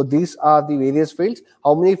 so these are the various fields.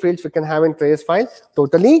 How many fields we can have in trace file?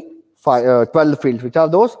 Totally 12 fields. Which are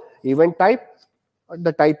those? Event type,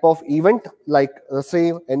 the type of event like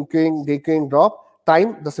receive, enqueuing, dequeuing, drop,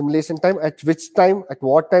 time, the simulation time, at which time, at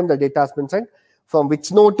what time the data has been sent, from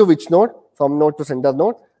which node to which node, from node to sender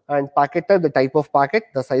node, and packet type, the type of packet,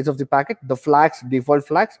 the size of the packet, the flags, default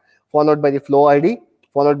flags, followed by the flow ID,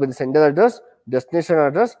 followed by the sender address, destination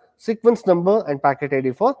address, sequence number, and packet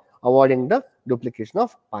ID for avoiding the duplication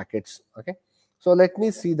of packets. Okay, so let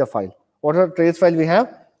me see the file. What are the trace file we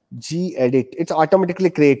have? gedit. It's automatically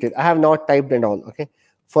created. I have not typed and all. Okay,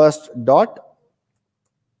 first dot.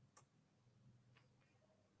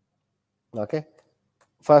 Okay,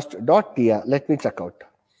 first dot tr. Let me check out.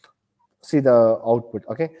 See the output.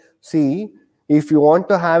 Okay, see, if you want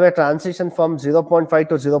to have a transition from 0.5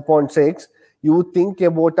 to 0.6, you think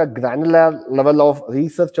about a granular level of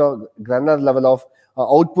research or granular level of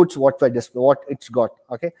outputs what it's got.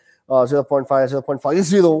 Okay, 0.5,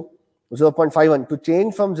 0.50, 0.51. To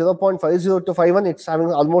change from 0.50 to 51, it's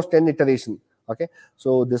having almost 10 iteration. Okay,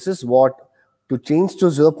 so this is what, to change to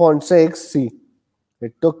 0.6, see,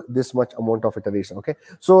 it took this much amount of iteration. Okay,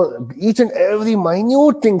 so each and every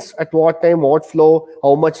minute things, at what time, what flow,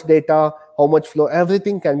 how much data, how much flow,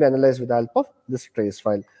 everything can be analyzed with the help of this trace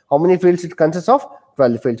file. How many fields it consists of?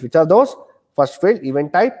 12 fields. Which are those? First field,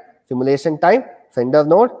 event type, simulation time, sender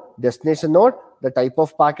node, destination node, the type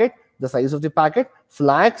of packet, the size of the packet,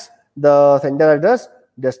 flags, the sender address,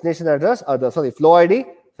 destination address, or the flow ID,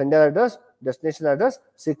 sender address, destination address,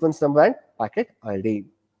 sequence number, and packet ID.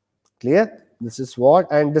 Clear? This is what,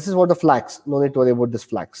 and this is what the flags. No need to worry about this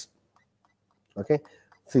flags. Okay.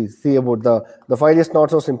 See about the file is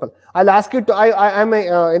not so simple. I'll ask you to. I'm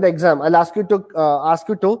in the exam. I'll ask you to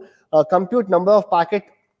compute number of packet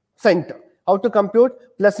sent. How to compute?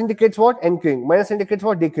 Plus indicates what? Enqueuing. Minus indicates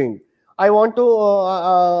what? Dequeuing. I want to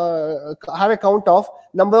have a count of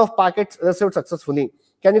number of packets received successfully.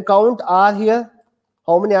 Can you count R here?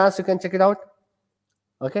 How many R's you can check it out?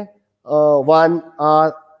 Okay. 1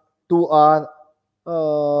 R, 2 R,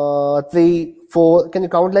 3, 4. Can you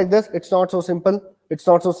count like this? It's not so simple. It's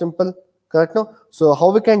not so simple. Correct? No? So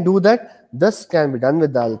how we can do that? This can be done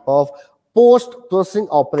with the help of post-processing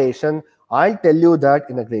operation. I'll tell you that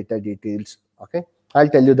in a greater details. Okay. I'll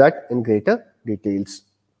tell you that in greater details.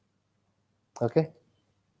 Okay.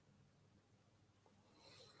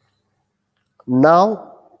 Now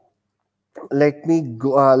let me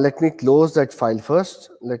go, let me close that file first.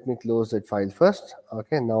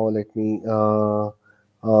 Okay, now let me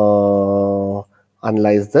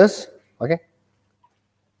analyze this. Okay.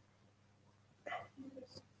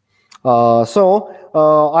 I'll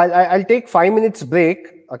take 5 minutes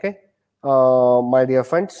break. Okay, my dear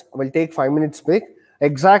friends, we'll take 5 minutes break.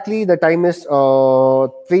 Exactly, the time is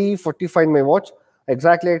 3:45 my watch.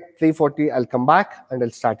 Exactly at 3:40, I'll come back and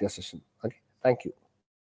I'll start your session. Okay, thank you.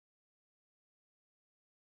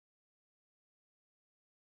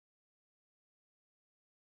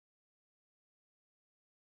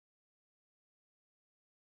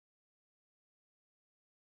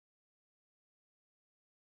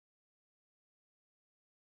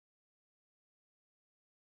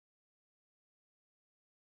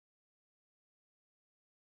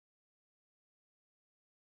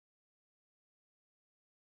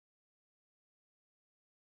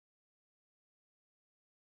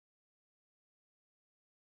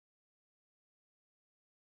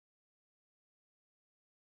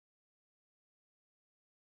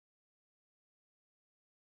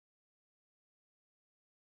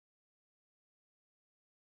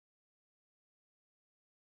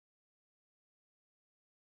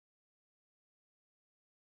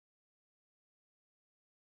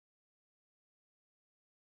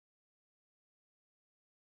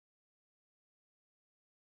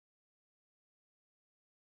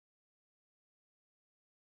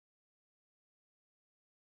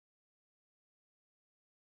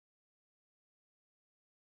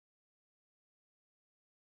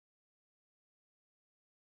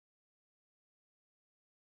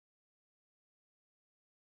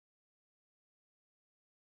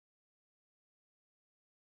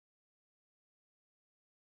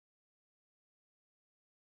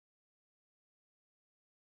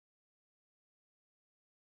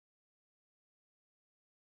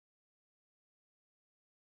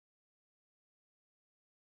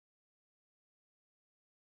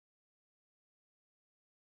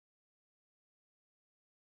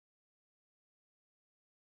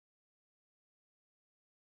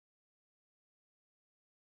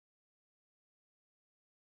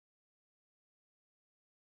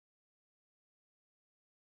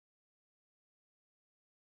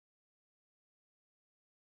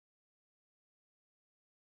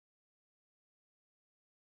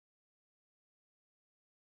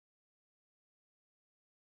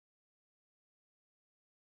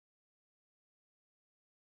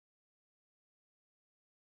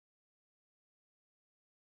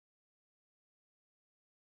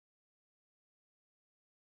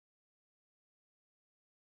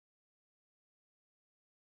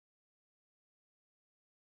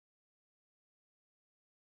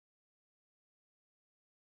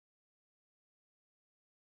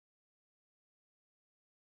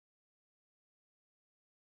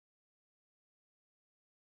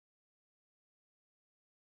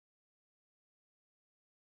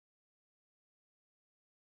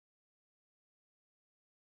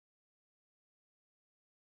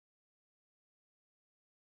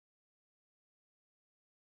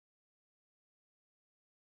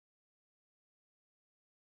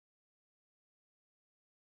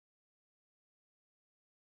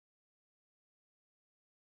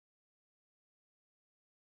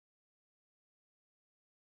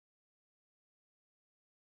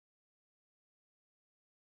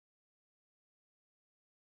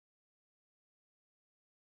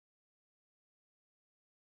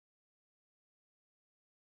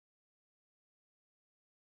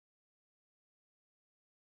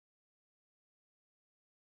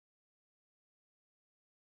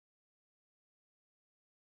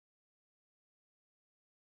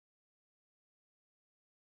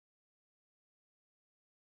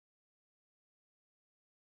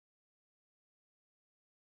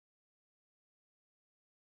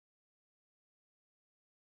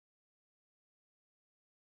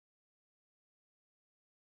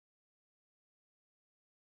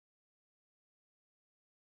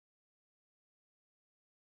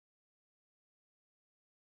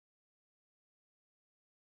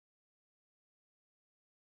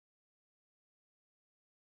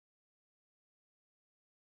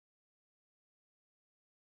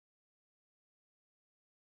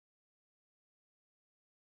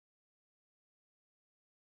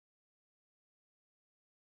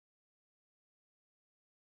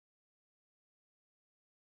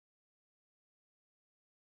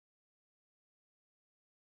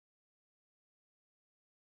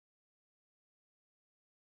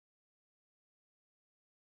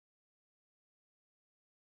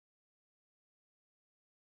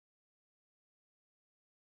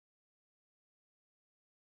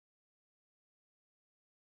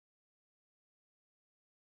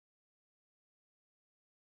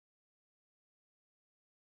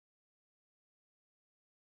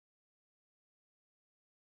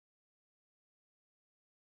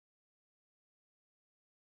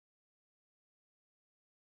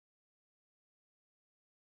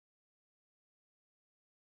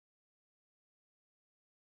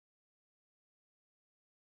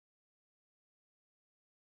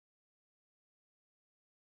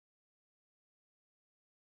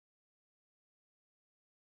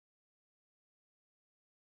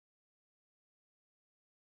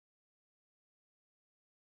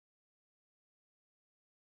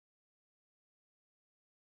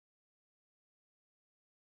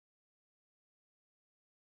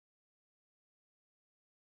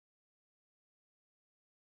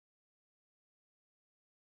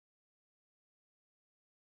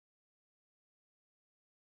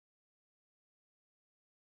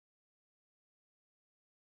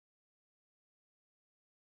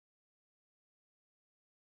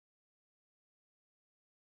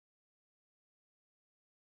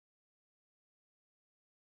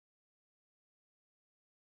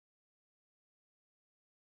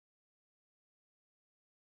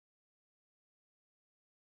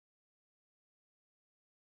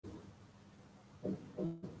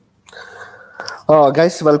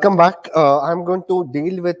 Guys, welcome back. I'm going to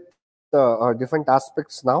deal with different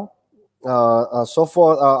aspects now. So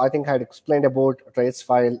far, I think I had explained about trace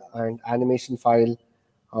file and animation file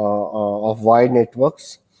of wide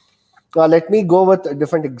networks. Let me go with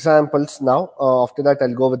different examples now. After that,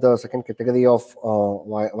 I'll go with the second category of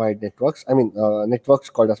wide networks. I mean, networks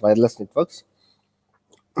called as wireless networks.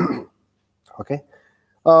 Okay.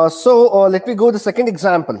 So let me go with the second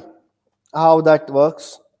example, how that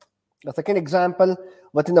works. The second example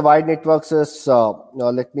within the wide networks is,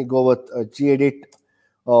 let me go with gedit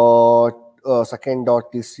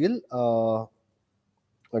second.tcl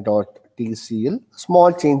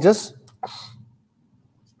small changes.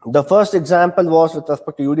 The first example was with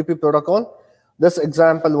respect to UDP protocol. This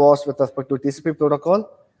example was with respect to TCP protocol.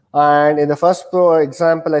 And in the first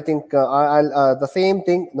example, I think the same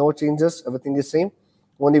thing, no changes, everything is same.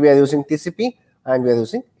 Only we are using TCP and we are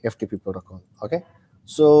using FTP protocol. Okay.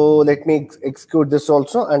 So let me execute this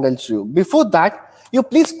also and I'll show you. Before that, you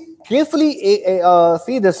please carefully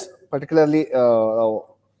see this, particularly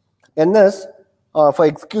NS. For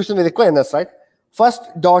execution, we require NS, right? First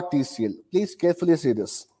 .tcl. Please carefully see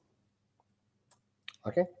this.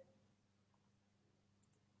 Okay.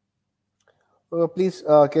 Please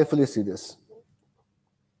carefully see this.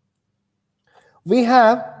 We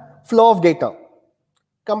have flow of data,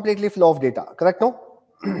 completely flow of data, correct? No?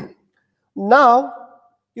 Now,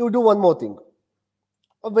 you do one more thing.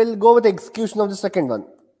 We'll go with the execution of the second one.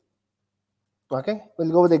 Okay, we'll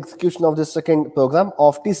go with the execution of the second program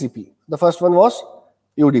of TCP. The first one was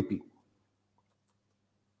UDP.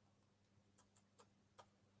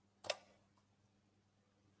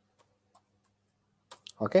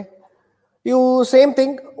 Okay, same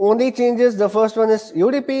thing, only changes. The first one is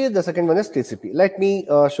UDP, the second one is TCP. Let me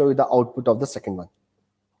show you the output of the second one.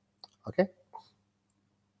 Okay,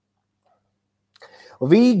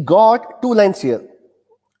 we got two lines here.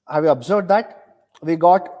 Have you observed that? We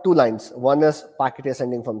got two lines. One is packet is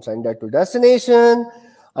sending from sender to destination,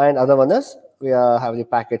 and other one is we have the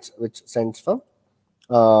packets which sends from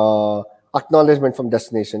acknowledgement from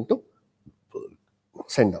destination to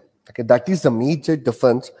sender. Okay, that is the major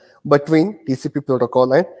difference between TCP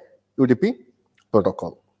protocol and UDP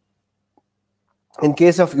protocol. In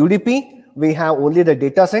case of UDP, we have only the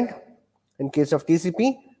data sent. In case of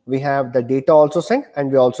TCP, we have the data also sent,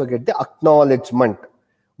 and we also get the acknowledgement,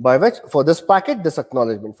 by which for this packet, this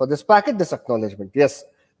acknowledgement, for this packet, this acknowledgement. Yes,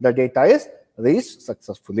 the data is reached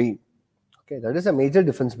successfully. Okay, that is a major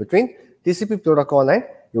difference between TCP protocol and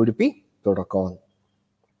UDP protocol.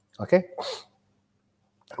 Okay,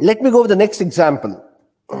 let me go with the next example.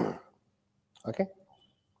 Okay.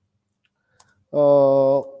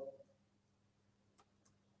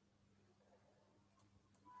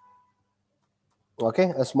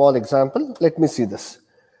 Okay, a small example. Let me see this.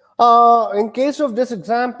 In case of this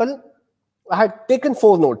example, I had taken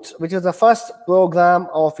 4 notes, which is the first program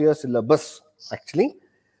of your syllabus, actually.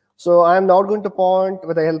 So I am not going to point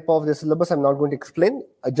with the help of the syllabus. I'm not going to explain.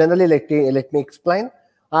 Generally, let me explain.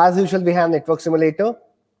 As usual, we have network simulator,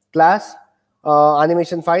 class,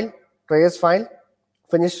 animation file, trace file.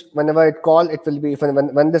 Finish whenever it call, it will be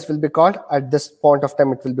when this will be called. At this point of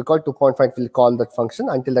time, it will be called. 2.5 will call that function.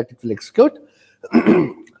 Until that, it will execute.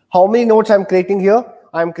 How many nodes I'm creating here?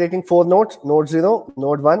 I'm creating 4 nodes: node 0,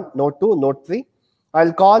 node 1, node 2, node 3.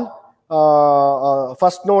 I'll call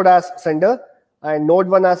first node as sender, and node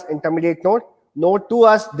 1 as intermediate node, node 2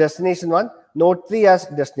 as destination 1, node 3 as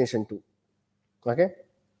destination 2. Okay,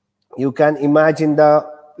 you can imagine the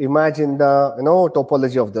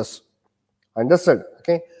topology of this. Understood?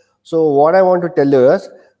 Okay, so what I want to tell you is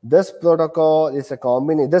this protocol is a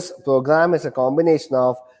combination. This program is a combination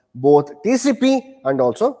of both TCP and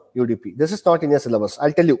also UDP. This is not in your syllabus.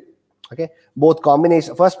 I'll tell you. Okay, both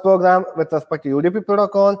combination. First program with respect to UDP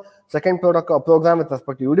protocol, second program with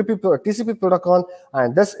respect to TCP protocol,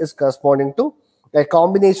 and this is corresponding to a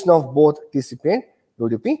combination of both TCP and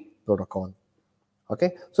UDP protocol.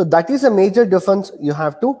 Okay, so that is a major difference you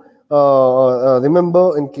have to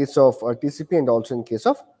remember in case of TCP and also in case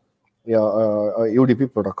of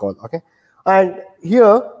UDP protocol. Okay, and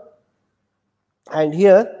here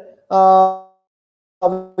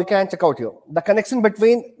we can check out here the connection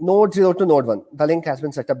between node 0 to node 1. The link has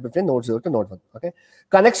been set up between node 0 to node 1. Okay,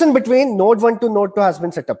 connection between node 1 to node 2 has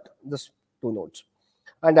been set up, this 2 nodes,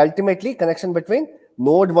 and ultimately connection between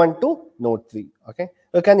node 1 to node 3. Okay,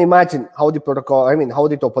 you can imagine how the protocol, how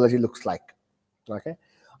the topology looks like. Okay,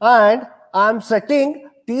 and I'm setting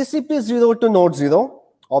TCP 0 to node 0.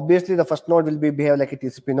 Obviously, the first node will behave like a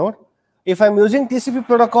TCP node. If I'm using TCP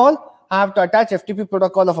protocol, I have to attach FTP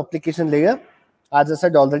protocol of application layer, as I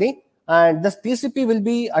said already, and this TCP will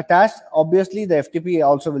be attached. Obviously, the FTP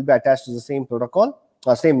also will be attached to the same protocol,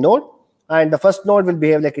 same node, and the first node will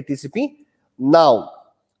behave like a TCP. Now,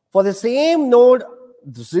 for the same node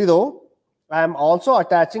 0, we are also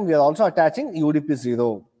attaching UDP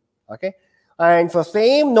 0. Okay, and for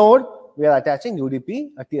same node, we are attaching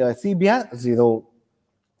UDP CBR 0.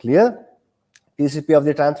 Clear? TCP of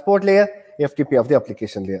the transport layer, FTP of the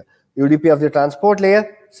application layer. UDP of the transport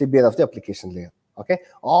layer, CBR of the application layer. Okay,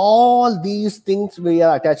 all these things we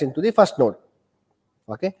are attaching to the first node.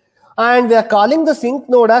 Okay, and we are calling the sync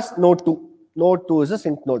node as node 2. Node 2 is the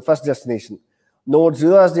sync node, first destination. Node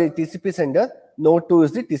 0 is the TCP sender, node 2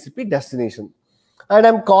 is the TCP destination. And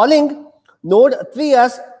I'm calling node 3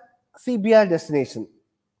 as CBR destination.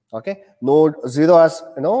 Okay, node 0 as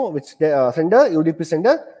which sender, UDP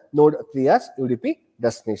sender, node 3 as UDP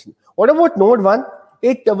destination. What about node 1?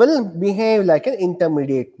 It will behave like an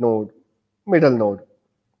intermediate node, middle node.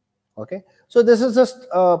 Okay, so this is just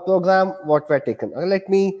a program what we're taken. Let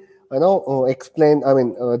me explain,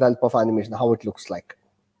 the help of animation, how it looks like.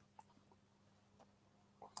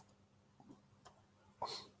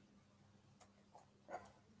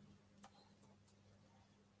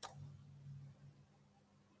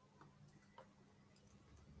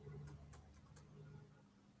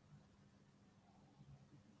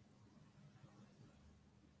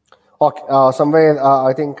 Okay, somewhere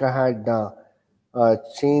I think I had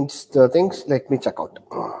changed the things. Let me check out.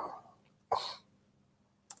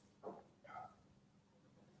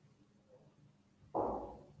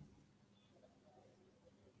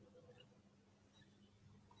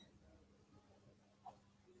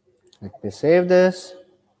 Let me save this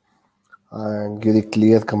and give the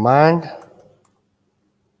clear command.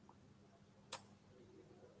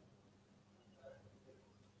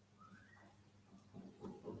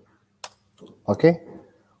 Okay,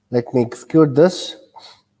 let me execute this.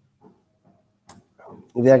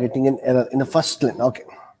 We are getting an error in the first line. Okay,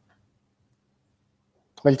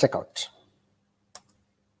 we'll check out.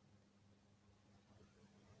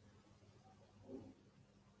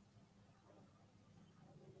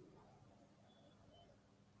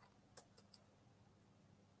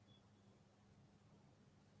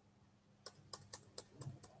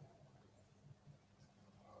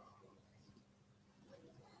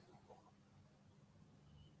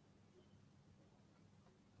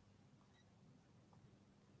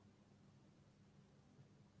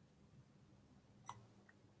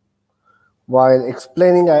 While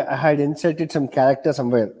explaining, I had inserted some character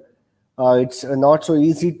somewhere. It's not so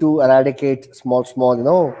easy to eradicate small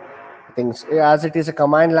things. As it is a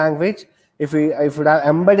command language, if we would have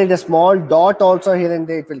embedded a small dot also here and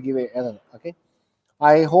there, it will give an error. Okay,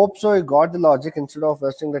 I hope so you got the logic. Instead of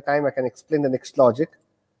wasting the time, I can explain the next logic.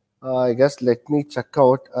 I guess let me check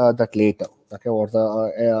out that later. Okay, what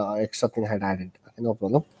the extra thing I had added. Okay, no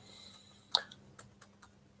problem.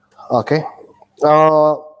 Okay.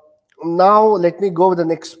 Now let me go with the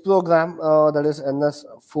next program, that is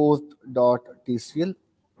NS4.TCL.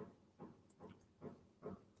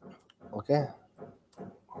 Okay,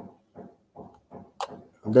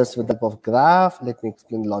 this with the help of graph. Let me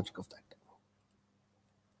explain the logic of that.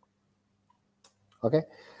 Okay,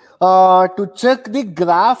 to check the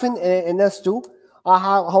graph in NS2,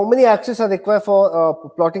 how many axes are required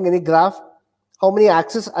for plotting any graph? How many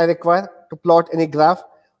axes I require to plot any graph?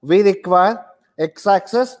 We require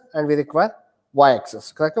x-axis and we require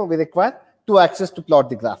y-axis. Correct? We require 2 axes to plot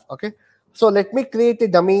the graph. Okay, so let me create a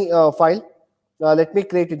dummy file.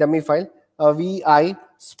 Vi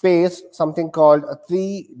space something called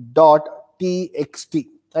 3.txt,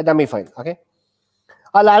 a dummy file. Okay,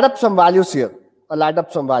 I'll add up some values here.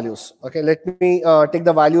 Okay, let me take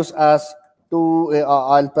the values as 2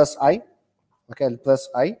 I'll press I. Okay, I'll press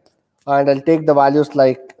I, and I'll take the values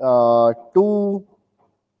like 2.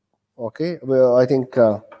 Okay, well, I think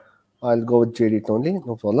I'll go with JDit only,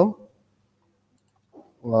 no problem.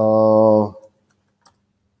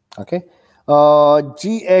 Okay,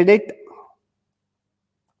 gedit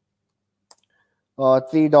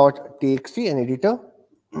 3.txt, an editor.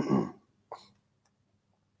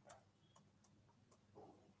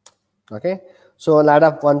 Okay, so I'll add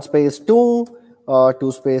up 1 space 2,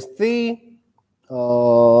 2 space 3,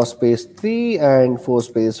 space 3, and 4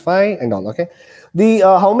 space 5, and all. Okay, the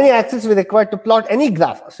how many axes we require to plot any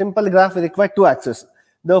graph? A simple graph, we require 2 axes.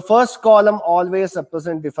 The first column always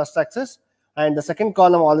represent the first axis, and the second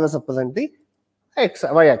column always represent the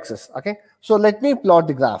y axis. Okay, so let me plot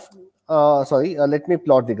the graph. Let me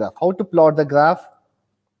plot the graph. How to plot the graph?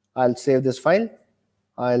 I'll save this file.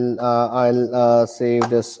 I'll save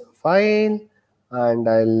this file, and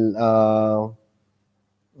I'll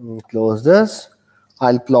close this.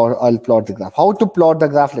 I'll plot the graph. How to plot the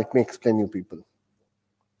graph? Let me explain you people.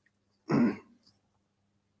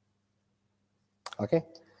 Okay.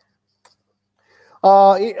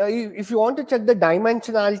 If you want to check the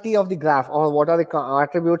dimensionality of the graph, or what are the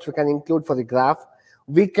attributes we can include for the graph,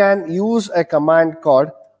 we can use a command called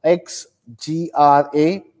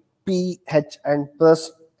xgraph and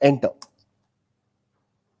press enter.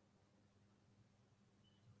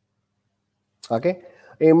 Okay,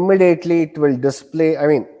 immediately it will display. I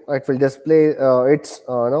mean, it will display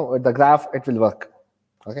the graph. It will work.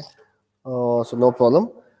 Okay, so no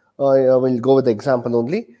problem. I will go with the example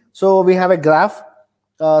only. So we have a graph.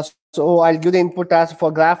 So I'll give the input as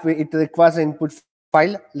for graph. It requires an input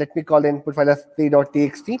file. Let me call the input file as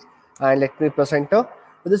 3.txt and let me press enter.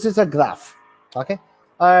 So this is a graph. Okay,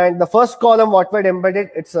 and the first column what we had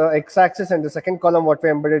embedded, it's x-axis, and the second column what we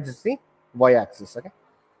embedded is the y-axis. Okay,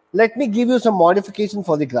 let me give you some modification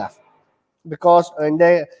for the graph, because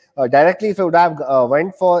directly if I would have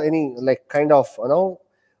went for any like kind of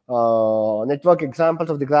network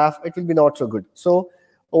examples of the graph, it will be not so good. So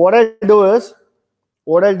what I'll do is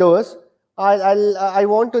I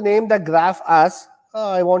want to name the graph as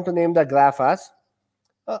I want to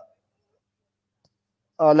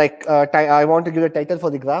give a title for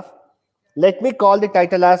the graph. Let me call the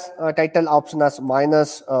title as title option as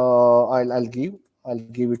minus. I'll give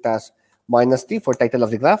it as -t for title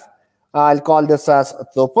of the graph. I'll call this as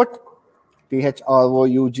throughput,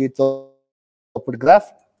 THROUG throughput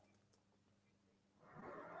graph.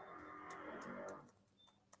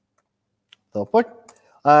 Throughput,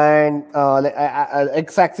 and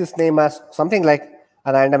x-axis name as something like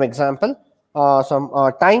a random example, some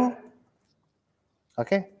time.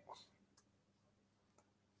 Okay,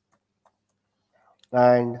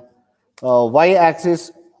 and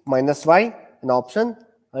y-axis -y, an option,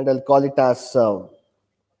 and I'll call it as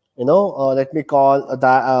let me call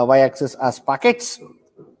the y-axis as packets.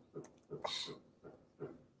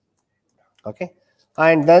 Okay,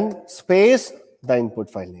 and then space the input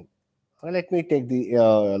file name. Let me take the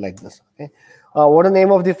like this. Okay, what the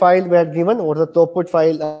name of the file we had given? What is the throughput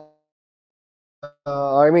file?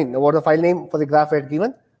 What the file name for the graph we had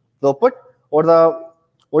given? Throughput.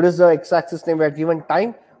 What is the x-axis name we had given?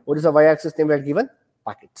 Time. What is the y-axis name we had given?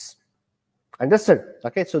 Packets. Understood?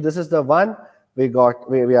 Okay, so this is the one we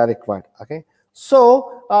are required. Okay,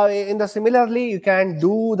 so similarly you can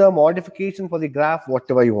do the modification for the graph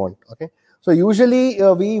whatever you want. Okay, so usually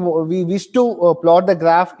we wish to plot the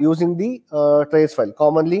graph using the trace file.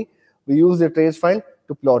 Commonly we use the trace file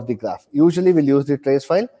to plot the graph. Usually we'll use the trace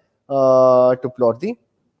file to plot the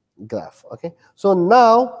graph. Okay, so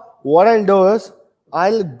now what I'll do is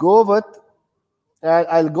I'll go with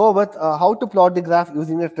how to plot the graph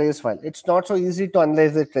using a trace file. It's not so easy to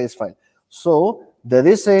analyze the trace file. So there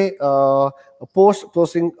is a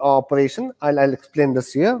post-processing operation. I'll explain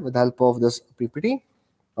this here with the help of this PPT.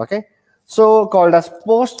 Okay, so called as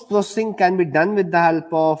post-processing can be done with the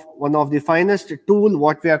help of one of the finest tool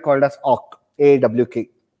what we are called as AWK.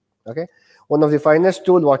 Okay, one of the finest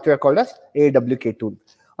tool what we are called as AWK tool,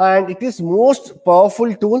 and it is most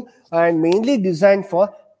powerful tool and mainly designed for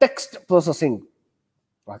text processing.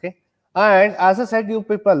 Okay, and as I said you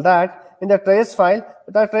people that in the trace file,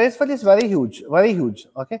 the trace file is very huge.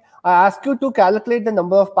 Okay, I ask you to calculate the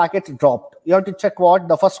number of packets dropped. You have to check what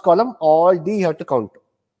the first column, all D you have to count.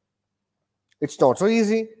 It's not so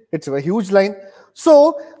easy. It's a huge line.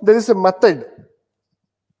 So there is a method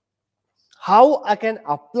how I can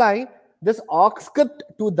apply this awk script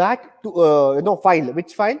to that file.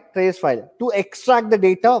 Which file? Trace file, to extract the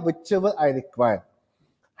data whichever I require.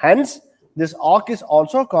 Hence, this awk is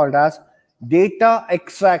also called as data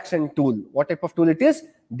extraction tool. What type of tool it is?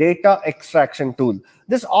 Data extraction tool.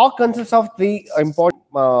 This awk consists of three important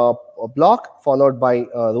block, followed by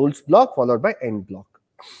rules block, followed by end block.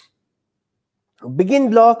 Begin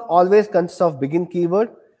block always consists of begin keyword,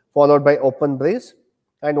 followed by open brace,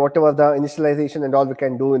 and whatever the initialization and all we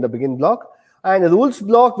can do in the begin block. And the rules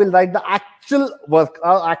block will write the actual work,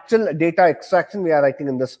 actual data extraction we are writing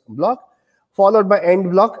in this block, followed by end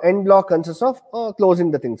block. End block consists of closing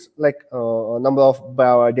the things, like number of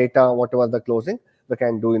data, whatever the closing we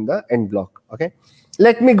can do in the end block. Okay,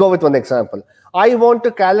 let me go with one example. I want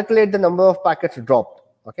to calculate the number of packets dropped.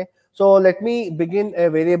 Okay, so let me begin a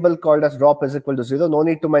variable called as drop is equal to 0. No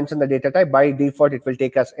need to mention the data type. By default it will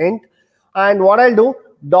take as int. And what I'll do,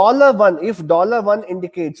 $1, if $1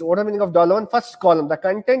 indicates, what is the meaning of $1? First column, the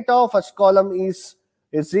content of first column is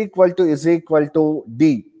equal to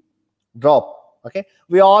D, drop. Okay,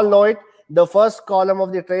 we all know it. The first column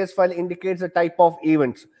of the trace file indicates the type of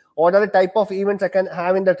events. What are the type of events I can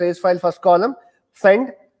have in the trace file first column?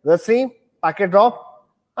 Send, receive, packet drop,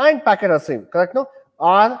 and packet received. Correct? No?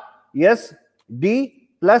 R, S, D,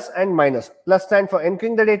 plus and minus. Plus stands for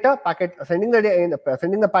encoding the data, packet sending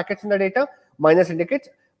the packets in the data. Minus indicates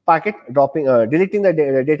packet dropping, deleting the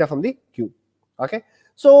data from the queue. Okay.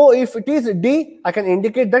 So if it is D, I can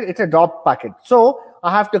indicate that it's a dropped packet. So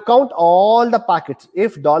I have to count all the packets.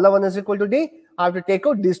 If $1 is equal to D, I have to take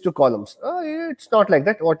out these two columns. It's not like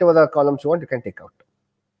that. Whatever the columns you want, you can take out.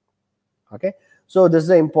 Okay. So this is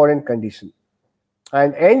the important condition.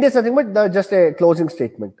 And end is nothing but just a closing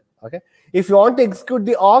statement. Okay. If you want to execute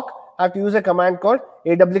the awk, I have to use a command called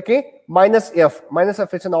awk minus f. Minus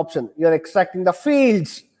f is an option. You are extracting the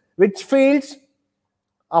fields. Which fields?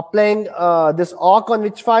 Applying this awk on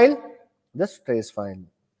which file? This trace file.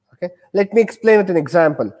 Okay. Let me explain with an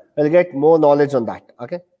example. We'll get more knowledge on that.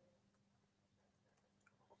 Okay.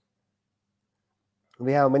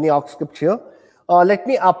 We have many awk scripts here. Let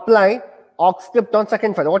me apply awk script on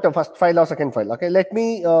second file. What a first file or second file? Okay. Let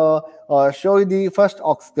me show you the first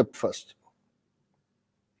awk script first.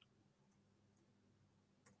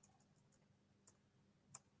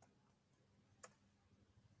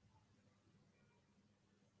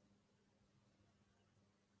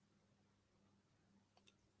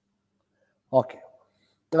 Okay.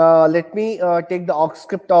 Let me take the awk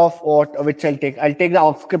script of which I'll take. I'll take the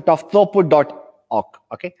awk script of throughput.awk.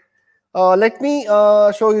 Okay. Let me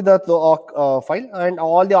show you the awk file, and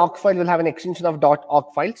all the awk file will have an extension of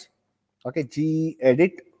 .awk files. Okay.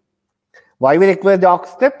 gedit. Why we require the awk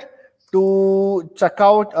script? To check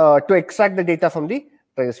out, to extract the data from the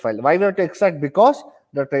trace file. Why we have to extract? Because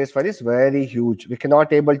the trace file is very huge. We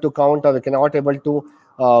cannot able to count, or we cannot able to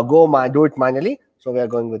do it manually. So we are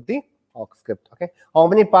going with the awk script. Okay. How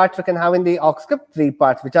many parts we can have in the awk script? 3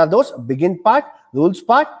 parts. Which are those? Begin part, rules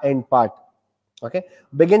part, end part. Okay.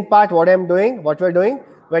 Begin part, what we're doing,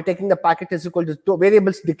 we're taking the packet is equal to 2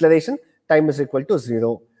 variables declaration, time is equal to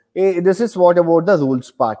 0. This is what about the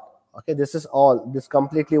rules part. Okay. This is all. This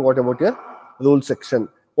completely what about your rule section.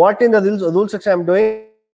 What in the rule section I'm doing?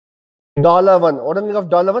 $1. What is the meaning of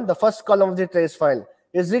 $1? The first column of the trace file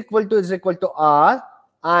is equal to R,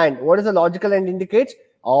 and what is the logical end indicates?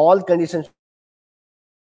 All conditions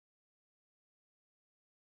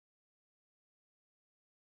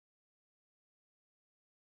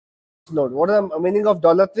node. What is the meaning of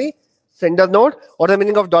 $3? Sender node. What is the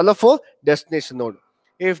meaning of $4? Destination node.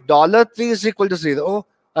 If $3 is equal to 0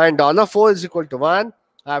 and $4 is equal to 1,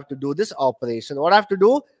 I have to do this operation. What I have to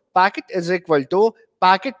do? Packet is equal to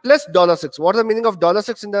packet plus $6. What is the meaning of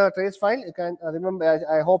 $6 in the trace file? You can remember.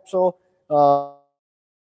 I hope so.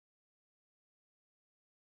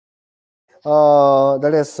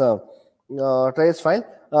 That is trace file.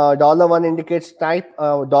 $1 indicates type,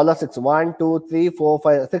 $6, 1, 2, 3, 4,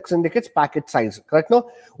 5, 6 indicates packet size. Correct? No?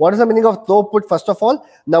 What is the meaning of throughput? First of all,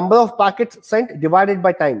 number of packets sent divided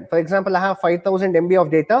by time. For example, I have 5000 MB of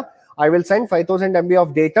data. I will send 5000 MB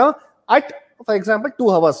of data at, for example, 2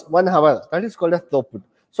 hours, 1 hour. That is called as throughput.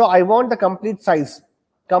 So I want the complete size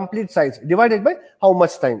divided by how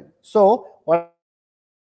much time. So what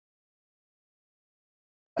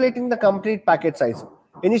calculating the complete packet size.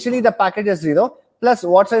 Initially, the packet is 0 plus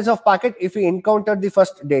what size of packet? If we encounter the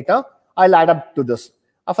first data, I'll add up to this.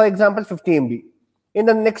 For example, 50 MB. In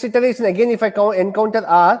the next iteration, again, if I encounter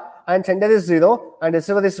R and sender is 0 and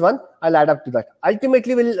receiver is 1, I'll add up to that.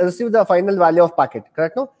 Ultimately, we'll receive the final value of packet.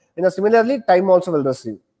 Correct? No? Similarly, time also will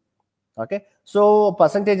receive. Okay. So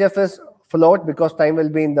percentage F is float because time will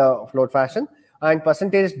be in the float fashion, and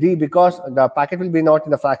percentage D because the packet will be not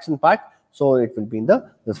in the fraction part. So it will be in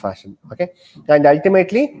this fashion. Okay. And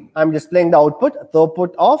ultimately, I'm displaying the output,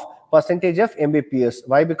 throughput of percentage of Mbps.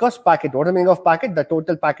 Why? Because packet. What is the meaning of packet? The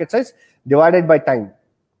total packet size divided by time.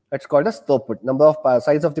 That's called as throughput. Number of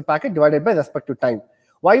size of the packet divided by respect to time.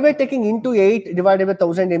 Why we're taking into 8 divided by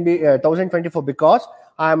 1000 MB, 1024? Because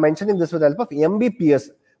I am mentioning this with the help of Mbps,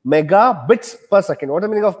 megabits per second. What is the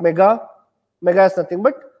meaning of mega? Mega is nothing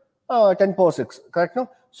but 10 power 6. Correct? No?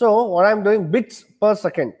 So what I'm doing, bits per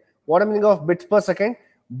second. What is the meaning of bits per second?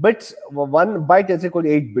 Bits, 1 byte is equal to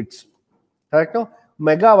 8 bits. Correct? No?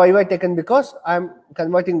 Mega, why I taken? Because I'm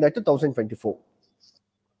converting that to 1024.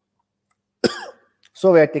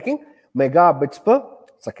 So we are taking megabits per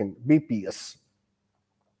second, BPS.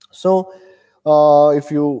 So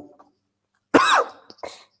if you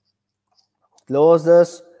close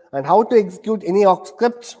this, and how to execute any awk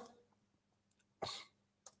scripts?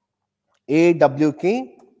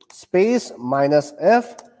 AWK space minus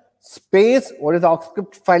F space, what is the awk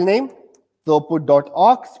script file name?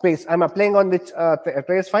 Throughput.awk space. I'm applying on which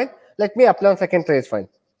trace file? Let me apply on second trace file.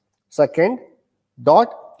 Second.tr.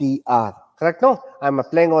 Correct? No? I'm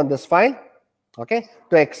applying on this file. Okay.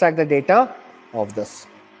 To extract the data of this.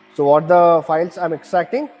 So what the files I'm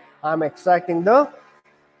extracting? I'm extracting the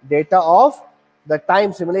data of the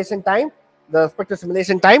time, simulation time, the respective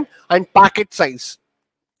simulation time and packet size.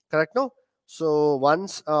 Correct? No? So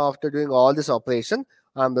once after doing all this operation,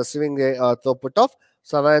 I'm receiving a throughput of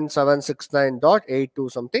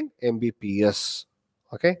 7769.82 something Mbps.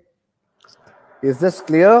 Okay. Is this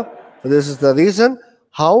clear? This is the reason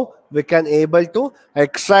how we can able to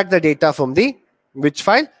extract the data from the which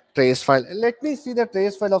file? Trace file. Let me see the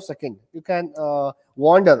trace file of second. You can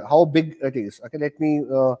wonder how big it is. Okay, let me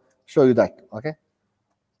show you that. Okay,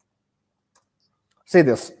 see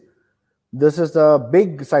this. This is the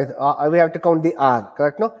big size. We have to count the R.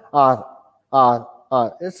 Correct? No, R.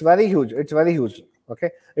 It's very huge. It's very huge. Okay,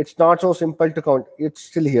 it's not so simple to count. It's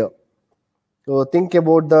still here. So think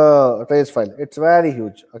about the trace file. It's very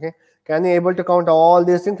huge. Okay. Can you able to count all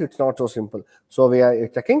these things? It's not so simple. So we are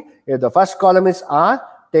checking if the first column is R,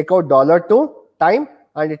 take out $2 time,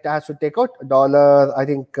 and it has to take out dollar, I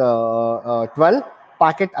think 12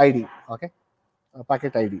 packet ID. Okay.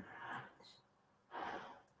 Packet ID.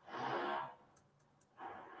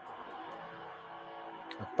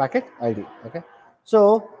 Packet ID. Okay.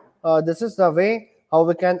 So this is the way how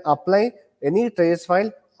we can apply any trace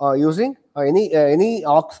file using any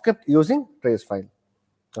awk script using trace file.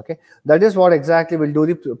 Okay, that is what exactly will do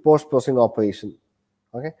the post processing operation.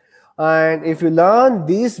 Okay, and if you learn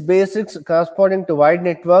these basics corresponding to wide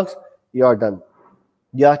networks, you are done.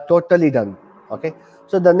 You are totally done. Okay,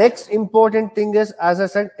 so the next important thing is, as I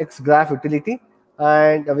said, xgraph utility,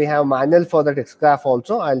 and we have manual for that xgraph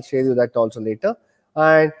also. I'll share you that also later.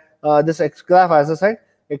 And this xgraph, as I said,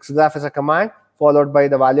 xgraph is a command followed by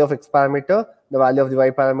the value of x parameter, the value of the y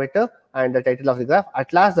parameter, and the title of the graph.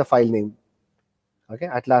 At last, the file name. Okay,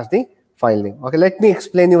 at last the file name. Okay, let me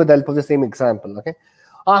explain you with the help of the same example. Okay,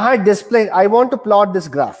 I had displayed, I want to plot this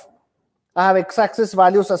graph. I have x-axis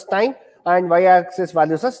values as time and y-axis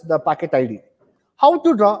values as the packet ID. How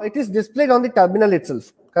to draw? It is displayed on the terminal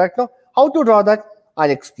itself. Correct? No? How to draw that? I'll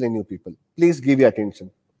explain you people. Please give your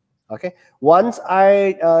attention. Okay. Once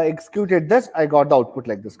I executed this, I got the output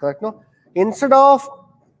like this. Correct? No? Instead of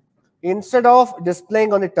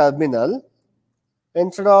displaying on the terminal,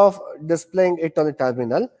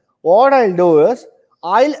 what I'll do is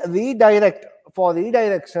I'll redirect. For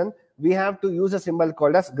redirection, we have to use a symbol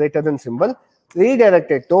called as greater than symbol. Redirect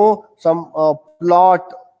it to some plot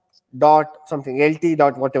dot something, lt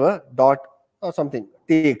dot whatever dot or something,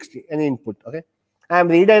 txt, any input. Okay, I am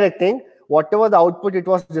redirecting whatever the output it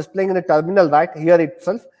was displaying in the terminal right here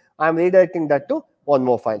itself. I am redirecting that to one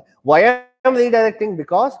more file. Why I am redirecting?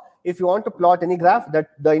 Because if you want to plot any graph,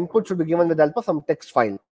 that the input should be given with the help of some text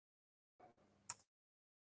file.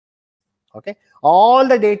 Okay, all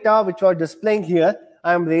the data which are displaying here,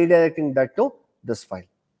 I am redirecting that to this file.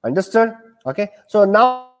 Understood? Okay, so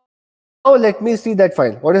now let me see that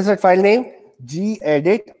file. What is that file name?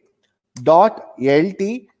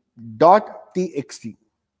 gedit.lt.txt.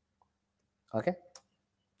 Okay,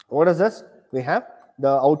 what is this? We have the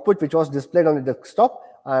output which was displayed on the desktop.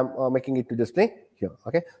 I am making it to display here.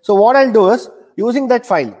 Okay, so what I'll do is using that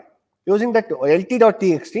file, using that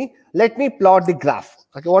lt.txt, let me plot the graph.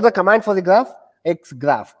 Okay, what's the command for the graph?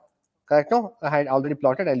 Xgraph. Correct? No, I had already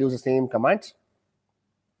plotted. I'll use the same commands.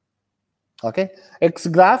 Okay,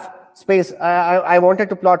 xgraph space. I wanted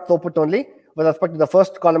to plot throughput only with respect to the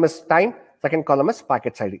first column is time, second column is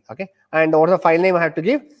packets ID. Okay, and what's the file name I have to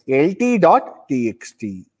give?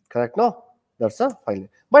 lt.txt. Correct? No, that's the file name.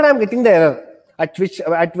 But I'm getting the error at which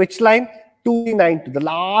line? 292, the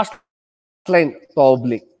last line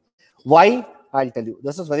probably. Why? I'll tell you.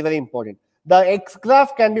 This is very, very important. The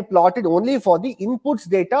xgraph can be plotted only for the inputs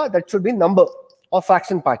data that should be number or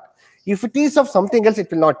fraction part. If it is of something else, it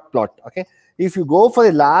will not plot. Okay. If you go for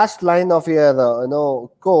the last line of your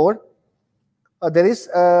code, there is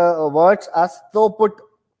words as throughput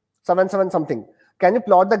 77 something. Can you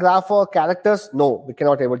plot the graph for characters? No, we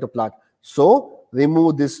cannot able to plot. So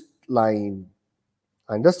remove this line.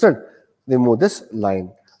 Understood? Remove this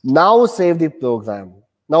line. Now save the program.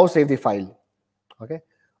 Now save the file. Okay,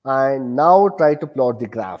 and now try to plot the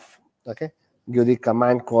graph. Okay, give the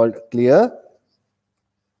command called clear,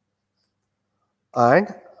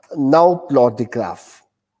 and now plot the graph.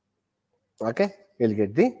 Okay, you'll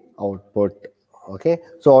get the output. Okay,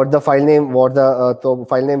 so what the file name? What the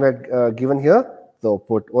file name we had given here?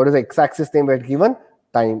 Throughput. What is the x-axis name we had given?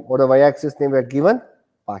 Time. What the y-axis name we had given?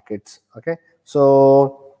 Packets. Okay,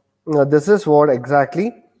 so this is what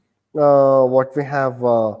exactly what we have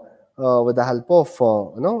with the help of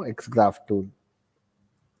xgraph tool.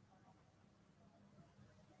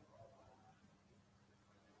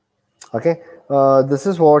 Okay, this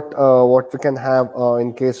is what we can have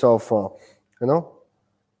in case of you know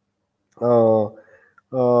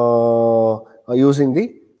uh, using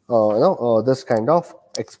the this kind of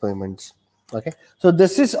experiments. Okay, so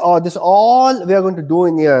this all we are going to do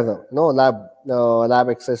in your lab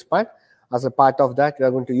exercise part. As a part of that, we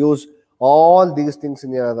are going to use all these things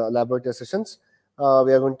in your laboratory sessions. We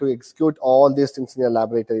are going to execute all these things in your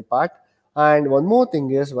laboratory part. And one more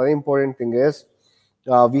thing is, very important thing is,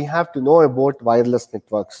 we have to know about wireless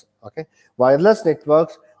networks. Okay, wireless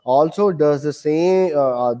networks also does the same,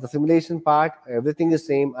 the simulation part, everything is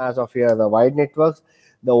same as of here the wired networks.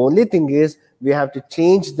 The only thing is we have to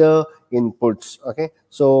change the inputs. Okay,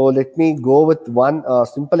 so let me go with one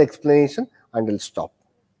simple explanation and we'll stop.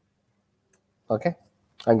 Okay,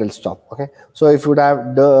 and we'll stop. Okay, so if you would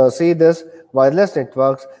have see this wireless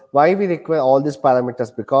networks, why we require all these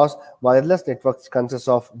parameters? Because wireless networks consists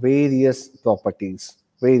of various properties,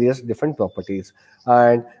 various different properties,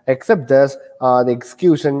 and except this, the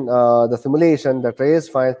execution, the simulation, the trace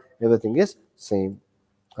file, everything is same.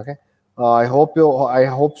 Okay, I hope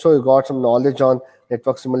so you got some knowledge on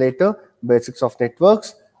network simulator, basics of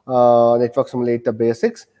networks, network simulator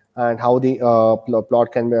basics, and how the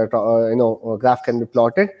plot can be graph can be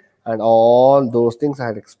plotted, and all those things I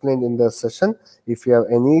had explained in the session. If you have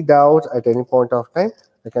any doubts at any point of time,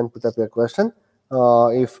 you can put up your question.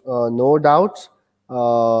 If no doubts,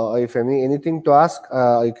 if anything to ask,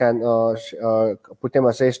 you can put a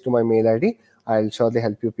message to my mail ID. I'll surely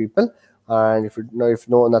help you people. And if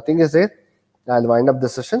nothing is there, I'll wind up the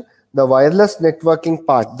session. The wireless networking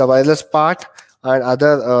part, the wireless part, and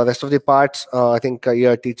other rest of the parts, I think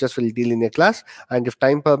your teachers will deal in a class. And if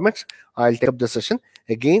time permits, I'll take up the session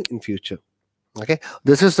again in future. Okay,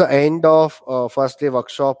 this is the end of first day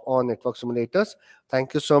workshop on network simulators.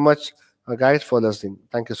 Thank you so much, guys, for listening.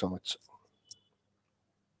 Thank you so much.